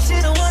hype. She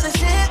don't wanna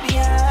sit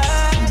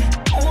behind.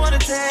 I wanna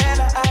tell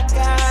her I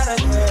got her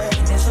girl.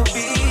 This will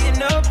be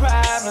no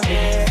problem,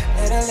 yeah.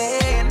 Let her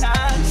lay it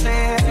not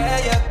clear. Yeah,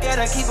 you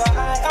gotta keep her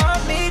eye on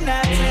me,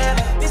 not tell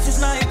her. This is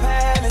my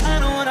palace. I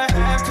don't wanna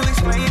have to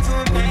explain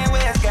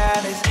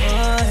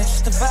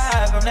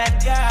on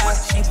that guy.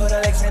 She put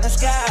her legs in the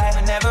sky,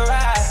 whenever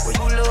I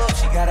pull up,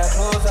 she got her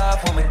clothes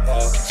off on me.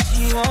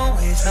 She won't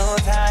waste no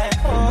time.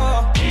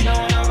 Oh, no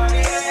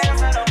nobody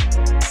else I know,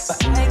 but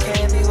I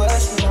can't be what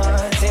she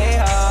wants. They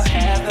all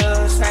have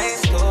the same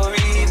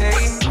story.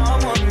 They all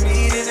want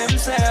me to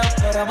themselves,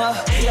 but I'm a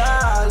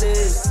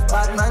flawless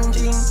bad man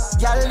Jing.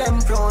 Y'all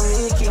them crown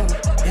me king.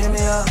 Hear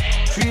me up,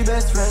 3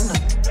 best friends.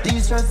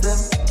 De-stress them,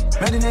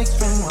 ready next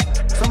friend one.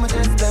 Some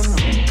test them.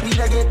 Need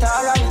to get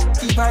alright,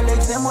 keep our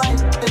legs them wide,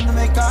 then we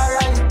make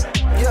alright.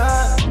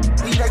 Yeah,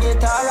 need to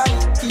get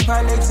alright, keep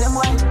our legs them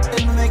wide,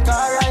 then we make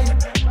alright.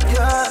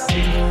 Yeah,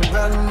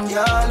 run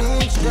y'all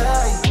each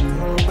day,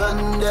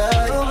 run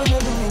day. Over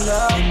there doing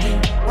nothing.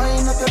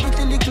 Wind up your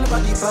pretty little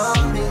body for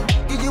me.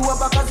 Give you a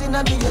back as in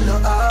a the yellow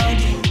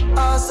RD.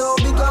 Also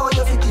big how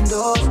you fit in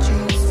those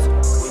jeans.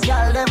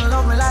 Y'all them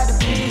love me like the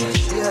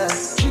beach, yeah.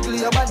 Jiggle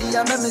your body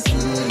and make me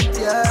sleep,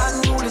 yeah.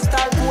 Unruly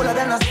style cooler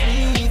than a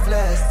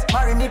sleeveless.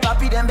 Marry me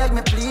papi, then beg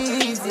me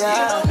please, yeah. You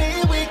know me,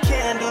 we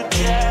can do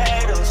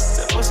titles.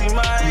 The pussy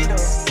mine,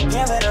 though.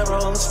 Yeah, let her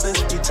roll,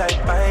 50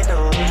 type I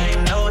know. I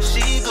know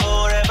she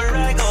go wherever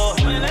I go.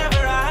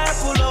 Whenever I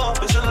pull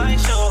up, it's a light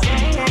show.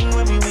 Hang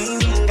with me,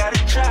 we ain't gotta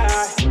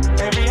try.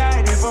 Every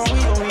idea for we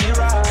don't need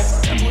ride.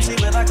 That pussy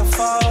went like a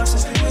force,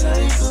 it's like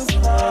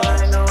a fall.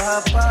 I know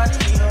her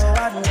body,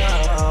 I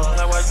know.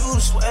 Now why you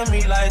sweat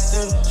me like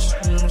this?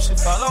 She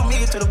follow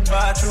me to the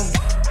bathroom.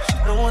 She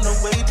don't wanna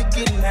wait to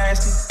get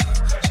nasty.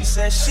 She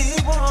said she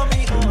want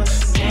me on.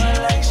 She want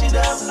like she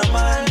don't know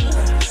money.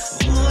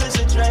 Ooh, it's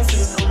a drive for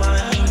you, no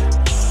money.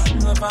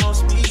 If I don't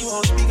speak, you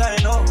won't speak, I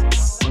know.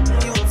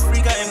 You a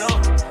freak, I know.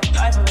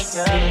 Life like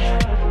that.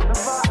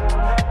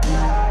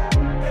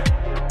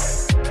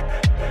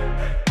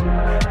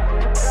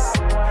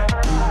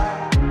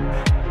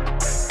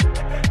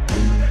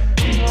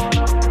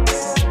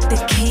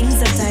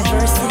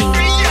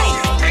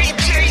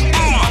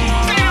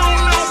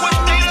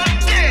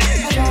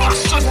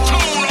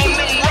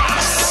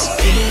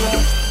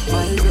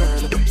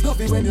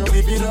 When you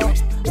give it up,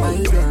 my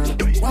girl,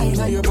 why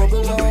now you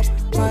bubble up,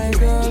 my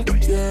girl,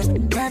 yeah.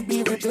 Can't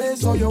be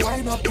replaced, so you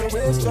wind up your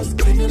waist, just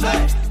give me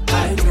life,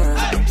 my girl.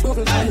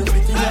 Bubble now you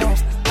pick it up,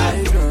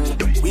 my girl.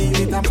 Wheel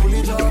it and pull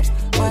it up,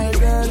 my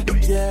girl,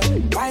 yeah.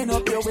 Wind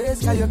up your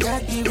waist, cause you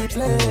can't be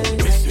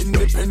replaced. Miss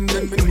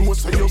Independent, me know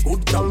say you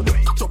good, girl.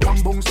 Catch up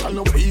and bounce, and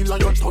you wheel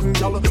and you turn,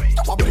 girl.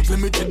 Public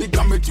limited, the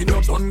damage in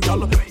your done,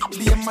 girl.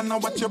 The man, I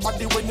watch your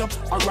body when you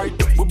alright.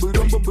 Bubble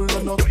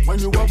and up. When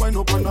you are wind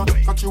up and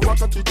catch you a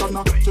catch it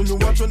and turn you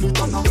a turn it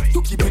and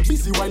to keep it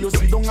busy while you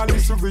sit down and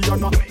listen to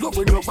Rihanna. Love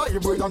when you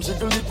vibrate and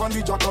jiggle it on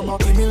the jackhammer.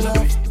 Give me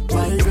love,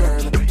 my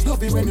girl.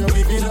 Love it when you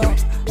give it up,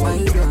 my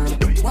girl.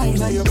 Why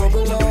now you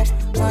bubble up,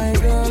 my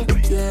girl,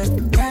 yeah.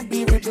 Can't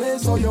be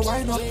replaced, so you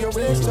wind up your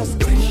waist, just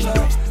give me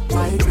love,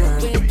 my girl.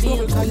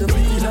 Bubble cause you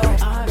pick it up,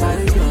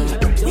 my girl.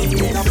 We need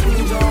to pull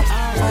it up,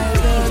 my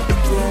girl,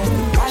 yeah.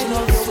 Wind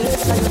up your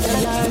waist, cause you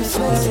can't be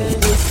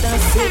replaced. It's a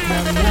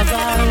signal,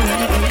 never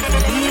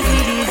easy,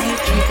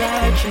 trick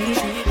or treat.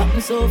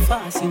 Happen so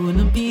fast, you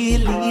wouldn't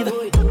believe.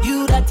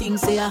 You that thing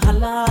say a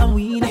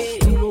Halloween.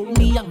 You owe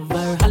me a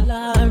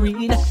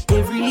Halloween.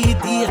 Every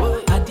day,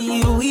 of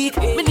the week.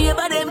 Me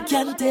neighbor them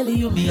can tell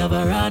you me a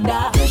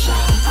veranda.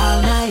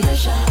 All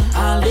night,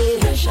 all day.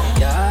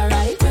 You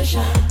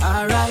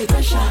alright,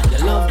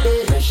 you love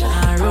it.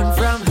 I run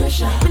from.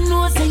 Me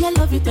know say you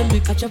love it when we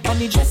catch up on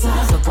the dresser.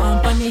 So go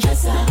on on the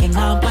dresser, hang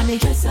out on the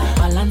dresser,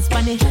 balance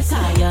on the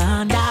dresser. You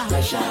under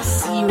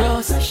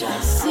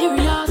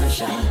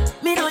serious.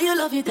 Me know you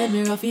love it and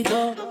me rough it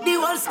up. The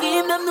whole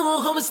scheme them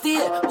know how I stay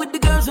with the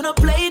girls when I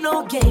play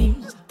no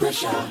games.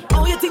 Pressure.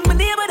 Oh, you think my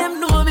neighbor them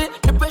know me?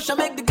 The pressure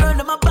make the girl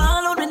them a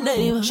ball on the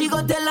name. She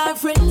go tell her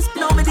friends,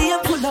 know me they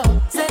pull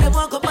up. Say they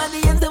walk up on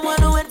the ends, they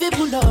wanna when we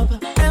pull up.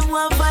 Them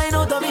want find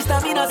out of me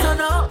stamina, so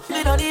no.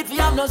 Me no need to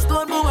have no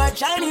stone, but or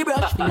shiny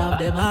brush. We love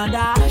them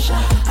under pressure.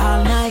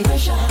 All night,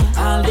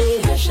 all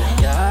day.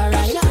 You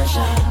alright,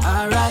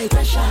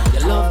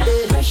 you love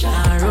it.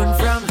 I run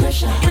from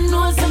pressure. You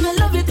know some me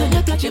love it when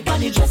you touch it on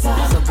the dresser.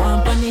 So go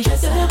on the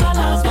dresser,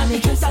 balance on the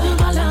dresser,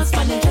 balance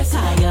on the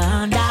dresser. You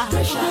under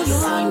pressure, you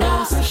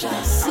under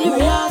pressure. Serious.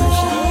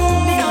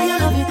 Me know you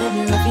love it when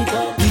you rough it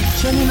up.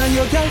 Jenny and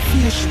your girl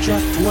feel she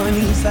dropped one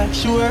knees like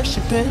she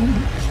worshiping.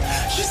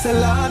 She said,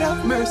 Lord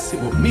have mercy,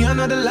 but me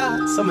another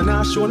lot, so me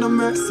not show no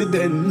mercy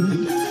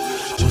then.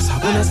 Just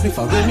have one as me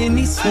for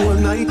reminisce whole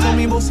night. Tell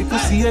me bossy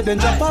pussy head and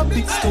drop a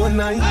big stone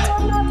night.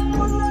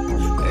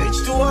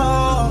 H2O,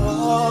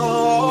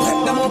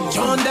 let them up,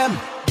 join them.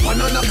 One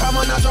on a come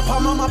on a drop a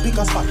mama pick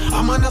a spot.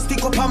 A man a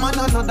stick up a man,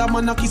 another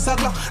man a kiss a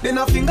glock. Then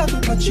a finger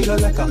to a chill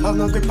like a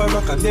hanger grip a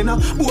rock. And then a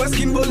boy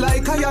skin go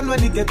like iron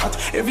when it get hot.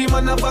 Every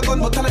man have a gun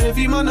but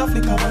every man a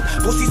flick a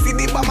bat. Pussy see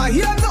the bomber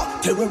here no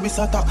terrorist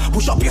attack.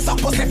 Push up your sock,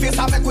 pussy face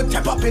a make we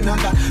tap up in a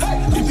that.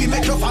 If we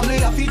make your family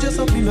a feed just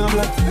up in a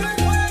black.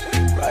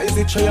 Rise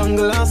the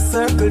triangle and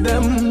circle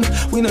them.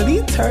 We no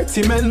need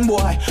 30 men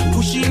boy.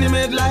 Pushing him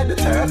head like the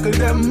turtle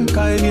them.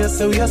 Kind here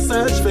so we a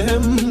search for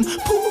him.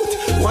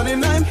 One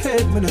in I'm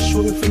head, man, I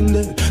show it from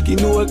there.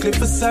 Give me a clip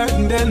for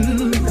certain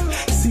then.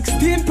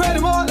 16 pretty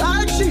more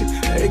like shit.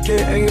 AK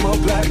hang him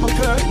up like my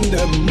curtain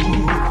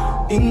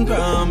them.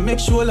 Ingram, make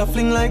sure I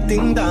fling like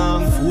ding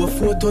dong.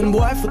 4-4-ton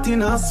boy foot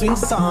in a swing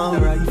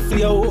song. Rifle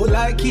your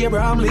like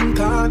Abraham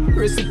Lincoln.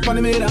 Receipt on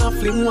the made and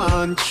fling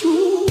one.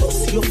 True.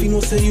 See your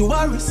fin, say you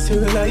are risk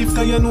your life.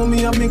 Cause you know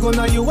me and me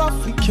gonna you a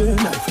flick your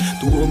knife.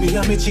 To me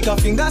and me chica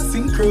finger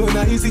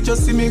synchronize. It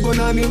just see me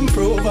gonna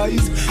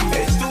improvise.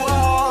 Edge to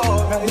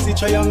rise, the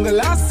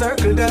triangular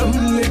circle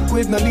them.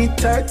 Liquid no need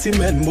 30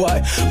 men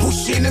boy.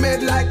 Push in the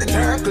mid like the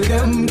turtle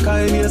them.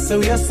 Call me so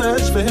we a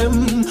search for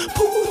him.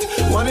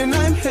 One in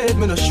 9 head,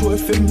 man, I sure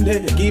if him there.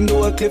 Give him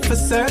no a clip for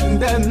certain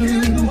then.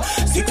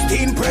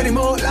 16 pretty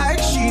more like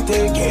she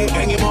take it.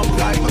 Hang him up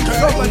like my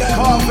girl. Somebody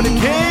call for the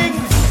king.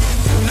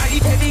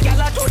 Tonight, heavy gal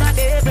a turn a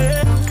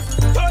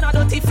devil. Turn a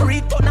dirty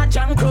freak, turn a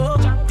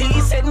jankro.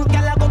 Decent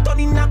gal a go turn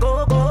in a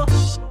go-go.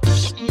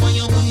 Something when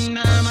you wouldn't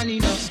have money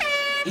now.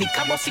 Lick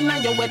a bus in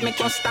your head, make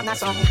you stagger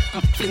song.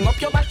 Fling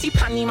up your body,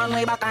 pan him and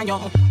way back on you.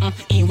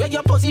 In where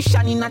your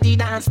position in the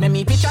dance. Make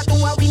me picture to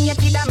a win your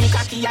kid and make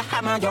a key a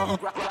hammer you.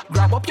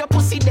 Grab up your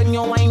pussy, then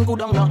you wine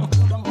good on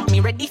you. Me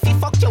ready fi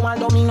fuck you,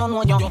 although me no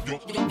know you.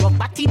 Your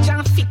body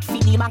jam fit fi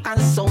the back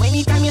and so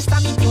anytime you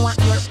stab it, you want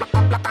your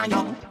black on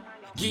you.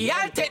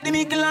 Yeah, take the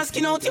middle and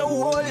skin out your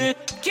hole.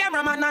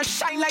 Cameraman a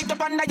shine light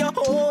up under your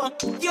hole.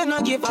 You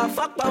no give a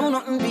fuck about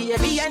nothing,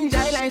 baby.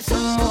 Enjoy life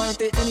some more.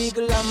 Take the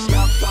middle and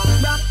rock out,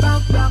 rock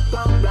out, rock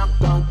out,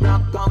 rock out,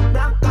 rock out,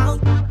 rock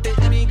out. Take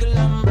the middle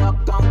and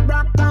rock out,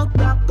 rock out,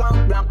 rock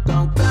out, rock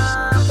out,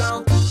 rock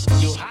out.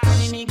 You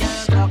honey me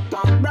girl, rock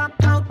out, rock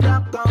out,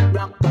 rock out,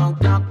 rock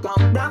out, rock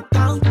out, rock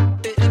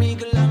out. Take the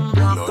middle and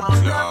rock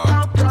out, rock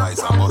out, rock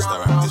out, rock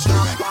out.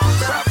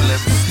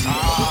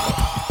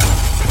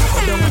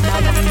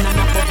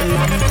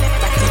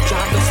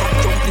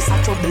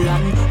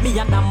 Me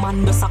and a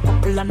man does a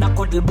couple and a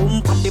cuddle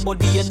boom. Pan the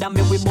body and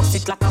me we bust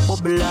it like a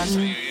bubble and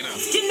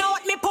you know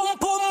what me pum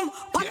pum.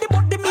 Pan the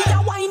body me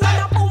a wine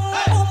and a boom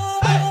boom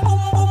boom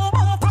boom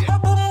boom boom boom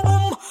boom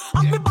boom.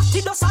 And me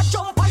body does a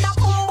jump and a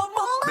boom boom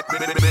boom.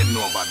 Bend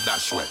over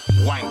dash wet,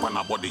 wine pan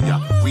a body ya.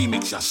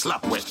 Remix ya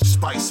slap wet,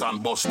 spice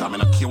and bust. I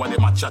mean a key what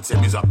them a chat say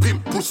me's a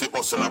pimp pussy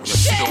hustler. When you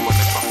sit down when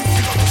the traffic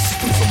feel like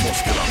sitting so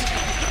muscular.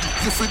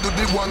 You feel do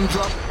the one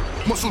drop.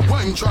 Muscle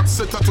wine drop,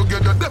 set her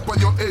together, dip on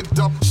your head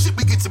top. Shit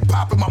be getting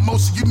pop in my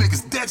mouth, so you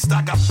niggas dead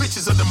stock. Got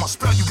bitches under my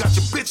spell, you got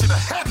your bitch in a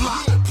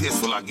headlock. Place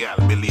full of gal,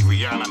 believe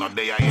Rihanna, no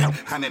day I am.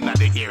 Hand in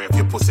the ear if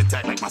you pussy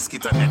tight like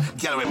mosquito net.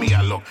 Gal with me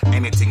I look,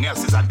 anything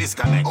else is a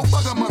disconnect. Oh,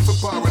 bugger man for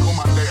power on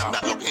my day out.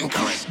 That look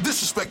incorrect.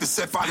 Disrespect is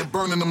set fire,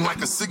 burning them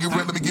like a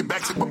cigarette. Let me get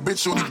back to my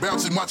bitch, shorty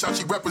bouncing, watch how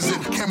she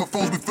represent. Camera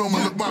phones be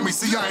filming, look by me,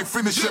 see I ain't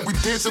finished yet. We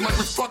dancing like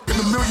we fucking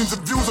the millions of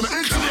views on the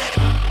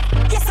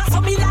internet. Yes, I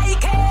saw me like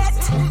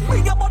it.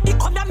 Bring your body,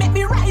 come and make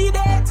me ride it.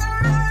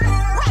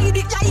 Ride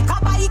it like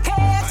a bike it.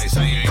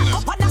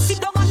 Cock up and I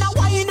sit down and I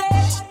whine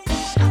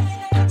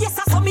it. Yes,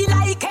 I saw me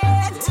like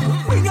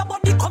it. Bring your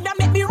body, come and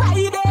make me ride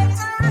it.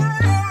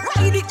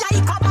 Ride it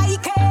like a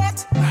bike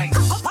it.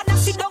 Cock up and I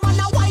sit down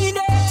and I whine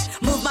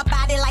it. Move my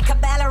body like a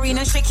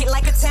ballerina, shake it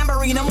like a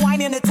tambourine. I'm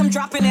whining it, I'm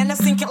dropping and I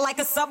sink it like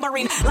a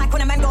submarine. Like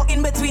when a man go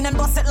in between and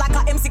bust it like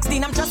a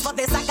M16. I'm just for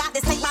this, I got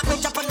this, take my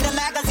picture from the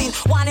magazine.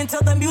 Whining to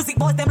the music,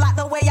 boys, them like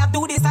the way I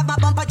do this. Have my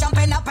bumper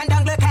jumping up and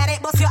down, look at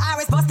it. Bust your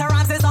iris, bust the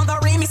rhymes is on the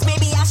remix.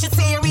 Maybe I should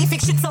say a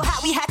refix. Shit so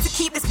hot, we had to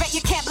keep this bet.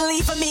 You can't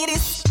believe for me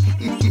this.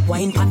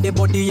 Wine on the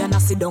body and I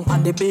sit down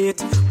on the bait.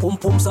 Pum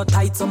pum so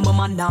tight, some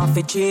man now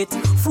fit cheat.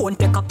 Phone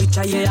take a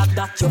picture, yeah,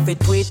 that you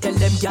fit wait. Tell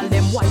them, girl,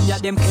 them wine, yeah,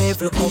 them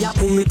careful. Me a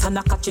pull it and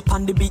I catch it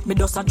on the beat. Me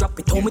just a drop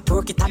it. How me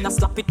twerk it and I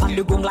slap it on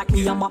the gong like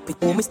me a map it.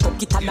 How me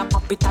stuck it and I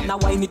pop it and I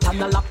wine it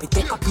and I lap it.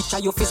 Take a picture,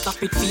 you face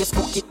snap it,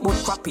 Facebook it,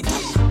 but crap it.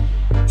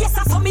 Yes,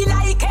 I saw me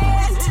like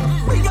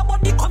it. Bring your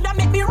body, come and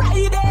make me ride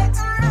it.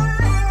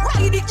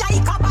 Ride it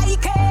like a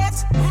bike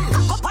it.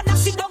 Cock up and I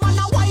sit down and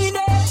I whine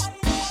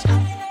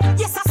it.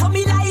 Yes, I saw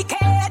me like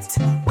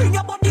it. Bring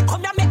your body,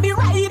 come and make me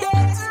ride it.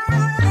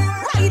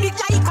 Ride it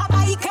like a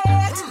bike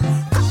it.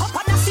 Cock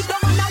up and I sit down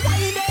and I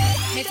whine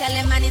it. Me tell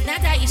them man it's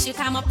not a issue,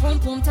 come a pum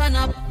pum turn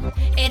up.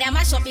 Hey, that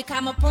my shop,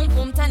 come a pum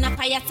pum turn up.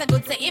 I have to go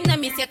to him, now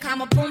me say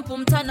come a pum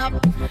pum turn up.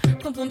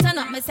 Pum pum turn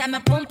up, me say me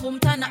pum pum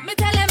turn up. Me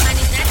tell them man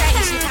it's not a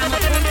issue, come a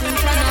pum pum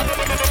turn up.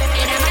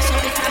 Hey, that my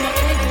shop, come a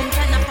pum pum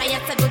turn up. I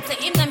have to go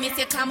to him, now me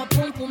say come a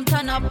pum pum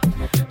turn up.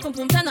 Pum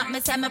pum turn up, me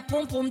say me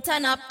pum pum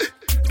turn up.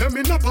 Them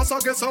in a pass, I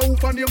guess I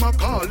hope and name a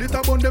call. It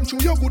a bun them chew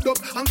your good up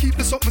and keep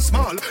the something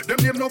small. Them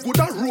name no good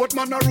a road,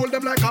 man, I roll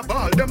them like a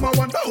ball. Them I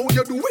wonder how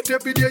you do it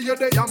every day, you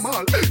day a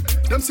mall.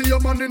 Them see your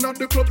man in at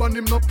the club and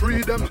him not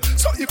pre them.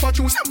 So if I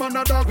choose a man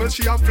a dog, well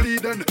she a flee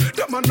then.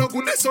 Them man no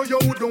good, so you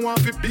don't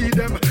want to be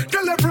them.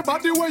 Tell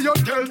everybody where you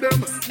tell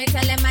them. Me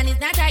tell them man it's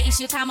not a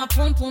issue, come a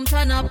pum pum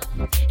turn up.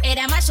 Hey,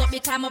 that my shop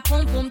become a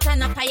pum pum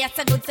turn up. I have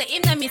to go to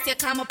him, now me say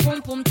come a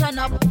pum pum turn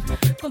up.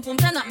 Pum pum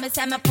turn up, me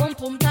say me pum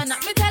pum turn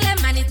up. Me tell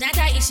them man it's not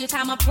a issue,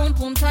 come a pum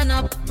pum turn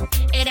up.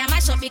 Hey, that my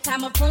shop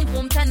become a pum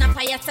pum turn up.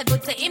 I have to go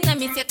to him, now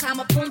me say come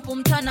a pum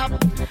pum turn up.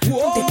 The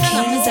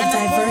kings of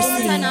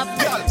diversity.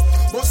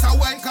 Bust a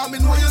wine, come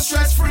in, know you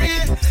stress free.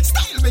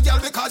 Style me, girl,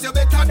 because you're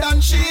better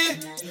than she.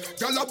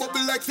 Girl, a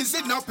bubble like fizz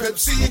in a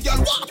Pepsi. Girl,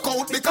 walk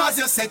out because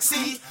you're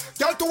sexy.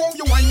 Girl, to how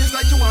you wine is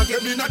like you want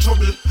get me in a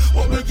trouble.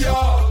 Bubble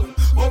girl,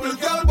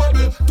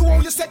 bubble. To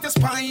how you set your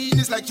spine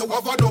is like you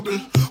have a double.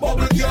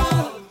 Bubble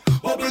girl,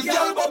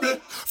 bubble.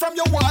 From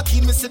your walk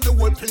in, me see the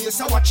whole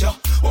place, I watch you.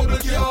 Bubble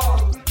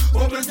girl,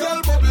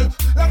 bubble.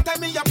 Long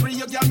time me a pray,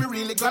 you girl, me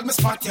really glad me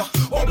spot you.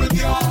 Bubble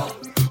girl.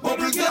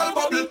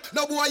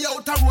 No boy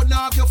out a road,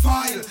 now have your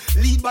file.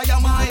 Lead by a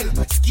mile.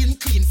 Skin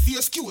clean,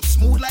 face cute,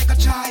 smooth like a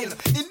child.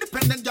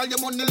 Independent girl, your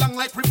money long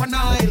like River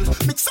Nile.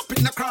 Mix up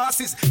in the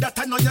crosses, that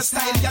I know your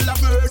style. Girl a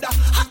murder,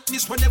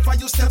 hotness whenever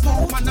you step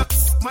out. Man up,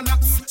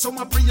 some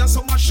a pray and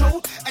some a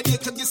shout. And you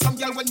can get some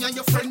girl when you and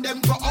your friend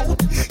them go out.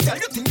 Girl,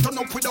 you think turn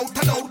up without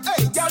a doubt.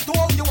 Hey, girl, to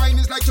how you wine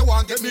is like you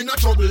want get me in a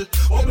trouble.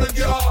 Bubble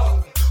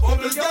girl,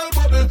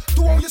 bubble.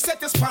 To how you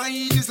set your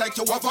spine is like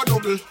you have a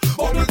double.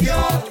 Bubble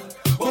girl.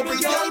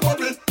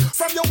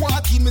 From your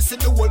walk in, me see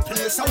the whole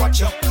place, I watch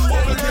you.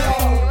 Bubble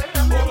girl.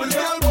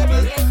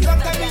 Long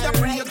time me a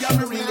pray, girl,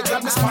 me really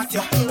glad me spot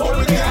you.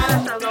 Bubble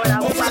girl.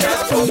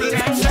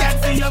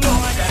 Get to your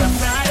more than a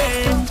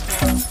Friday.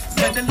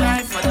 Get the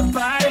life for the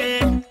party.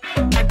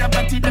 At the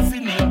party, the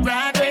feeling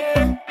ready.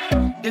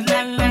 The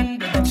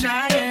land of the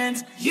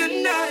giants. You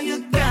know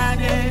you got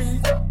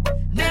it.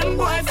 Them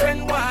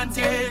boyfriend want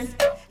it.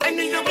 And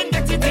you can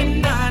get it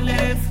in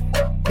knowledge.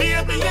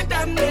 Baby, you're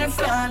damn near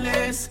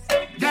flawless.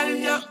 Girl,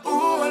 you're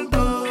all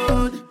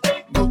good.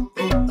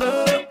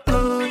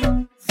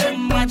 So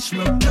much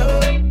more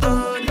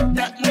good.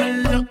 That me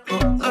look.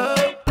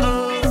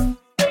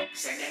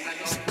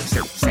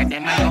 Say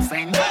them are your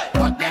friend,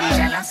 but them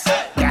jealous.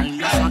 Girl,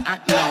 you're so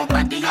hot,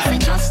 nobody you fi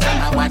trust.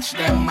 Them I watch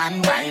them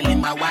man while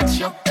him I watch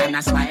you. And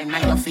I smile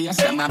on your face,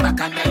 them a back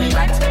and belly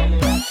right.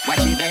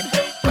 Watch you then,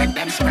 when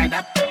them spread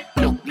up.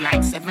 Look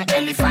like 7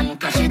 elephant,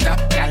 cause it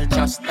up. Girl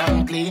just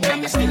done clean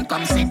and you still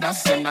come see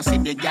dust. You know see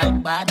the girl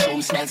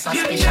bathroom smell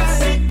suspicious.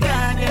 You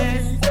got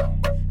it.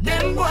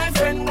 Them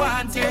boyfriend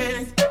want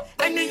it.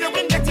 And you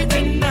can get it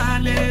in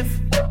knowledge.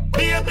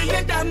 Baby,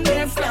 you're damn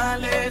near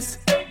flawless.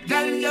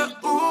 Girl, you're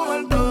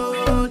all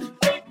good.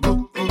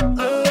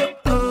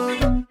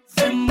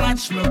 So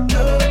much more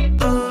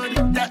good.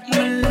 That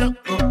me look.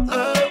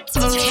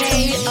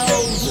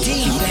 K.O.D.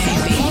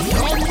 baby.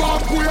 Turn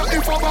back where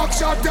if a back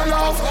shot tell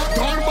off.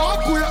 Turn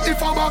back where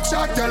if a back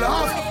shot tell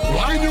off.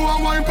 Why you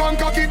a wine pan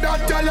cocky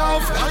that tell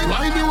off?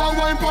 Why you a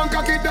wine pan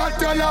cocky that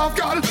tell off?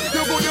 Girl,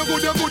 you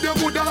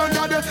good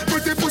under the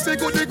pretty pussy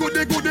good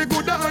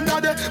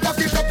under the back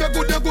it up the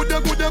good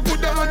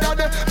under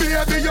the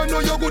baby you know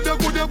you good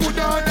under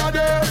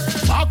the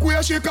back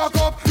where she cock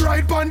up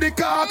right pon the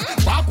cock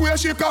back where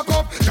she cock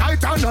up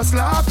tight on the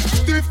slap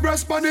stiff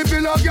breast pon the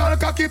pillow girl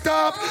cock it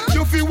up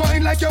you feel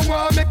wine like you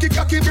want make it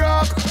cocky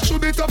broke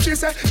should it up she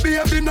say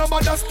baby no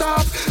bother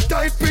stop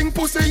tight pink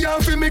pussy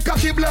and feel me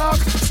cocky block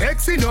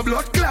sexy no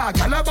blood clot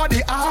all about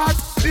the heart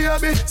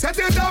baby set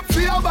it up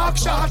for your back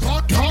shot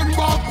turn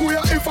back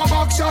where if a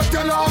back shot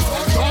tell off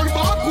turn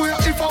back where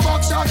if a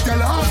back shot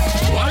tell off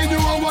why you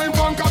a wine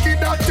pon cocky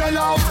that tell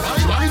off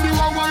why you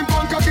a wine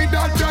pon cocky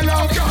that tell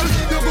off girl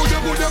you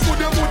good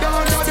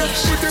under the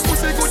pretty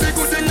pussy good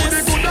under the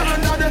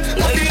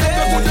cocky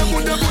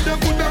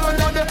good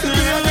under the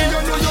baby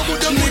you know you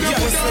good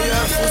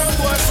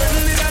boyfriend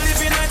need a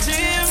live in a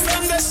gym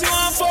from the she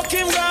want fuck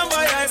him gone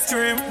buy ice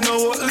cream no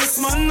this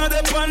man no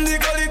dey on the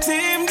gully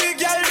team the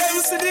girl them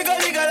see the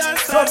gully girl and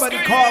somebody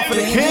call for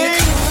the king.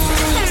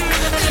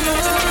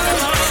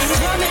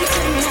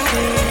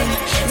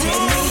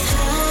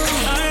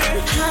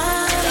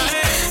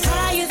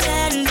 Higher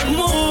than the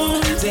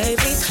moon,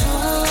 baby,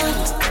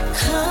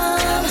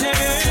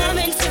 come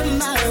into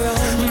my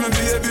room.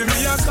 Baby, me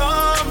a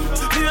come.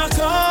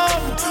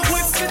 We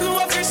sit no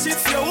fish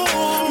it your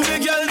womb. The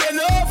girl then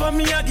over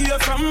me a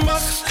give from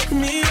back.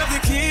 Me have the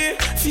key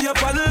for your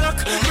padlock.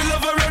 We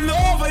love her run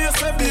over you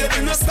say baby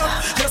no stop.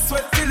 Just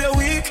sweat till you're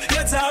weak,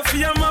 you talk for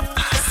your map.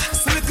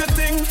 Little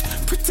thing,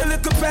 pretty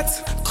little pet.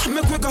 Come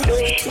make we go,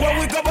 when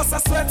we go bust a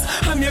sweat.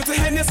 I'm here to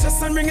end your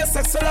stress and bring your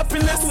sexual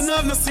happiness. We don't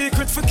have no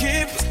secret for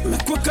keep.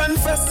 Make we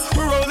confess,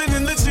 we're rolling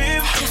in the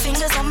Jeep. Your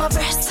fingers on my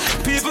breast.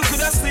 People could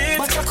have seen,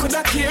 but I could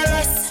have cared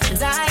less.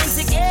 Dying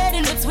to get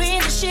in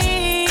between the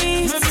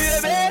sheets. My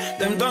baby,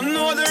 them don't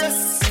know the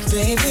rest.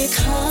 Baby,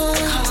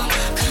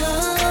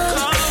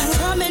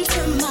 come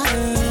into my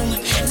room.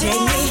 Take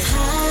me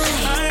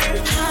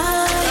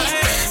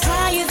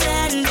higher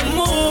than the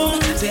moon.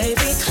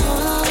 Baby,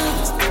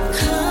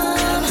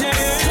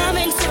 come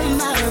into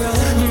my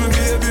room.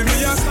 Baby, me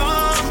a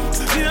come.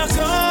 Baby,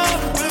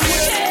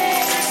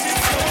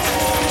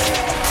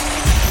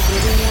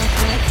 I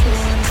can't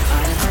turn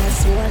all my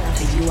soul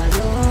after you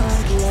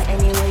alone. Yeah,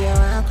 anywhere you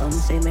are, come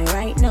see me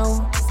right now.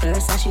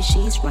 First as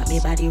she's wrap me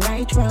body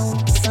right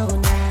round. So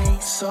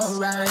nice, so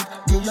right.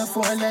 Give your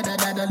four letter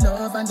that the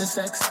love and the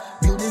sex.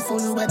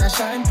 Beautiful when I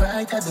shine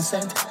bright at the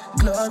scent.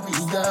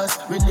 Glorious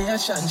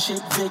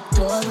relationship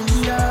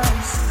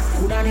victorious.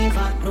 Coulda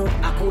never, no,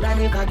 I coulda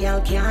never.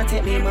 Girl can't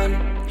take me man.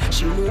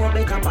 She know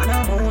make up on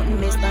a mountain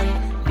me stand.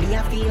 me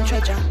I feel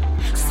treasure.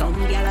 Some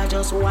girl are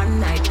just one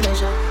night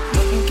pleasure.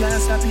 Nothing can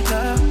stop it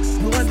up.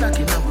 No one's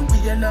blocking up when we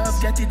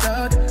love get it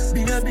out.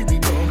 Baby, we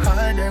go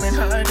harder and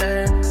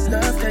harder.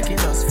 Love taking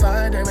us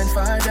farther and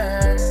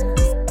farther.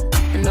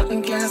 And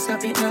nothing can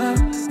stop it now.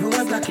 No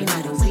one's blocking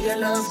out when we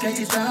love get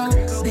it out.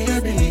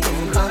 Baby, we go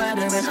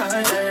harder and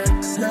harder.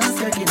 Love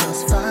taking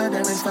us farther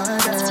and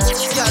farther.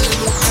 Girl, you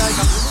look like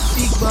a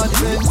big bad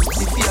friend.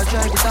 If you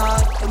drive it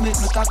hard, you make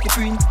me cocky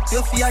print.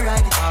 You feel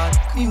ride it hard.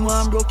 Me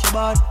want broke your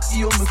bad.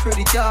 You owe me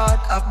credit card.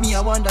 Have me,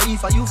 I wonder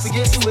if you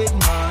forget the wedding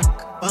man.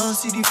 Want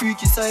see the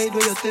freaky side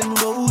where you tell me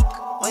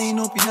about. Wine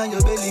up in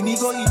your belly, me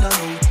go in and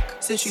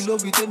out. Say she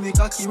love it when me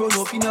cocky roll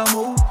up in her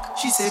mouth.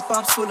 She say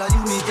pops full of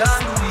you, me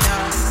can't do me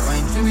now.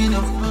 Wine for me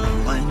now,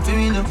 wine for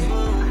me now,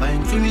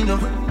 wine for me now.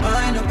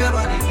 Wine up your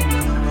body for me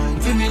now, wine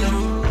for me now,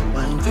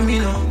 wine for me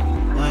now,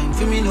 wine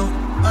for me now.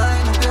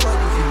 Wine up your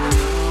body for me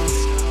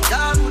now.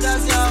 Yeah, good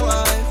as your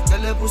wife. Tell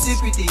her pussy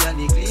pretty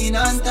and it clean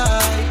and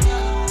tight.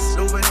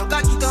 Love when you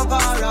cock it up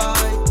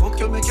alright. Fuck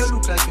you make you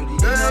look like you the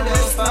girl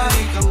that's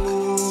fine. A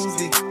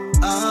movie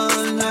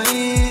all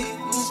night.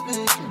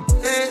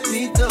 Let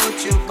me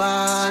touch your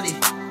body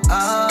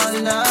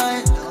all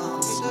night.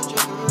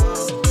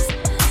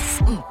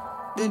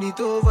 Bend it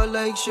over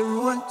like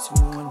Sharon.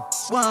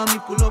 Want me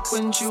pull up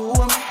when she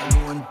want me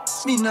alone.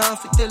 Me nah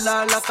fit tell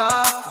her like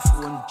a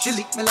phone. She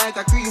lick me like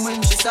a cream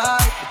when she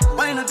start.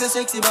 Wind up your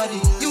sexy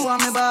body, you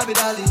want me Barbie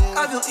dolly.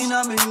 Have you in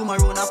a me room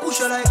around, I push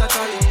her like a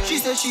trolley. She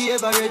say she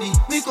ever ready,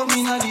 me come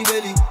in a the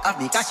belly. Have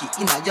me catch it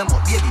in a jam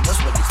up, baby,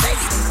 just what it's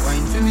steady.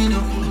 Wine for me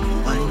now,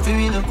 wine for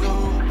me now,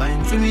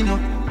 wine for me now.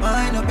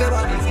 Wine up your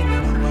body for me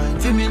now, wine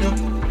for me now,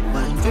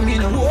 wine for me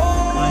now,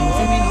 wine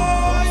for me now.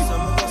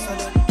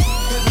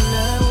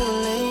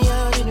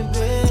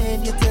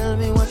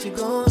 You're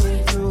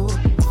going through.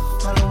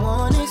 All I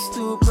want is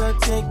to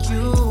protect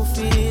you.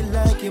 Feel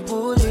like you're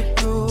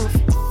bulletproof.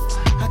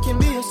 I can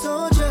be a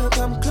soldier,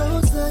 come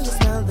closer. You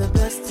smell the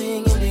best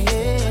thing in the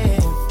air.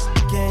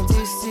 Can't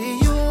you see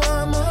you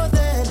are more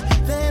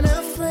than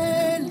a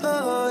friend?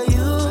 Oh,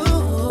 you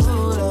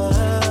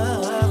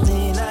love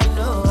me like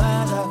no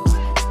other.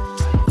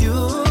 You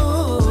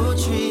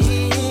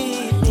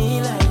treat me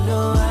like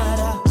no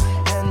other.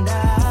 And I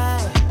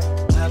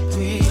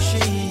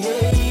appreciate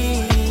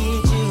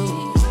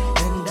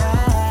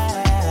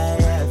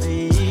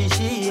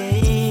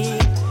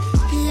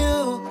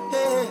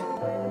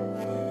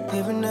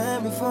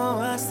before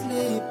I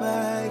sleep,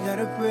 I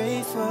gotta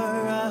pray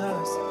for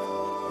us.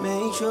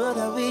 Make sure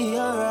that we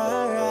are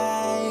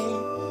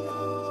alright.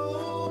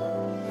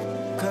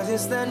 Cause you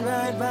stand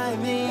right by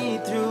me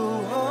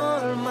through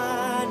all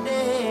my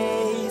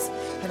days.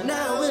 And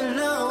I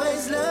will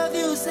always love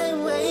you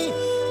same way.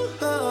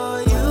 Oh,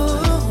 you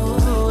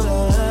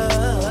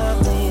love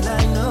me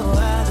like no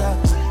other.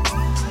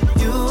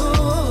 You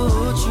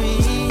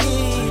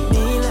treat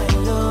me like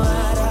no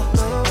other.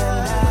 And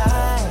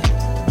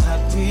I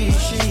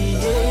appreciate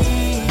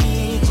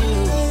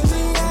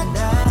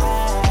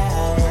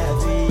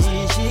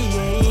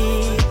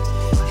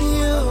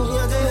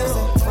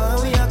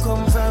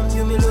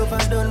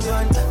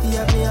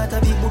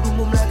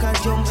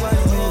jump on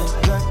me,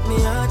 got me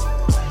hot,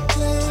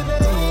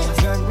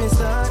 got me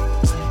start.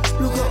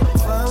 Look how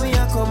far we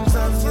are come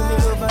from. You me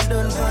love and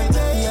done fine.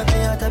 Yeah, me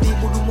heart a big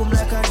boom boom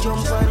like a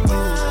jump on you.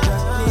 Got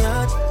me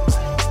hot,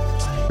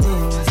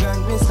 got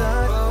me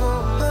start.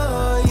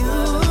 Oh, you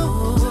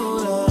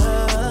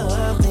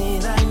love me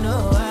like no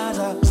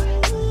other.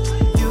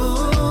 You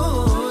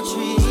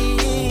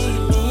treat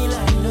me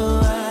like no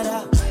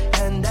other,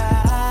 and I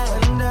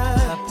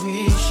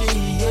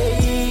appreciate.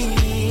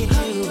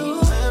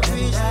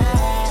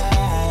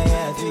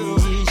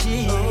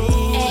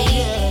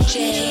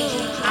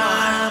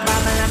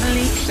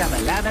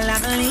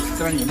 Shabba-labba-labba-lee,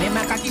 girl, you make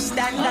my cocky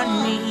stand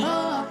on me.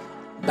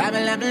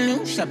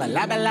 Babba-labba-loo,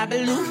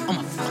 shabba-labba-labba-loo. Oh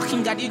my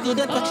fucking God, you good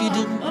at what you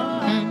do.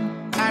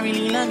 I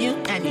really love you,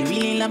 and you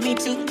really love me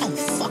too. Oh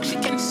fuck, she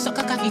can suck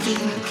a cocky too.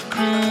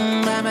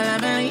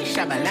 Babba-labba-lee,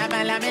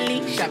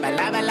 shabba-labba-labba-lee,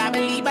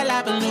 shabba-labba-labba-lee,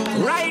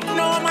 babba-labba-loo. Right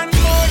now, man,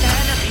 more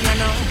than a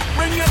piano.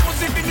 Bring your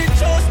pussy in the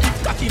toast, keep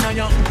cocky on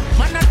you.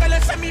 Man, I tell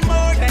us me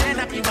more than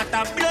a piano. What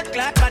a blood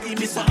clot body,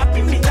 me so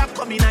happy me job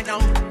coming on you.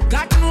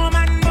 Got no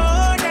man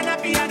more than a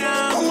piano.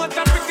 What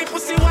a pretty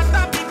pussy, what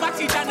a big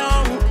body,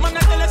 now. Man, I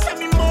tell us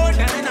me more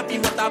than a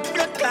piano. What a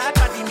blood clot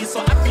body, me so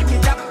happy me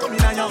job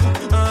coming on you.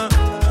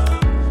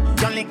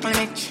 Your little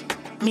bitch,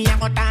 me a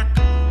go talk.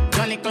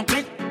 Your little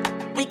clit,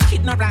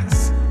 wicked no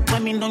brass.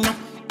 When me know you,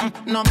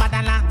 no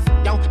bother laugh.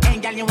 Yo, hey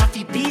girl, you want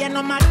to be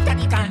no matter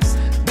the cans.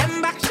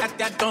 Them back shot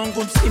that don't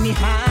good see me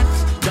heart.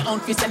 Your own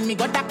fi send me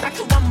go doctor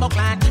to bumbo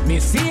clan. Me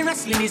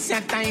seriously, me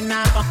say time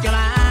now fuck your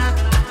heart.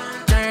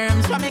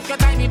 Terms what make your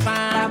time me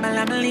pan.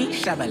 Babba-labba-lee,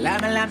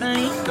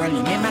 shabba-labba-labba-lee. Girl,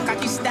 you make my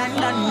cocky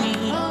stand on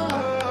me.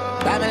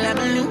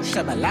 Babba-labba-loo,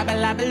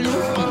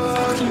 shabba-labba-labba-loo.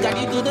 Fucking God,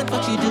 you good at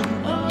what you do.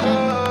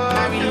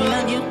 I really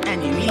love you,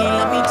 and you really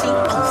love me too.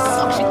 Oh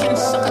fuck, she can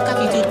suck a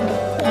cocky too.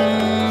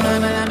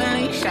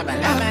 Babba-labba-lee,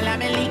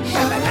 shabba-labba-labba-lee,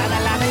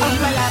 shabba-labba-labba-lee,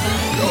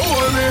 babba-labba-loo. Don't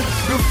worry,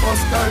 the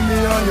first time me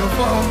on your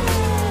phone.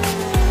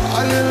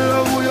 Fall in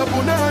love with your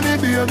punani,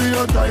 baby,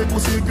 your tight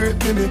pussy great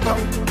me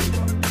come.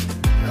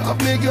 Have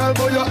me girl,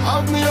 but you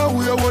have me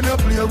away when you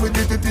play with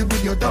it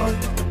with your tongue.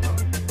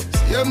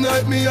 Same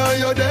night me and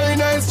your day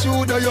nice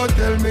shooter, you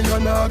tell me you're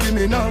not give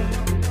me now.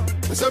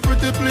 It's a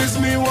pretty please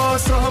me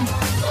want some.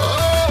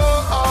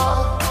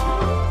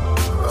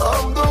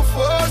 I'm the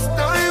first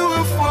time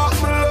we fuck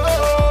me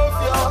love,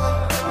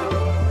 yeah.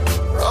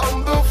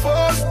 I'm the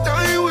first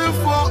time we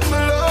fuck me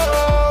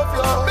love,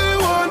 yeah. Me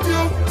want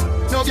you.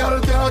 No girl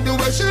can't do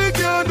what she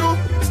can do.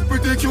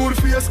 Pretty cute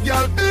face,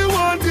 girl, me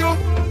want you.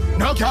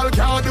 No girl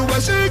can't do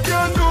what she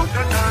can do.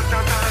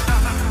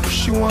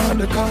 She want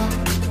the car,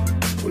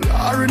 pull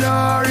her in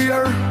her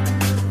ear,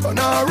 turn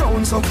her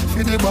around so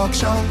for the back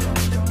shot.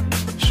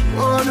 She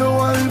want the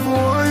wine for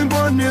wine,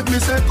 but make me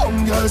say,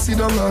 come girl, sit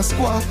down and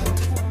squat.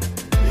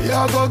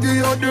 Yeah, go give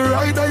you the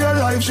ride of your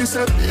life. She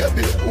said,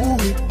 baby, ooh,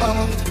 it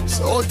hot.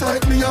 So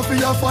tight, me up for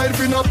your fight,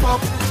 for no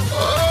pop.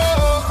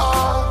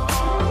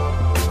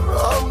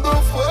 I'm the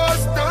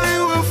first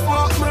time we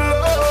fuck me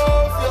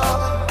love, yeah.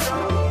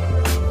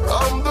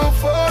 I'm the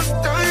first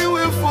time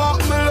we fuck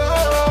me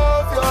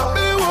love, yeah.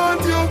 Me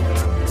want you.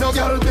 No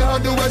girl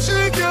can't do what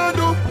she can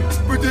do.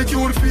 Pretty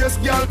cute face,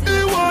 girl, me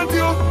want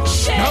you.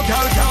 No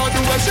girl can't do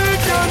what she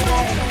can do.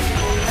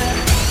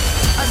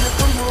 I just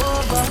come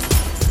over.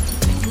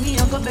 Me, I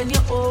go bend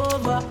you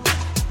over.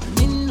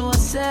 Me know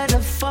say the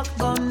fuck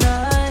go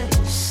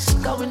nice.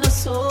 Cause we not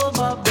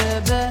sober,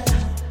 baby.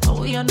 And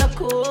we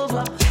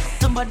undercover.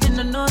 Nobody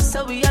no know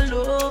so we all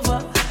over.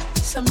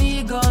 So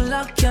me gon'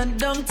 lock you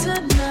down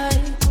tonight.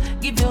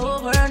 Give you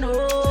over and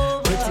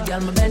over. Pretty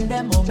girl, me bend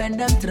them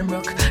to them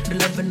rock. The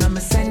loving I'm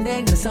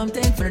sending, there's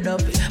something for the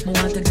dopey. Me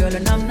want a girl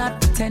and I'm not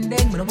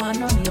pretending. Me don't want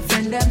none of your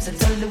friend them. So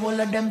tell the whole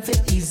of them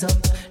fit ease up.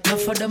 Not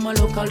for them I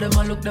look, all them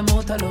I look, them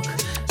out I look.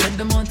 Let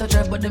them out I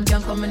try, but them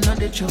can't come in on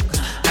the choke.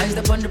 Eyes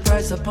up on the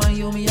price upon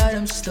you, me I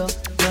them stuck.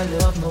 Girl, you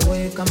off my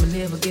way, come and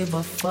never give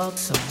a fuck.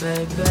 So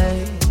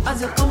baby,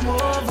 as you come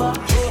over,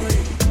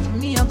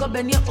 me I go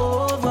bend you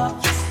over.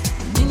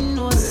 Me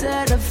know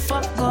say the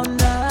fuck go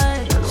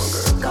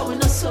nice. Cause we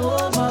not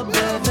sober,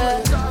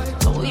 baby.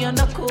 But we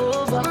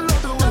undercover.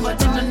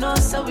 Nobody no know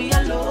so we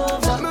all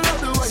over.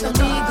 So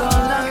me go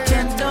lock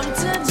and dump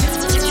tonight.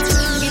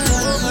 Give you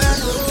over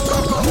and over.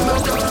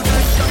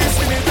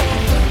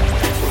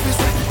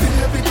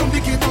 Baby, come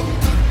pick it up.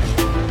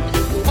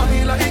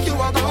 Why like you a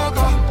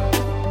gaga?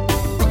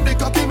 Rock the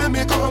cocky, make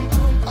me come.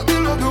 I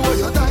love the way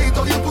you tight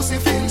or your pussy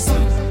feels.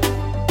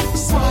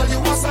 Small, you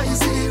a size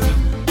zero.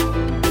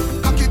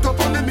 Cock it up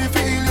and let me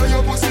feel you.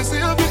 Your pussy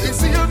save me,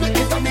 it's here, make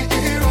it a me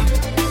hero.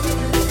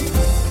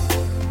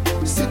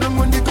 See them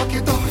when they cock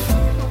it off.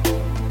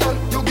 Girl,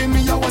 you give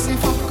me a wassy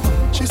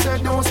fuck. She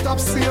said don't stop,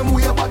 same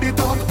way your body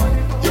talk.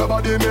 Your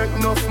body make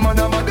enough man,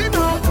 I'm a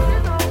dinner.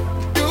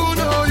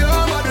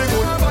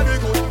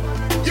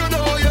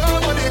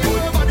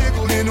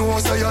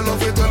 Say you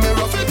love it when me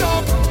rough it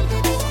up.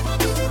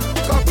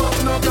 Cock up,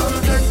 no girl,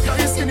 get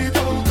your skin it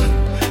out.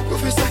 You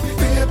feel say,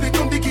 baby,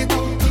 come pick it up.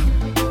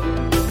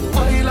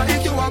 Why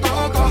like you a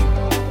gaga?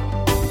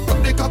 Rock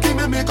the cocky,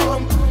 make me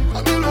come. I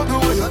me love the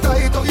way you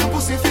tight or your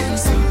pussy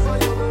feels.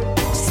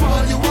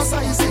 Small, you a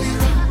size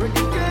zero.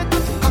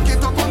 Cock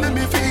it up and let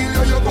me feel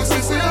you. Your pussy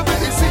say,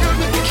 baby, see you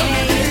make it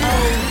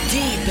K.O.D,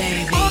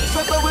 baby.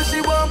 Upset her when she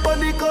want on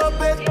the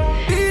carpet.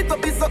 Beat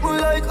up is something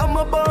like I'm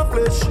a bar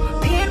flesh.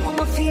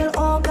 Feel,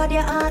 oh God,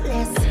 you're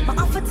heartless. My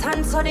off a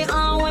tan so the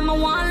arm when my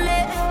one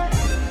lift.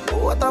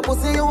 What a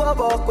pussy you a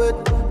walk with.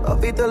 I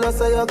feel tell us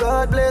say you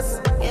God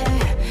bless.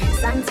 Yeah,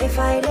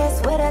 sanctify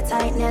this with a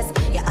tightness.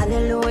 Your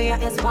hallelujah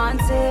is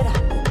wanted.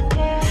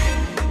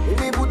 Yeah.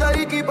 Me put a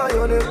hickey by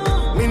your name.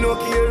 Me no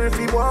care if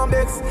you want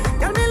vex.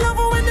 Girl, me love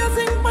when you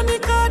sing for the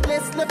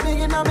cardless. Left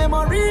me in a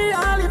memory,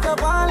 all if you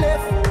want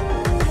left.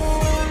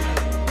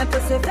 My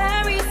pussy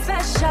very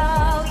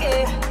special,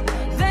 yeah.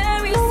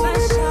 Very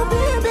special.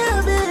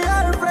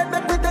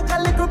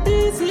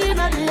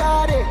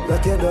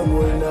 Like you done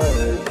all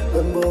night,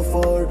 done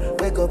before.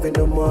 Wake up in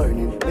the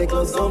morning, make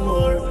love some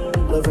more.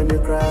 Love when you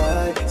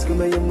cry, scream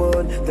when you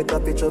moan. Take a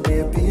picture,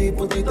 baby,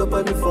 put it up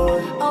on the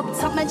phone. Up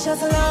top, me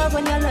just love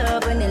when you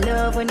love, when you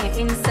love, when you're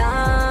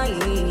inside.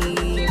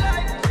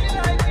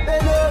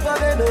 Bend over,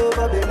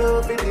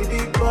 in the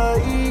deep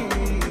boy.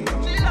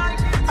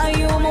 Are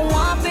you my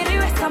one for the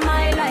rest of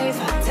my life?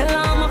 Tell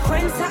all my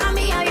friends that I'm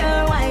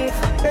your wife.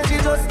 And she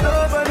just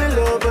love on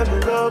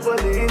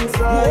the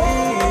inside.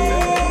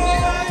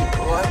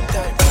 One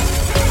time.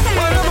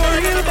 When I'm a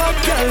real bad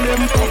girl,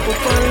 them pop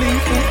up and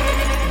link.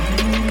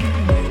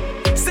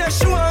 Say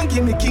she want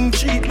give me king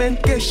treatment,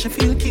 guess she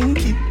feel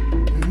kinky.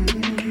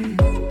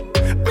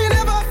 Me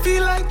never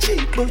feel like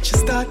cheap, but she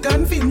start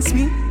convince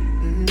me.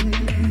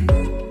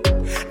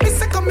 Me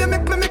say come here,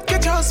 make you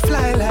just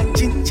fly like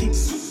Gingy.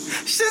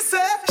 She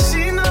say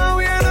she know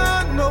we ain't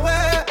on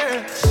nowhere.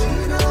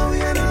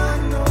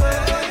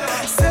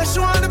 Say she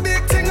want the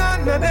big thing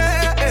on the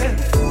bed.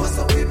 Force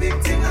up the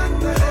big thing on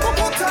the bed.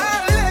 Put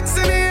her legs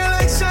in the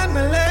election,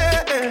 my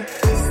leg.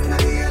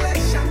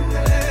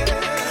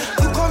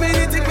 You come in,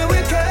 you think me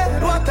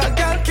wicked. What a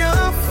girl can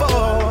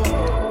afford.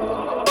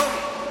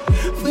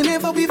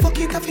 how we fuck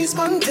it up is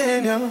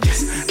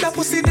spontaneous. That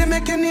pussy they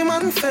make any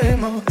man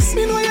famous.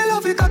 Me know you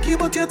love it cocky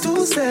but you're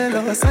too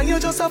zealous. And you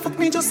just a fuck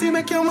me just to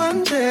make your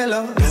man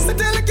jealous. I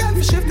tell a girl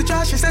to shift the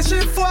trash, she says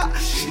shift what?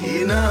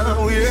 She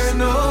now wear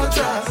no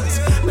tracks.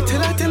 But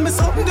till I tell me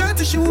something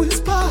dirty she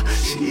whisper.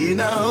 She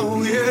now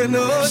wear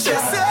no tracks. She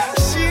said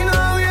she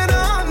now wear no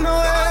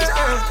underwear.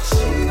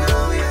 She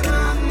now wear no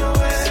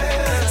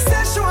underwear.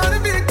 Said she want a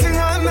big thing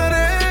on the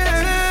day.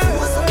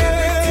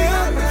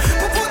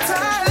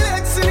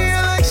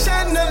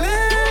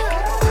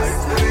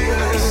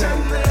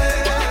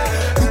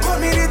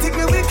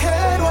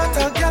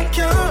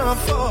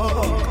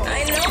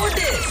 I know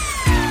this.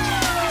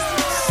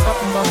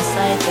 Something on the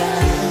side,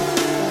 girl.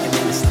 You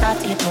made me start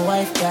to hit my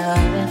wife,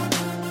 girl.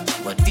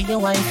 But do your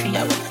wifey,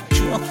 I will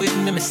joke with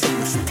me, say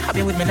stab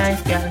you with my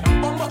knife, girl.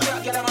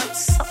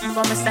 Something on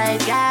my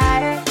side,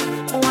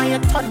 girl. Why you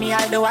turn me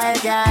all the while,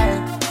 girl?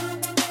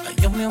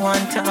 You me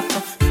want to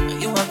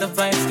you have the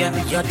vibes, girl.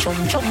 Your chum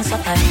so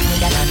tight, me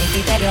girl, and if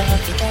you tell you,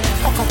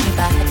 fuck up me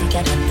body,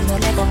 girl, and do no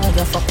lego.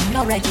 You fucking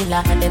no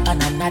regular, dip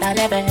on another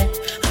level.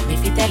 And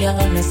if you tell you,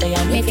 me say,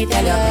 and if you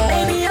tell you,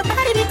 baby, your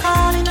body be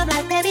calling, I'm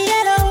like, baby,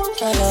 hello.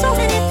 So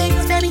many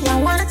things, baby, I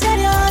wanna tell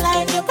you.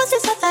 Like your pussy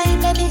so tight,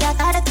 baby, I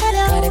gotta tell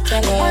you.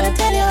 I wanna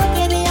tell you,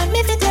 baby, and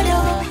if you tell you.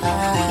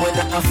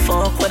 Whether I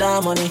fuck with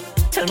our money.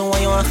 Tell me why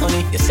you want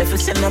honey. You say if you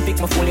send a pic,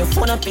 my phone, your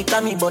phone a pic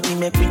of me. Body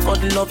make me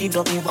cuddle up, you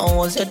doggy. How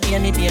was your day,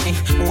 me baby?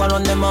 Who are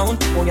on the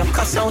mount? Who you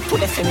cuss out to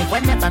the family?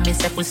 Whenever me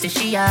say pussy,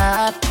 she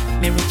up.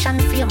 Me rich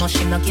and famous,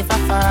 she no give a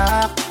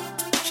fuck.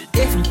 She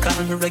even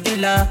call me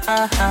regular.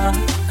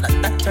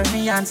 And that turn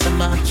me on some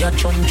more. Your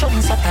chum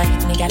so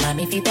tight, me gal, and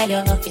if you tell you,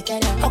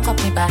 hook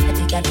up me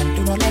body, gal, and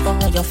do no lego.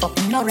 You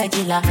fucking no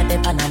regular,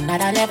 dip on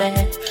another level.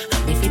 And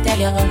if you tell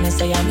you, me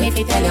say, and if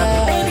you tell you,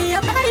 baby,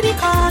 your body be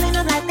calling,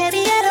 I'm like,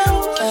 baby,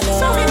 hello.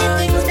 So many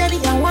things, baby,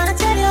 I wanna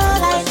tell you.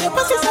 Like your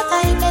pussy so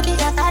tight, baby,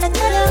 I gotta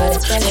tell you.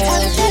 I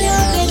gotta tell you,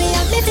 baby,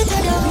 I'm if you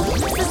tell you.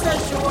 She said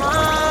she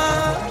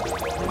want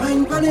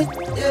wine pon it,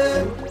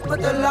 yeah. But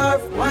the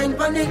love, wine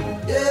pon it,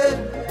 yeah.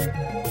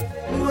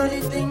 Do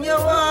anything you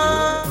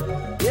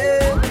want,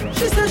 yeah.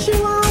 She said she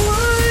want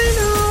wine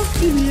up,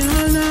 give me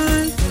all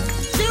night.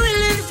 She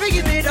willing to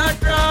give me that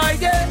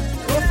ride, yeah.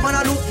 Rough man,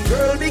 I look the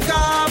girl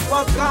because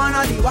popcorn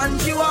are the one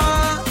she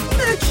want.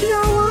 Make she a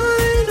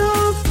wine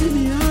up, give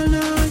me all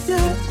night,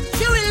 yeah.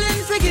 She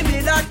willing to give me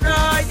that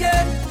ride,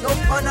 yeah.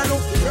 Rough man, I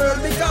look the girl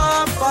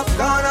because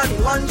popcorn are the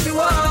one she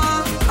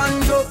want.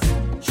 And go,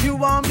 she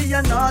want be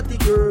a naughty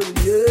girl,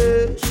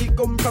 yeah. She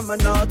come from a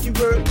naughty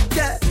world,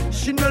 yeah.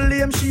 She no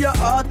lame, she a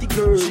hearty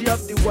girl. She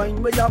have the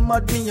wine where you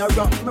mad me, you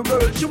rock my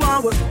world. She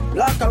want to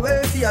block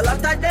away for a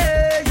lot of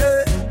day,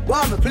 yeah.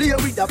 Want me play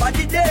with the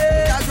body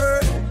day, yeah,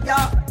 girl.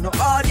 Yeah, no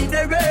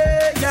ordinary,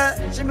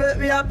 yeah. She make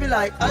me happy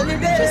like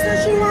holiday. She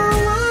said she want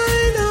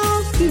wine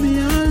up, give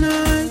me all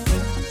night.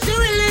 She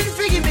willing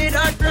to give me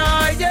that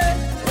ride, yeah.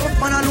 Rough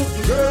man, I look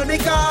the girl,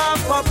 make up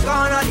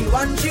popcorn and the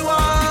one she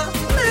want.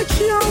 Make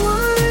she a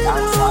wine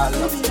up,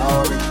 give me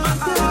all night.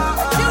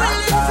 She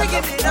willing to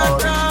give me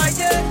that ride,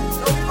 yeah.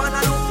 Rough man,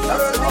 I look the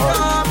girl, make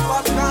up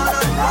popcorn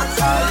and the one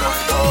she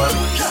want.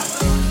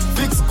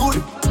 Fix good,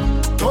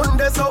 turn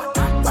this up.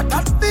 But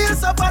that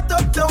feels up, I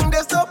top down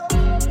this up.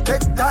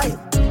 Take time,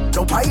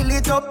 don't pile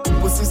it up.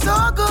 Pussy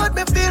so good,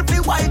 me feel free,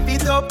 wipe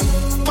it up.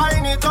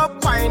 Wine it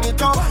up, wine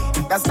it up.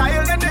 The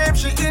style, the name,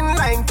 she in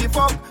line to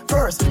fuck.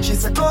 First, she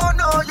say, oh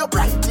no, you're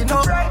bright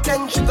enough.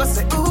 Then she go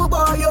say, ooh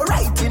boy, you're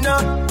right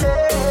enough.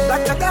 Yeah.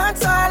 Like a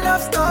dance, I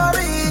love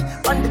story.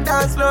 On the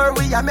dance floor,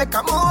 we a make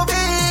a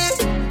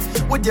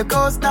movie. Would you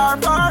go star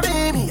for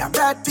me? Me a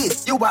Brad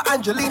Pitt, you a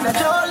Angelina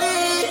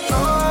Jolie.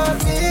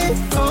 Hold me,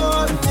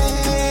 hold me.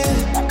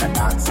 Like a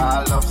dance,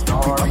 I love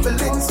story.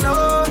 Bubbling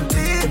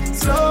slowly,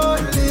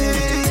 slowly.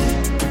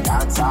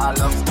 Dance, I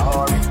love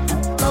story.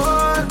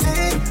 Hold me,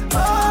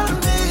 hold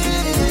me.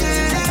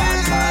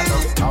 Dance, I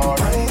love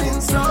story.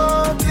 Winding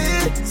slowly,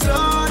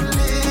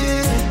 slowly.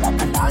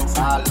 Like a dance, I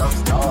love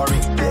story.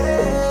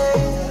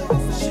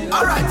 Hey.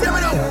 All right, here we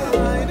go.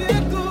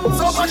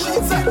 So much she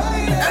said.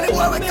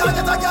 Anywhere we can't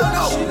get a girl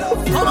now.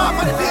 Come on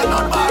for the field,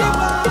 not bad.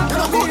 You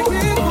know good.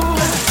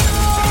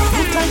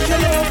 Look like you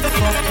love the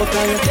fuck, but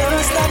you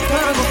can't stop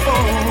calm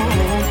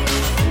phone.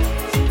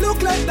 Look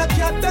like that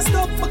cat that's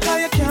stuck, because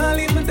you can't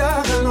leave me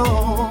dog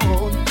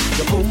alone.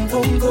 Your boom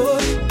boom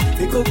good,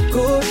 you cook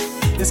good,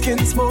 your skin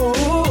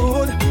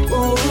smooth.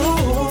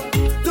 Oh,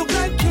 look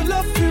like you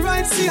love me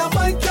right, see I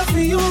might for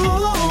you.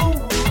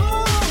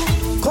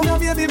 Come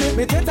here, baby, make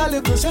me take a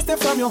little shit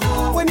from you.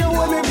 When you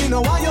hold me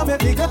know why you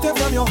make me get it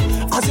from you.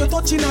 As you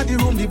touching at the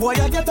room, the boy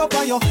I get up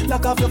on you.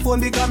 Lock off your phone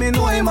because me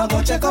know him, I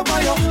go check up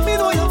on you. Me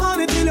know you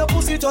want it till your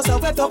pussy just a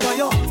wet up on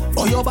you.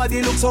 Oh, your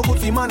body looks so good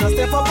for man, and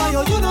step up on you.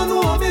 You don't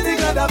know how me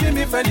glad that be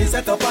me friend,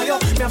 set up on you.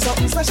 Me have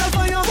something special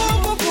for you.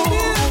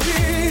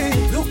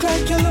 Baby, look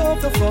like you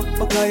love the fuck,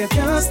 because you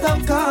can't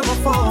stop calling my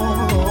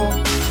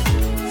phone.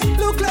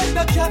 Look like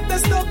the cat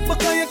that's stuck,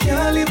 because you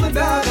can't leave the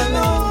dog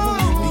alone.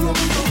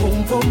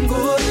 Boom, boom,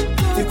 good,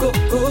 you cook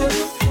good,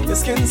 your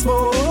skin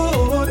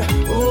smooth.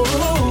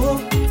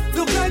 Oh,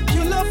 look like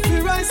you love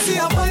me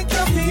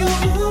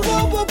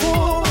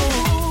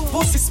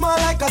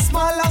like a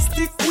smaller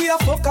stick. We a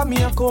fuck and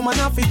me a come and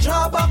have to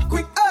draw back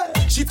quick.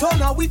 Hey. She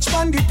turn a witch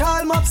man the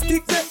tall map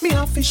stick. Make me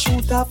have to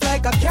shoot off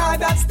like a car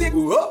that stick.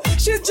 Whoa.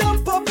 She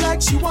jump up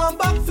like she want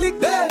back flick.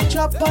 Then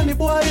drop on the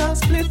boy and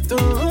split.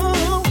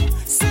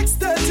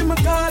 6:30 me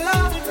call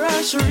her.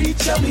 And she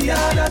reach out me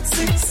yard at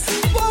 6.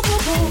 Whoa, whoa,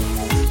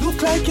 whoa.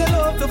 Look like you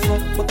love the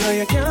fuck, but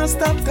you can't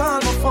stop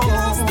calling my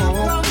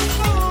phone.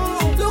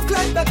 Look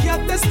like the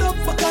cat that's stuck,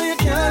 but you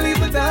can't leave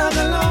the dog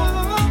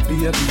alone.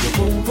 Baby, your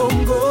boom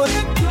boom good,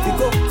 you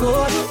go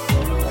good,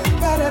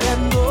 better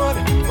than good.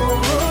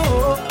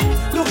 Oh,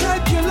 look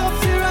like you love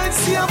me right,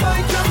 see a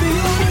bike of me.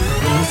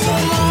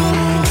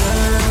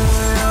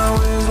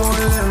 Always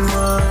wanna let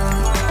mine.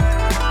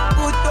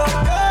 Put up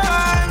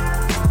guard.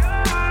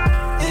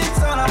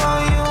 It's all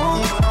about you.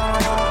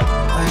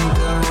 I ain't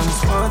gonna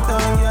spot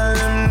on girl,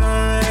 them no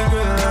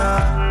regular.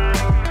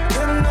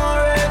 Them no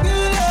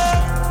regular.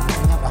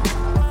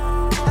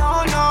 No,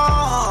 no.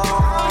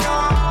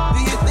 Do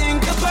you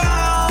think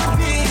about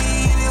me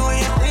the way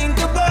you think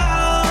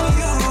about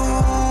you?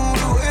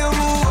 The way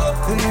we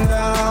up and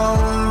down,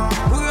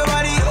 move your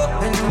body up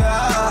and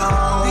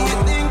down. Do you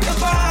think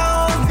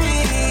about me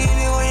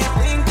the way you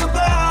think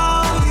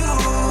about you?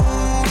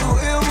 The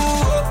way we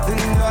up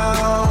and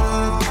down,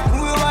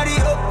 move your body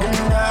up and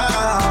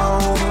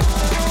down.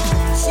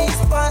 She's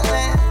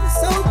spotless,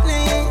 so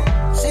clean.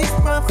 She's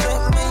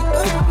perfect, make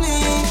her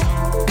clean.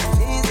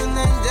 She's an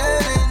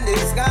angel in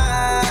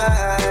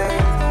disguise.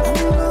 I'm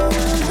gonna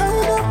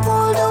light up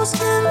all those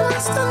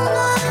candles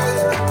tonight.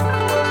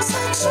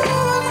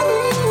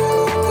 Sexually,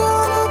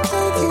 gonna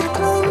take you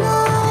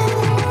tonight.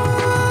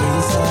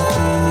 It's a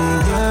pretty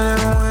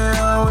girl, we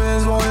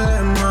always want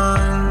them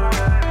man.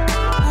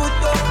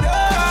 Put up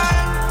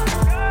guard.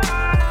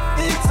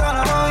 It's all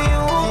about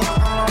you.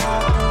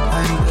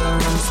 I'm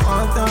gonna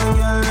spot on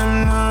girl, them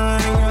no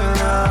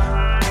regular.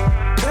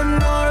 Them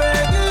no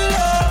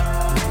regular.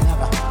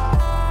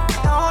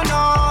 No,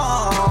 no.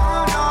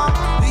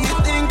 Do you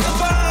think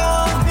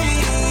about me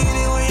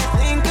the way you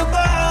think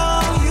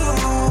about you?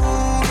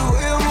 The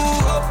way we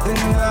up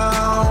and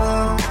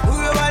down,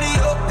 move your body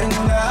up and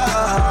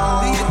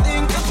down. Do you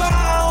think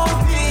about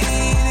me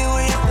the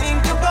way you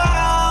think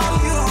about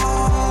you?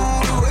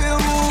 The way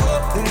we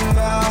up and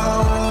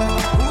down,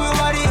 move your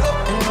body up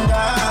and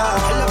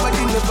down.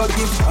 Nobody never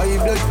give high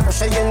blood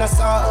pressure, you know,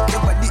 sir.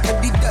 Your body at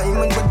the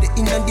diamond, but the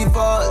inner the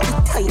vault. The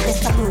tightness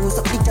of bruise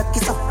up the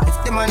jacket, so if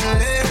the man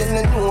left, then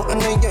I know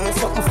and I hear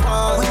something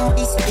fun. When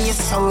this place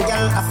song,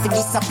 y'all have to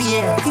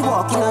disappear. If you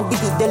walk in on the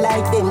video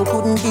like them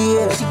couldn't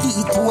dare. She give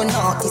it to an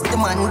artist, the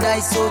man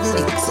dies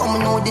suddenly. Some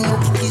know they know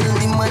to kill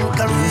the man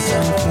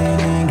career.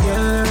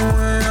 Girl,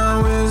 we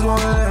always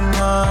want them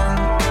man.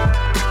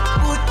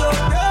 Put up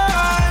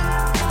guard.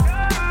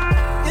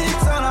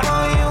 It's all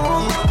about you.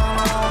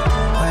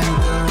 I'm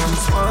gonna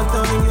spot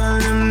on girl,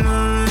 them no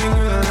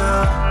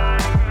regular.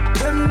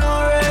 Them no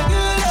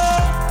regular.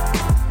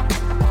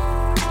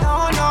 No,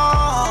 no.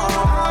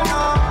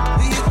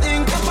 Do you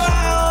think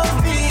about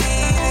me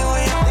the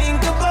way you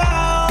think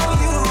about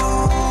you?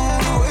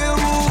 The way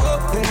we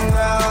up and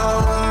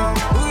down,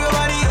 move your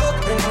body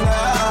up and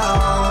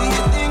down. Do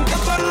you think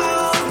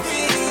about me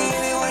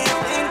the way you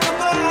think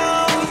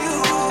about you?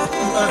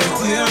 Alright,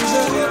 yeah,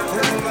 Up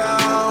and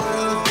down,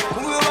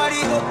 move your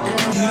body up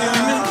and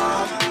down.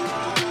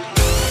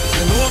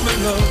 you know me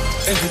love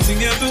everything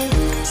you do.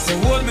 So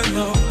hold me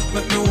now,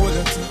 make me hold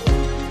you too.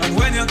 And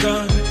when you're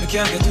gone, I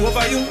can't get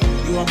over you.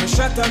 You are my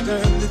shatter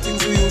girl, the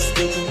things we used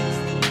to do.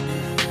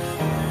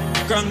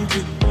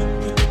 Cranky,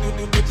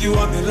 you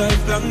are my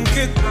life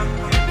blanket.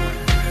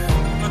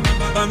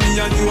 And me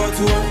and you are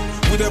two,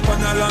 with up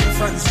on a long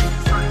friendship.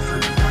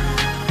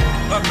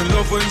 And me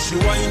love when she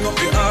wind up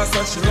the ass,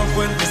 and she love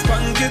when me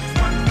spank it.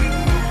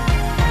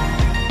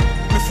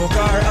 Me fuck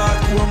her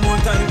heart one more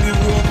time, me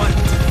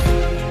romantic.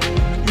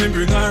 Me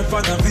bring her for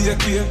a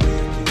vacay.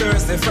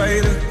 Thursday,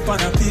 Friday, for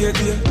a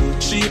payday.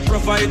 She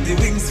provide the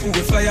wings for we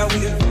fly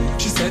away.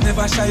 She said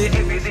never shy,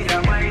 every day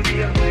I'm my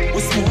day.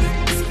 We smoke,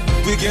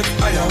 we get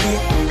higher way.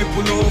 We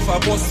pull over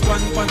bus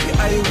one on the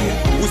highway.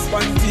 We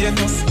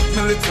spontaneous,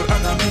 my little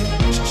enemy.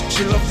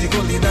 She love the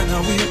gully than a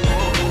way.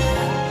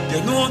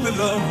 You know me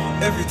love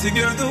everything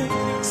you do.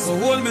 So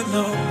hold me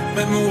now,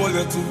 make me hold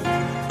you too.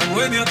 And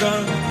when you're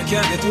gone, I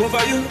can't get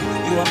over you.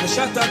 You are my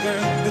shatter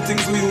girl, the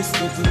things we used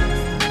to do.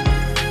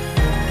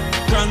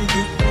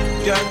 Cranky,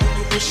 yeah,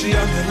 she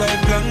on the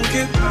light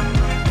blanket.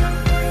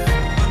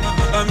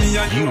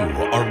 You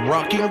are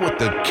rocking with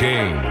the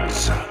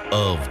kings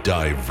of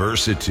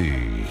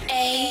diversity.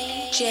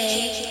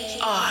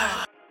 AJR.